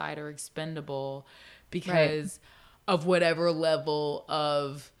not decide are expendable because of whatever level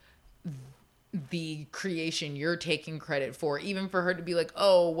of the creation you're taking credit for. Even for her to be like,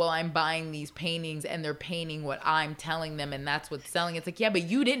 oh, well, I'm buying these paintings and they're painting what I'm telling them and that's what's selling. It's like, yeah, but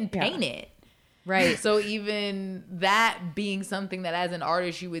you didn't paint it. Right. So even that being something that as an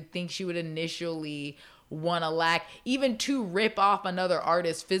artist you would think she would initially want to lack, even to rip off another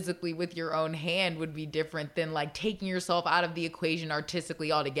artist physically with your own hand would be different than like taking yourself out of the equation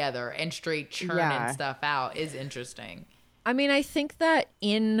artistically altogether and straight churning stuff out is interesting. I mean, I think that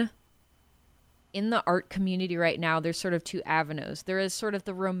in in the art community right now, there's sort of two avenues. There is sort of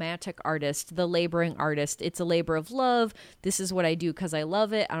the romantic artist, the laboring artist. It's a labor of love. This is what I do because I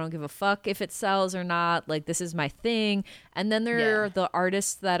love it. I don't give a fuck if it sells or not. Like, this is my thing. And then there are the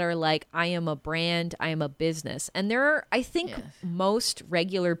artists that are like, I am a brand, I am a business. And there are, I think most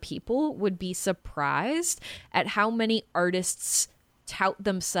regular people would be surprised at how many artists tout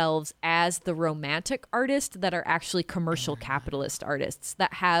themselves as the romantic artist that are actually commercial capitalist artists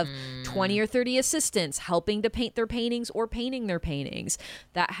that have 20 or 30 assistants helping to paint their paintings or painting their paintings,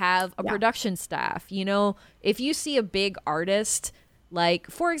 that have a production staff. You know, if you see a big artist,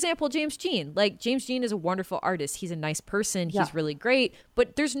 like, for example, James Jean. Like, James Jean is a wonderful artist. He's a nice person. He's really great.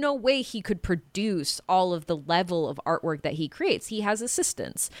 But there's no way he could produce all of the level of artwork that he creates. He has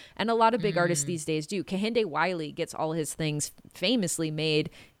assistants. And a lot of big artists these days do. Kehinde Wiley gets all his things famously made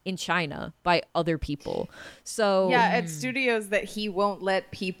in China by other people. So at studios that he won't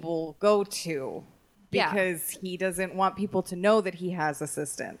let people go to. Because he doesn't want people to know that he has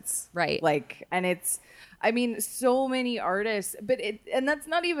assistants. Right. Like, and it's... I mean, so many artists, and that's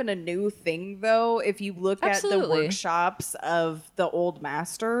not even a new thing, though. If you look at the workshops of the old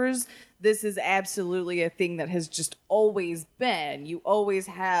masters, this is absolutely a thing that has just always been. You always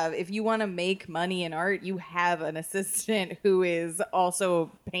have, if you want to make money in art, you have an assistant who is also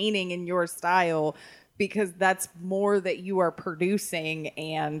painting in your style, because that's more that you are producing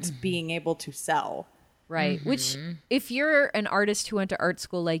and being able to sell. Right. Which, if you're an artist who went to art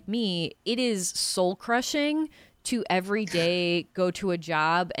school like me, it is soul crushing to every day go to a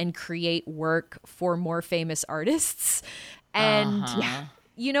job and create work for more famous artists. And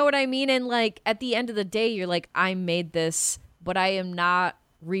you know what I mean? And like, at the end of the day, you're like, I made this, but I am not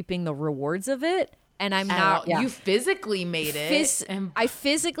reaping the rewards of it. And I'm not. You physically made it. I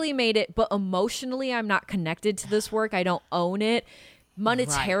physically made it, but emotionally, I'm not connected to this work. I don't own it.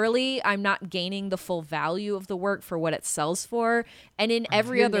 Monetarily, I'm not gaining the full value of the work for what it sells for. And in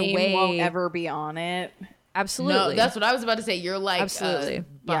every Your other name way, won't ever be on it. Absolutely. No, that's what I was about to say. You're like absolutely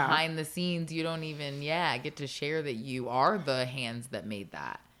behind the scenes. You don't even get to share that you are the hands that made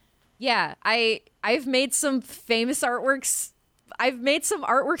that. Yeah, I've made some famous artworks. I've made some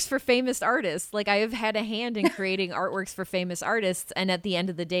artworks for famous artists. Like, I have had a hand in creating artworks for famous artists, and at the end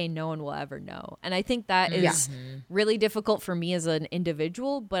of the day, no one will ever know. And I think that is really difficult for me as an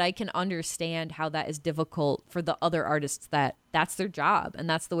individual, but I can understand how that is difficult for the other artists that's their job, and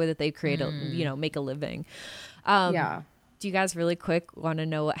that's the way that they create make a living. Do you guys really quick want to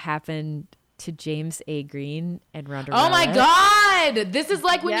know what happened to James A. Green and Rhonda Oh Rowlett? my God! This is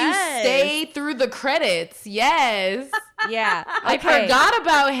like when you stay through the credits. Yes. Yeah. I forgot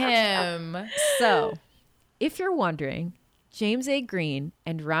about him. So, if you're wondering, James A. Green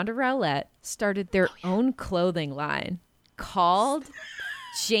and Rhonda Rowlett started their own clothing line called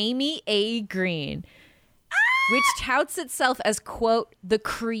Jamie A. Green, which touts itself as, quote, the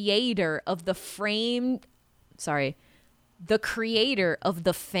creator of the famed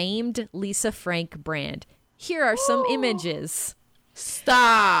Lisa Frank brand. Here are some images.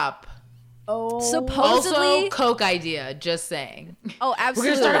 Stop. Oh, supposedly, also Coke idea. Just saying. Oh,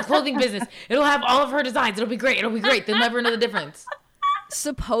 absolutely. We're gonna start a clothing business. It'll have all of her designs. It'll be great. They'll never know the difference.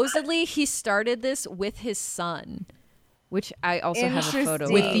 Supposedly, he started this with his son, which I also have a photo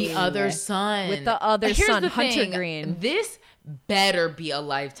of. With the other son. With the other son, Hunter thing. Green. This better be a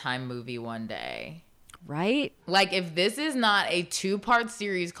Lifetime movie one day. Right? Like, if this is not a 2-part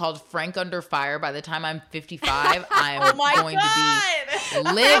series called Frank Under Fire by the time I'm 55, I'm going to be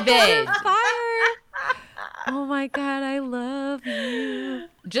livid. Oh my God, I love you.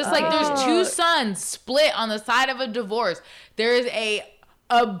 Just like there's 2 sons split on the side of a divorce. There is a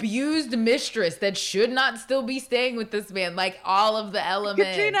abused mistress that should not still be staying with this man. Like, all of the elements.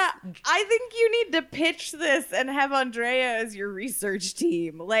 Katrina, I think you need to pitch this and have Andrea as your research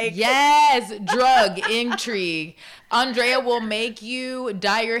team. Like, yes, drug intrigue. Andrea will make you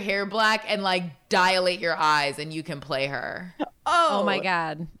dye your hair black and like dilate your eyes, and you can play her. Oh my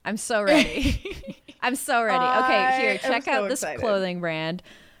God, I'm so ready. I'm so ready. Okay, here, check out this clothing brand.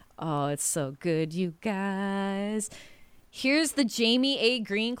 Oh, it's so good, you guys. Here's the Jamie A.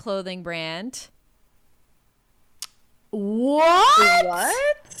 Green clothing brand. What?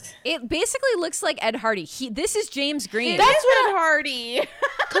 It basically looks like Ed Hardy. This is James Green. That's Ed Hardy.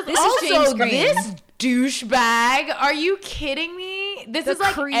 This is James Green. This douchebag. Are you kidding me? This is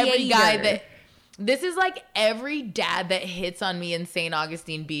like every guy that. This is like every dad that hits on me in St.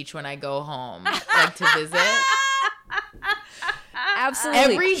 Augustine Beach when I go home, like to visit.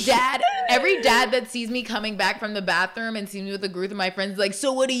 Absolutely. Every dad that sees me coming back from the bathroom and sees me with a group of my friends is like,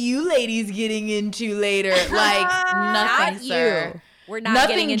 so what are you ladies getting into later? Like, nothing, Not sir. you. We're not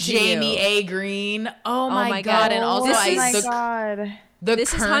getting into Jamie you. A. Green. Oh my God. And also the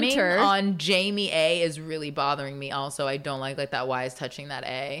this kerning is Hunter. on Jamie A is really bothering me. Also, I don't like that Y is touching that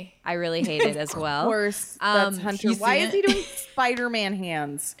A. I really hate it as well. Of course, that's Hunter. Why is he doing Spider-Man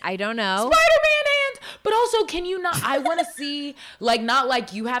hands? I don't know. Spider-Man hands. But also, can you not? I want to see, like, not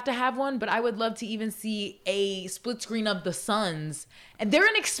like you have to have one, but I would love to even see a split screen of the sons. And they're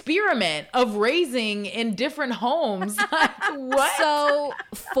an experiment of raising in different homes. Like, what? So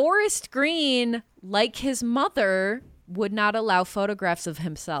Forrest Green, like his mother, would not allow photographs of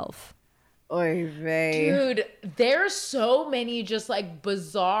himself. Oy vey. Dude, there's so many just like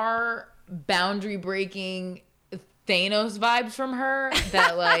bizarre boundary breaking Thanos vibes from her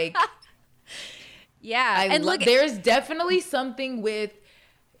that like yeah. And look, there's definitely something with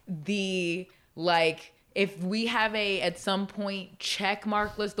the like if we have at some point check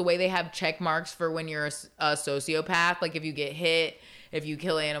mark list, the way they have check marks for when you're a sociopath, like if you get hit, if you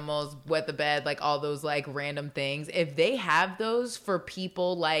kill animals, wet the bed, like all those like random things. If they have those for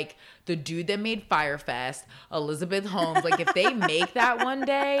people like the dude that made Firefest, Elizabeth Holmes, like if they make that one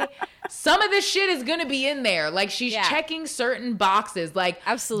day, some of this shit is gonna be in there. Like she's checking certain boxes, like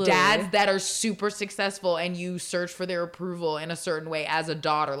absolutely dads that are super successful and you search for their approval in a certain way as a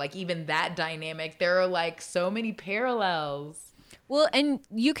daughter. Like even that dynamic, there are like so many parallels. Well, and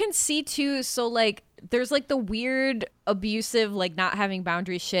you can see too, so like there's like the weird abusive like not having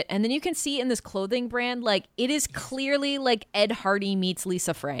boundaries shit, and then you can see in this clothing brand like it is clearly like Ed Hardy meets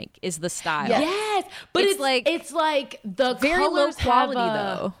Lisa Frank is the style. Yes, but it's like the very low quality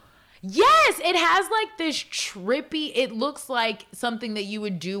though. Yes, it has like this trippy, it looks like something that you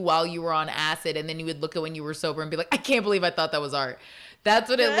would do while you were on acid, and then you would look at when you were sober and be like, I can't believe I thought that was art.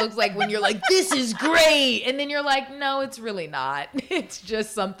 That's what it looks like when you're like, this is great. And then you're like, no, it's really not. It's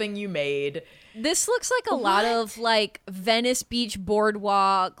just something you made. This looks like a lot of like Venice Beach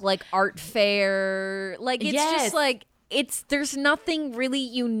boardwalk, like art fair. Like it's just like there's nothing really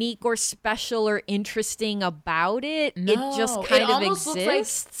unique or special or interesting about it. No, it just kind of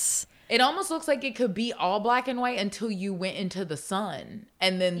exists. It almost looks like it could be all black and white until you went into the sun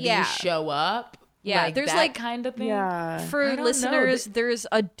and then these show up. Yeah, like there's that like kind of thing. Yeah. For listeners, there's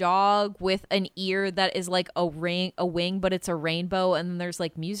a dog with an ear that is like a wing, but it's a rainbow, and then there's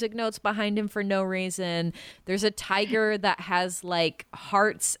like music notes behind him for no reason. There's a tiger that has like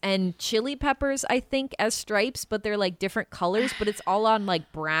hearts and chili peppers, I think, as stripes, but they're like different colors, but it's all on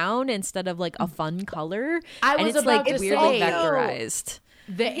like brown instead of like a fun color. And it's like weirdly vectorized.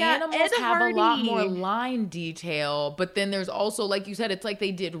 The animals have a lot more line detail, but then there's also, like you said, it's like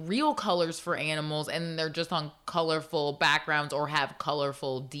they did real colors for animals and they're just on colorful backgrounds or have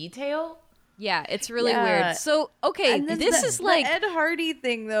colorful detail. Yeah, it's really weird. So, okay, this is like... The Ed Hardy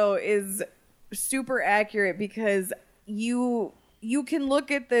thing, though, is super accurate because you can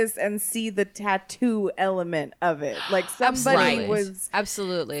look at this and see the tattoo element of it. Like somebody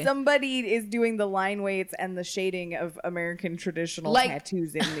is doing the line weights and the shading of American traditional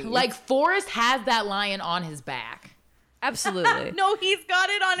tattoos in these. Like Forrest has that lion on his back. Absolutely. No, he's got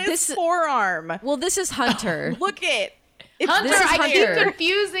it on his forearm. Well, this is Hunter. Look it. Hunter, I keep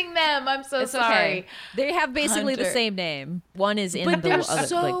confusing them. I'm so sorry. Okay. They have basically the same name. One is in the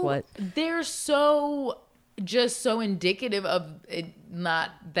other. Like what? They're so indicative of it, not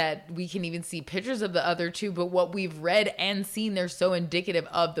that we can even see pictures of the other two, but what we've read and seen, they're so indicative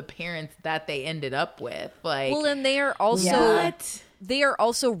of the parents that they ended up with. Like, well, and they are also they are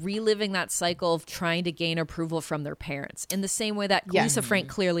also reliving that cycle of trying to gain approval from their parents in the same way that Lisa Frank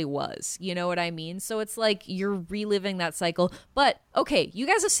clearly was. You know what I mean? So it's like you're reliving that cycle. But okay, you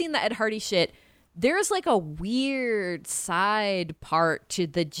guys have seen the Ed Hardy shit. There's like a weird side part to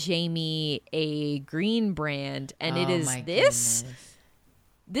the Jamie A. Green brand, and it is this. Goodness.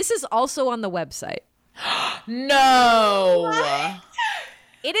 This is also on the website. No. What?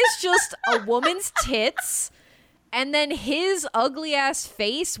 It is just a woman's tits, and then his ugly ass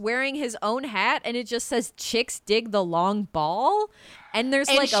face wearing his own hat, and it just says "Chicks dig the long ball," and there's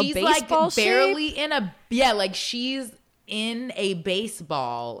like a baseball like barely in a like she's in a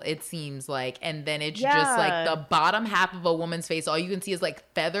baseball, it seems like, and then it's just like the bottom half of a woman's face. All you can see is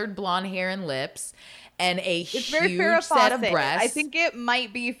like feathered blonde hair and lips and a huge set of breasts. I think it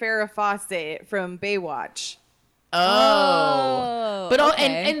might be Farrah Fawcett from Baywatch. But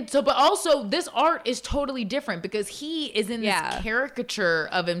but also this art is totally different because he is in this caricature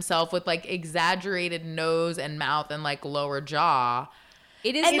of himself with like exaggerated nose and mouth and like lower jaw.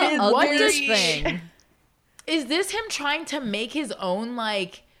 It is the ugliest thing. Is this him trying to make his own,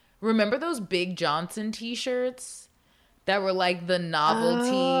 like, remember those Big Johnson t-shirts that were like the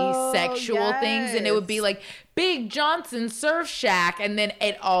novelty sexual things? And it would be like, Big Johnson Surf Shack, and then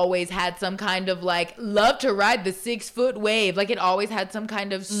it always had some kind of like love to ride the 6-foot wave. Like it always had some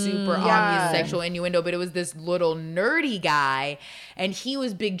kind of super obvious sexual innuendo, but it was this little nerdy guy, and he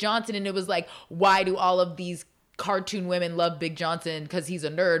was Big Johnson, and it was like, why do all of these cartoon women love Big Johnson? Because he's a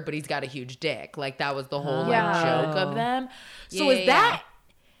nerd, but he's got a huge dick. Like that was the whole like joke of them. So is that?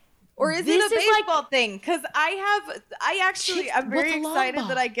 Or is it a baseball thing? Because I'm very excited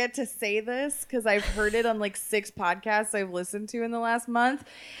that I get to say this because I've heard it on like 6 podcasts I've listened to in the last month.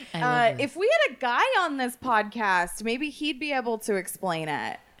 If we had a guy on this podcast, maybe he'd be able to explain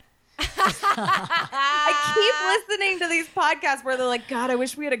it. I keep listening to these podcasts where they're like, God, I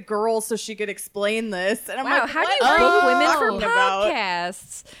wish we had a girl so she could explain this. And I'm like, how do you book women for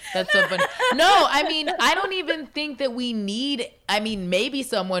podcasts? That's so funny. No, I mean, I don't even think that we need, I mean, maybe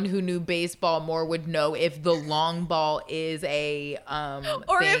someone who knew baseball more would know if the long ball is a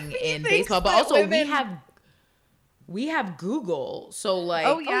thing in baseball. But also we have Google, so like,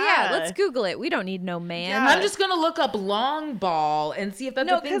 oh yeah, let's Google it. We don't need no man. Yeah. I'm just gonna look up long ball and see if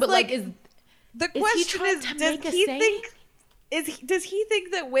that's a thing. But like, the question is, does he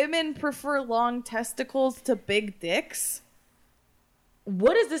think that women prefer long testicles to big dicks?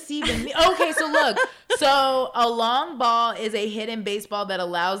 What does this even mean? Okay, so look. So a long ball is a hit in baseball that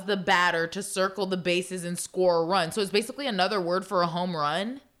allows the batter to circle the bases and score a run. So it's basically another word for a home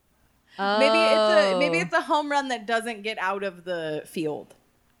run. Maybe it's a home run that doesn't get out of the field.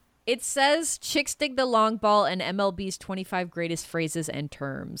 It says chicks dig the long ball and MLB's 25 greatest phrases and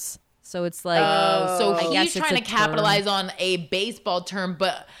terms. So it's like, so he's trying to capitalize on a baseball term,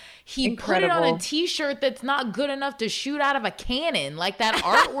 but he put it on a t-shirt that's not good enough to shoot out of a cannon. Like that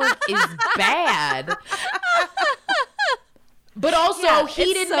artwork is bad. But also,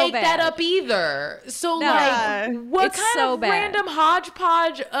 he didn't make that up either. So, like, what kind of random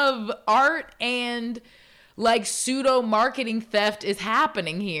hodgepodge of art and, like, pseudo-marketing theft is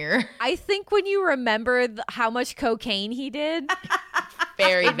happening here? I think when you remember how much cocaine he did,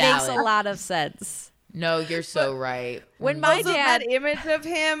 very valid. It makes a lot of sense. No, you're so right. When my dad, that image of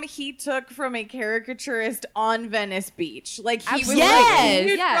him, he took from a caricaturist on Venice Beach. Like he was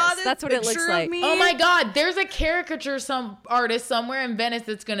yes, that's what it looks like. Oh my God, there's a caricature artist somewhere in Venice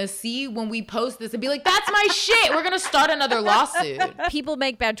that's gonna see when we post this and be like, "That's my shit." We're gonna start another lawsuit. People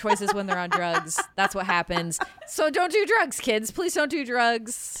make bad choices when they're on drugs. That's what happens. So don't do drugs, kids. Please don't do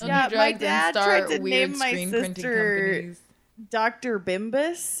drugs. Don't do drugs my dad and tried start to weird name my screen printing companies. Dr.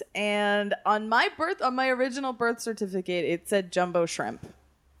 Bimbus, and on my original birth certificate, it said Jumbo Shrimp.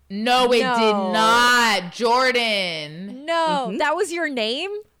 No, it did not, Jordan. No, that was your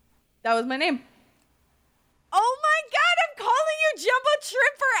name? That was my name. Oh my God, I'm calling you Jumbo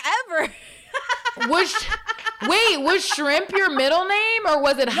Shrimp forever. Was Shrimp your middle name or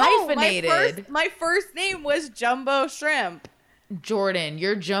was it hyphenated? My first name was Jumbo Shrimp. Jordan,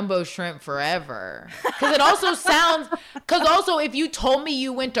 you're Jumbo Shrimp forever. Because it also sounds, because also if you told me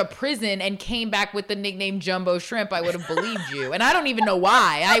you went to prison and came back with the nickname Jumbo Shrimp, I would have believed you. And I don't even know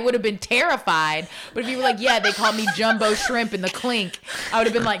why. I would have been terrified. But if you were like, yeah, they call me Jumbo Shrimp in the clink, I would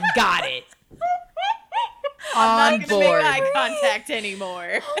have been like, got it. I'm not gonna make eye contact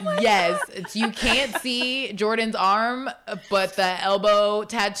anymore. Yes, you can't see Jordan's arm, but the elbow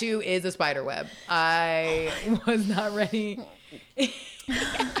tattoo is a spider web. I was not ready.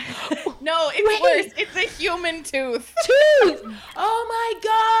 No, it's worse. It's a human tooth. Oh my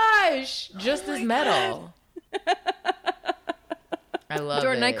gosh. Just as metal. I love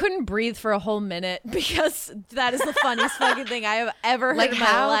Jordan, it. I couldn't breathe for a whole minute because that is the funniest fucking thing I have ever heard in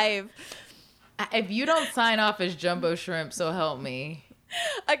my life. If you don't sign off as Jumbo Shrimp, so help me.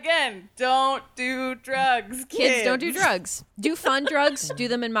 Again, don't do drugs, kids. Don't do drugs. Do fun drugs. Do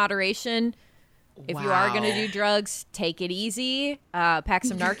them in moderation. If you are going to do drugs, take it easy. Pack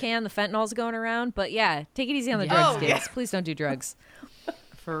some Narcan. The fentanyl's going around. But yeah, take it easy on the drugs, kids. Yeah. Please don't do drugs.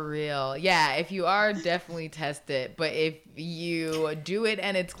 For real. Yeah, if you are, definitely test it. But if you do it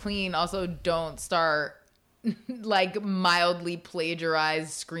and it's clean, also don't start like mildly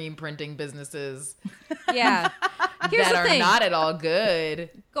plagiarized screen printing businesses. Yeah. Here's that the are thing. Not at all good.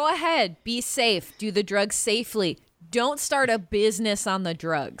 Go ahead. Be safe. Do the drugs safely. Don't start a business on the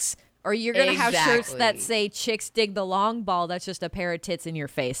drugs. Or you're going to have shirts that say chicks dig the long ball. That's just a pair of tits in your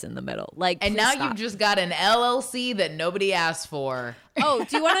face in the middle. And now stop. You've just got an LLC that nobody asked for. Oh,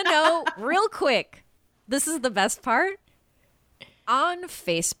 do you want to know real quick? This is the best part. On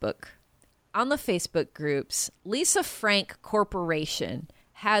Facebook, on the Facebook groups, Lisa Frank Corporation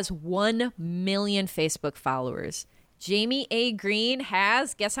has 1 million Facebook followers. Jamie A. Green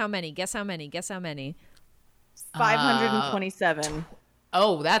has, guess how many? 527.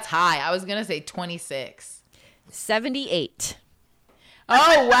 Oh, that's high. I was going to say 26. 78.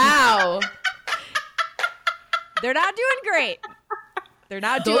 Oh, wow. They're not doing great. They're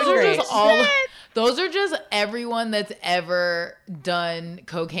not doing Those are great. Those are just everyone that's ever done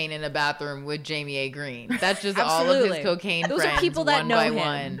cocaine in a bathroom with Jamie A. Green. That's just all of his cocaine Those friends, are people that one know by him.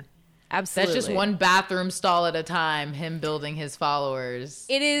 one. Absolutely. That's just one bathroom stall at a time, him building his followers.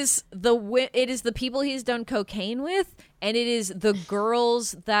 It is the people he's done cocaine with, and it is the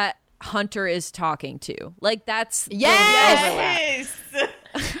girls that Hunter is talking to. Like, that's yes.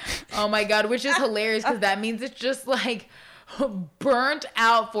 Oh my God, which is hilarious because that means it's just like burnt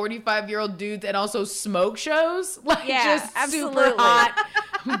out 45-year-old dudes and also smoke shows. Like, just absolutely. Super hot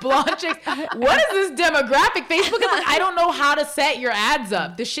blonde chicks. What is this demographic? Facebook is like, I don't know how to set your ads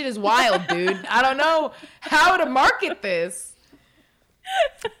up. This shit is wild, dude. I don't know how to market this.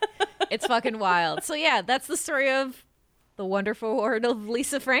 It's fucking wild. So yeah, that's the story of the wonderful world of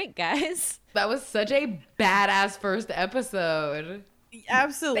Lisa Frank, guys. That was such a badass first episode.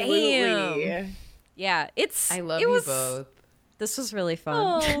 Absolutely. Bam. Yeah, I love you both. This was really fun.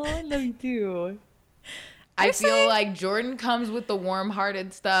 Oh, I love you too. I feel like Jordan comes with the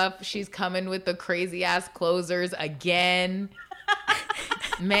warm-hearted stuff. She's coming with the crazy-ass closers again.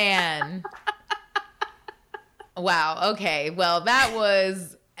 Man. Wow. Okay. Well, that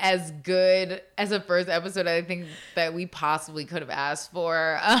was as good as a first episode I think that we possibly could have asked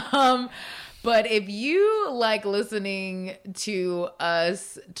for. But if you like listening to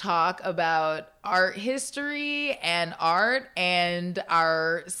us talk about art history and art and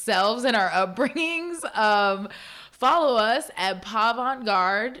ourselves and our upbringings, follow us at Podvant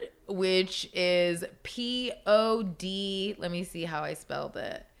Garde, which is Pod. Let me see how I spelled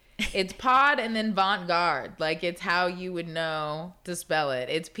it. It's pod and then vantgarde. Like, it's how you would know to spell it.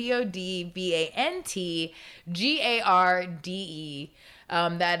 It's PODVANTGARDE.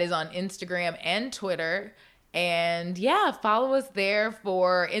 That is on Instagram and Twitter. And yeah, follow us there.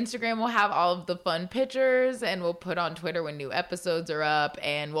 For Instagram, we'll have all of the fun pictures, and we'll put on Twitter when new episodes are up.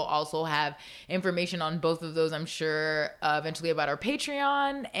 And we'll also have information on both of those, I'm sure, eventually about our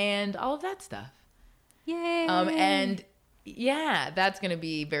Patreon and all of that stuff. Yay. And yeah, that's going to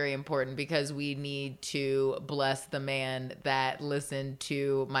be very important because we need to bless the man that listened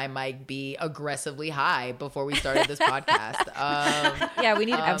to my mic be aggressively high before we started this podcast. Yeah, we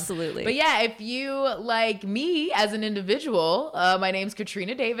need absolutely. But yeah, if you like me as an individual, my name's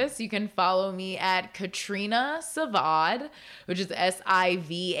Katrina Davis. You can follow me at Katrina Savad, which is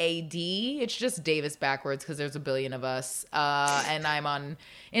SIVAD. It's just Davis backwards because there's a billion of us. And I'm on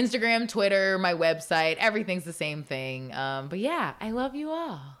Instagram, Twitter, my website. Everything's the same thing. But yeah, I love you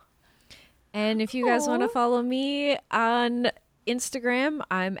all. And if you guys want to follow me on Instagram,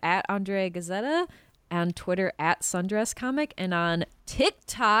 I'm at Andrea Gazzetta, on Twitter at Sundress Comic, and on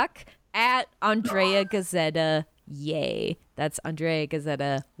TikTok at Andrea Gazzetta Yay. That's Andrea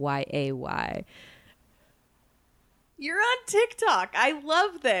Gazzetta YAY. You're on TikTok. I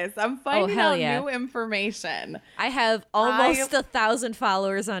love this. I'm finding out new information. I have almost 1,000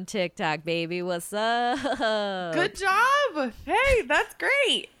 followers on TikTok, baby. What's up? Good job. Hey, that's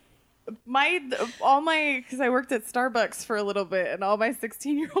great. Because I worked at Starbucks for a little bit, and all my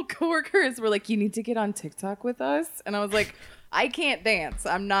 16-year-old coworkers were like, you need to get on TikTok with us. And I was like, I can't dance.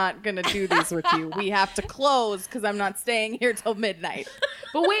 I'm not going to do these with you. We have to close because I'm not staying here till midnight.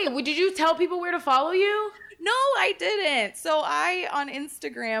 But wait, did you tell people where to follow you? No, I didn't. So I, on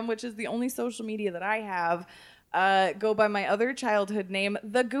Instagram, which is the only social media that I have, go by my other childhood name,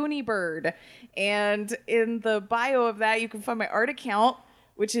 The Goonie Bird. And in the bio of that, you can find my art account,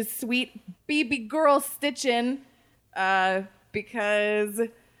 which is Sweet Baby Girl Stitchin', because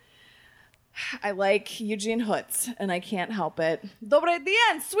I like Eugene Hutz, and I can't help it. Dobre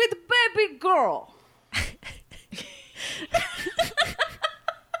dien, sweet baby girl.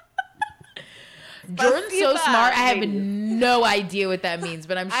 Jordan's so smart. I have no idea what that means,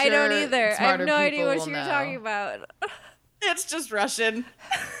 but I'm sure I don't either. I have no idea what you're know. talking about. It's just Russian.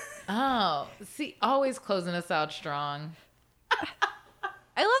 Oh, see, always closing us out strong.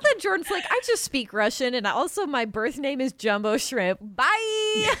 I love that Jordan's like, I just speak Russian, and also my birth name is Jumbo Shrimp.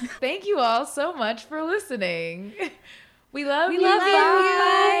 Bye. Thank you all so much for listening. We love you. Bye.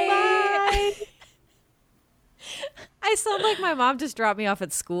 I sound like my mom just dropped me off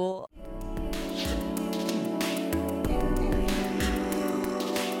at school.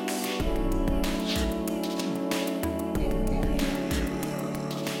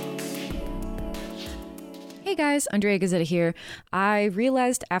 Hey guys, Andrea Gazzetta here. I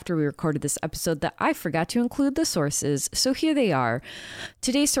realized after we recorded this episode that I forgot to include the sources, so here they are.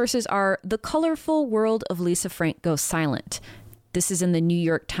 Today's sources are The Colorful World of Lisa Frank Goes Silent. This is in the New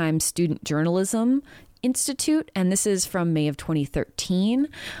York Times Student Journalism, Institute, and this is from May of 2013.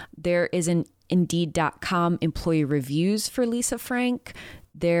 There is an Indeed.com employee reviews for Lisa Frank.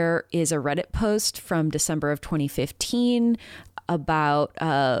 There is a Reddit post from December of 2015 about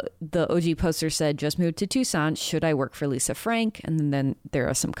the OG poster said, just moved to Tucson. Should I work for Lisa Frank? And then there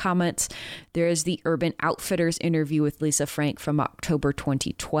are some comments. There is the Urban Outfitters interview with Lisa Frank from October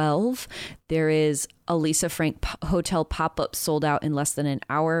 2012. There is a Lisa Frank hotel pop-up sold out in less than an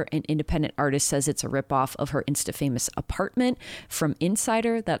hour. An independent artist says it's a ripoff of her Insta-famous apartment from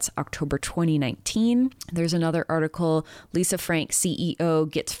Insider. That's October 2019. There's another article, Lisa Frank CEO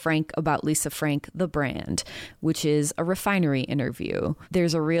gets frank about Lisa Frank, the brand, which is a refinery interview.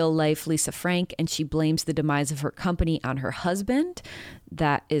 There's a real life Lisa Frank, and she blames the demise of her company on her husband.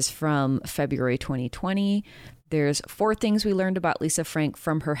 That is from February 2020. There's 4 things we learned about Lisa Frank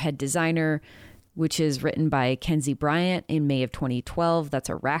from her head designer, which is written by Kenzie Bryant in May of 2012. That's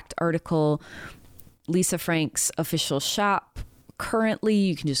a Racked article. Lisa Frank's official shop. Currently,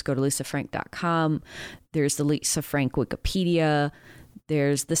 you can just go to lisafrank.com. There's the Lisa Frank Wikipedia.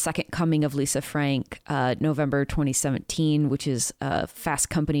 There's The Second Coming of Lisa Frank, November 2017, which is a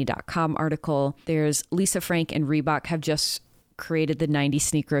fastcompany.com article. There's Lisa Frank and Reebok have just created the 90s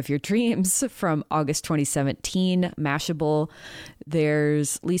sneaker of your dreams from August 2017, Mashable.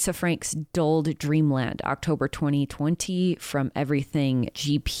 There's Lisa Frank's dulled Dreamland, October 2020 from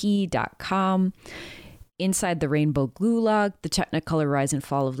everythinggp.com. Inside the Rainbow Glue Log, the Technicolor Rise and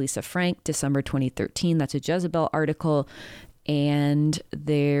Fall of Lisa Frank, December 2013. That's a Jezebel article. And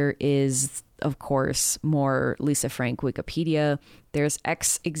there is, of course, more Lisa Frank Wikipedia. There's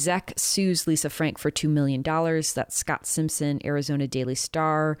ex-exec sues Lisa Frank for $2 million. That's Scott Simpson, Arizona Daily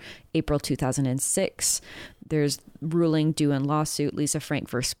Star, April 2006. There's ruling due in lawsuit, Lisa Frank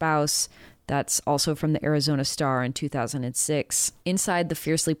for spouse. That's also from the Arizona Star in 2006. Inside the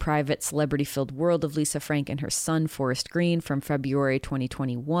fiercely private, celebrity-filled world of Lisa Frank and her son, Forrest Green, from February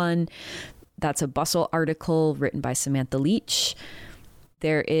 2021. That's a Bustle article written by Samantha Leach.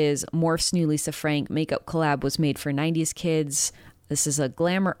 There is Morph's new Lisa Frank makeup collab was made for 90s kids. This is a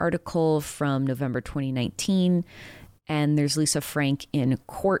Glamour article from November 2019. And there's Lisa Frank in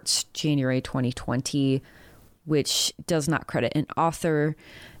Quartz, January 2020, which does not credit an author.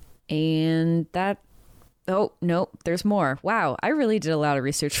 And that... Oh, no, there's more. Wow, I really did a lot of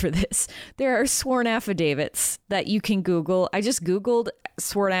research for this. There are sworn affidavits that you can Google. I just Googled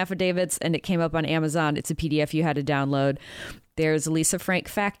sworn affidavits and it came up on Amazon. It's a PDF you had to download. There's Lisa Frank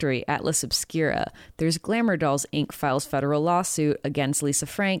Factory, Atlas Obscura. There's Glamour Dolls Inc. files federal lawsuit against Lisa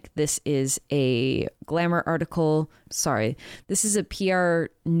Frank. This is a Glamour article. Sorry, this is a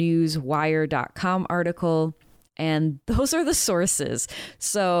PRNewsWire.com article. And those are the sources.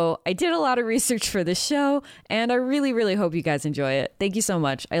 So I did a lot of research for this show, and I really, really hope you guys enjoy it. Thank you so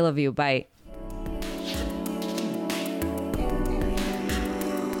much. I love you. Bye.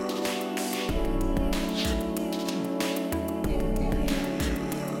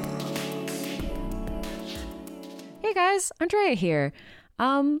 Hey guys, Andrea here.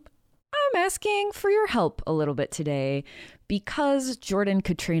 I'm asking for your help a little bit today because Jordan,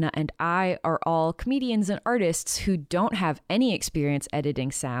 Katrina, and I are all comedians and artists who don't have any experience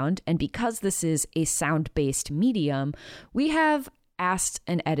editing sound, and because this is a sound-based medium, we have asked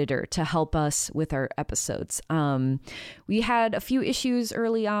an editor to help us with our episodes. We had a few issues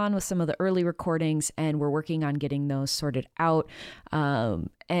early on with some of the early recordings, and we're working on getting those sorted out.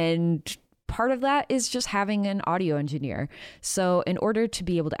 And part of that is just having an audio engineer. So in order to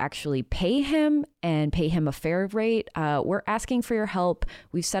be able to actually pay him and pay him a fair rate, we're asking for your help.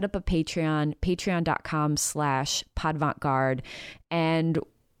 We've set up a Patreon, patreon.com/podvantgarde. And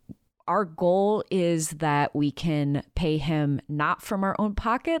our goal is that we can pay him not from our own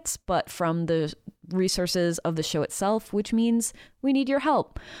pockets, but from the resources of the show itself, which means we need your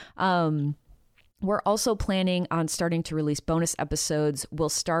help. We're also planning on starting to release bonus episodes. We'll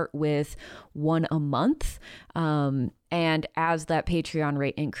start with one a month. And as that Patreon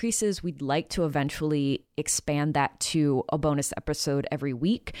rate increases, we'd like to eventually expand that to a bonus episode every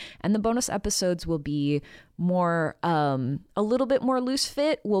week. And the bonus episodes will be more, a little bit more loose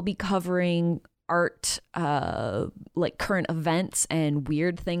fit. We'll be covering art, like current events and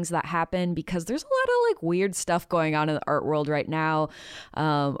weird things that happen, because there's a lot of like weird stuff going on in the art world right now,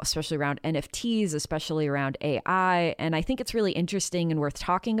 especially around NFTs, especially around AI. And I think it's really interesting and worth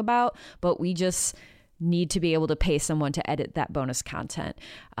talking about, but we just need to be able to pay someone to edit that bonus content.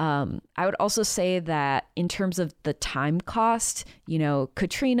 I would also say that in terms of the time cost, you know,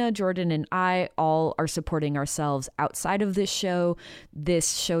 Katrina, Jordan, and I all are supporting ourselves outside of this show.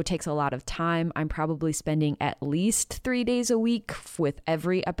 This show takes a lot of time. I'm probably spending at least 3 days a week with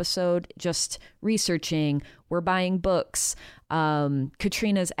every episode just researching. We're buying books.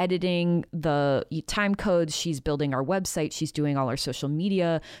 Katrina's editing the time codes. She's building our website. She's doing all our social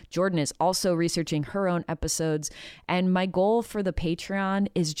media. Jordan is also researching her own episodes. And my goal for the Patreon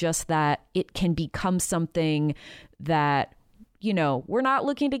is just that it can become something that, you know, we're not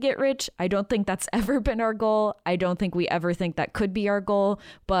looking to get rich. I don't think that's ever been our goal. I don't think we ever think that could be our goal.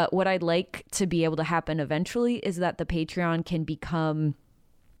 But what I'd like to be able to happen eventually is that the Patreon can become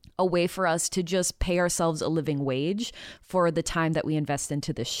a way for us to just pay ourselves a living wage for the time that we invest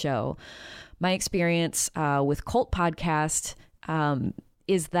into this show. My experience with Cult Podcast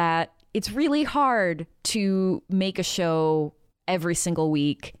is that it's really hard to make a show every single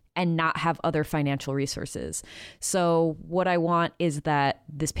week and not have other financial resources. So what I want is that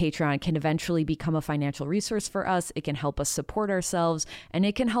this Patreon can eventually become a financial resource for us. It can help us support ourselves, and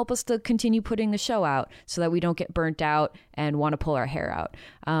it can help us to continue putting the show out so that we don't get burnt out and want to pull our hair out.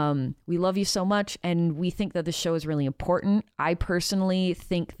 We love you so much, and we think that the show is really important. I personally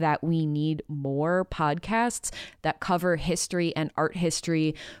think that we need more podcasts that cover history and art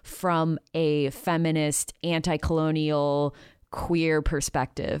history from a feminist, anti-colonial, queer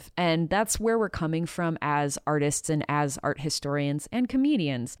perspective. And that's where we're coming from as artists and as art historians and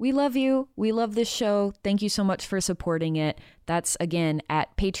comedians. We love you. We love this show. Thank you so much for supporting it. That's again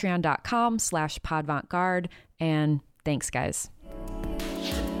at patreon.com/podvantgarde. And thanks, guys.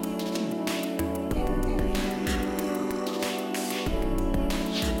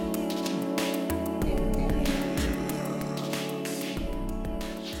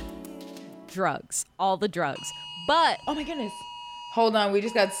 Drugs. All the drugs. But oh my goodness, hold on, we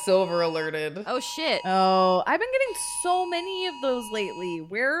just got silver alerted. Oh shit. Oh, I've been getting so many of those lately.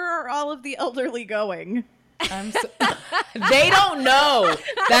 Where are all of the elderly going? They don't know.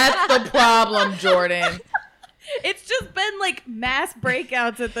 That's the problem, Jordan. It's just been like mass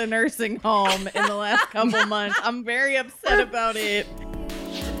breakouts at the nursing home in the last couple months. I'm very upset about it.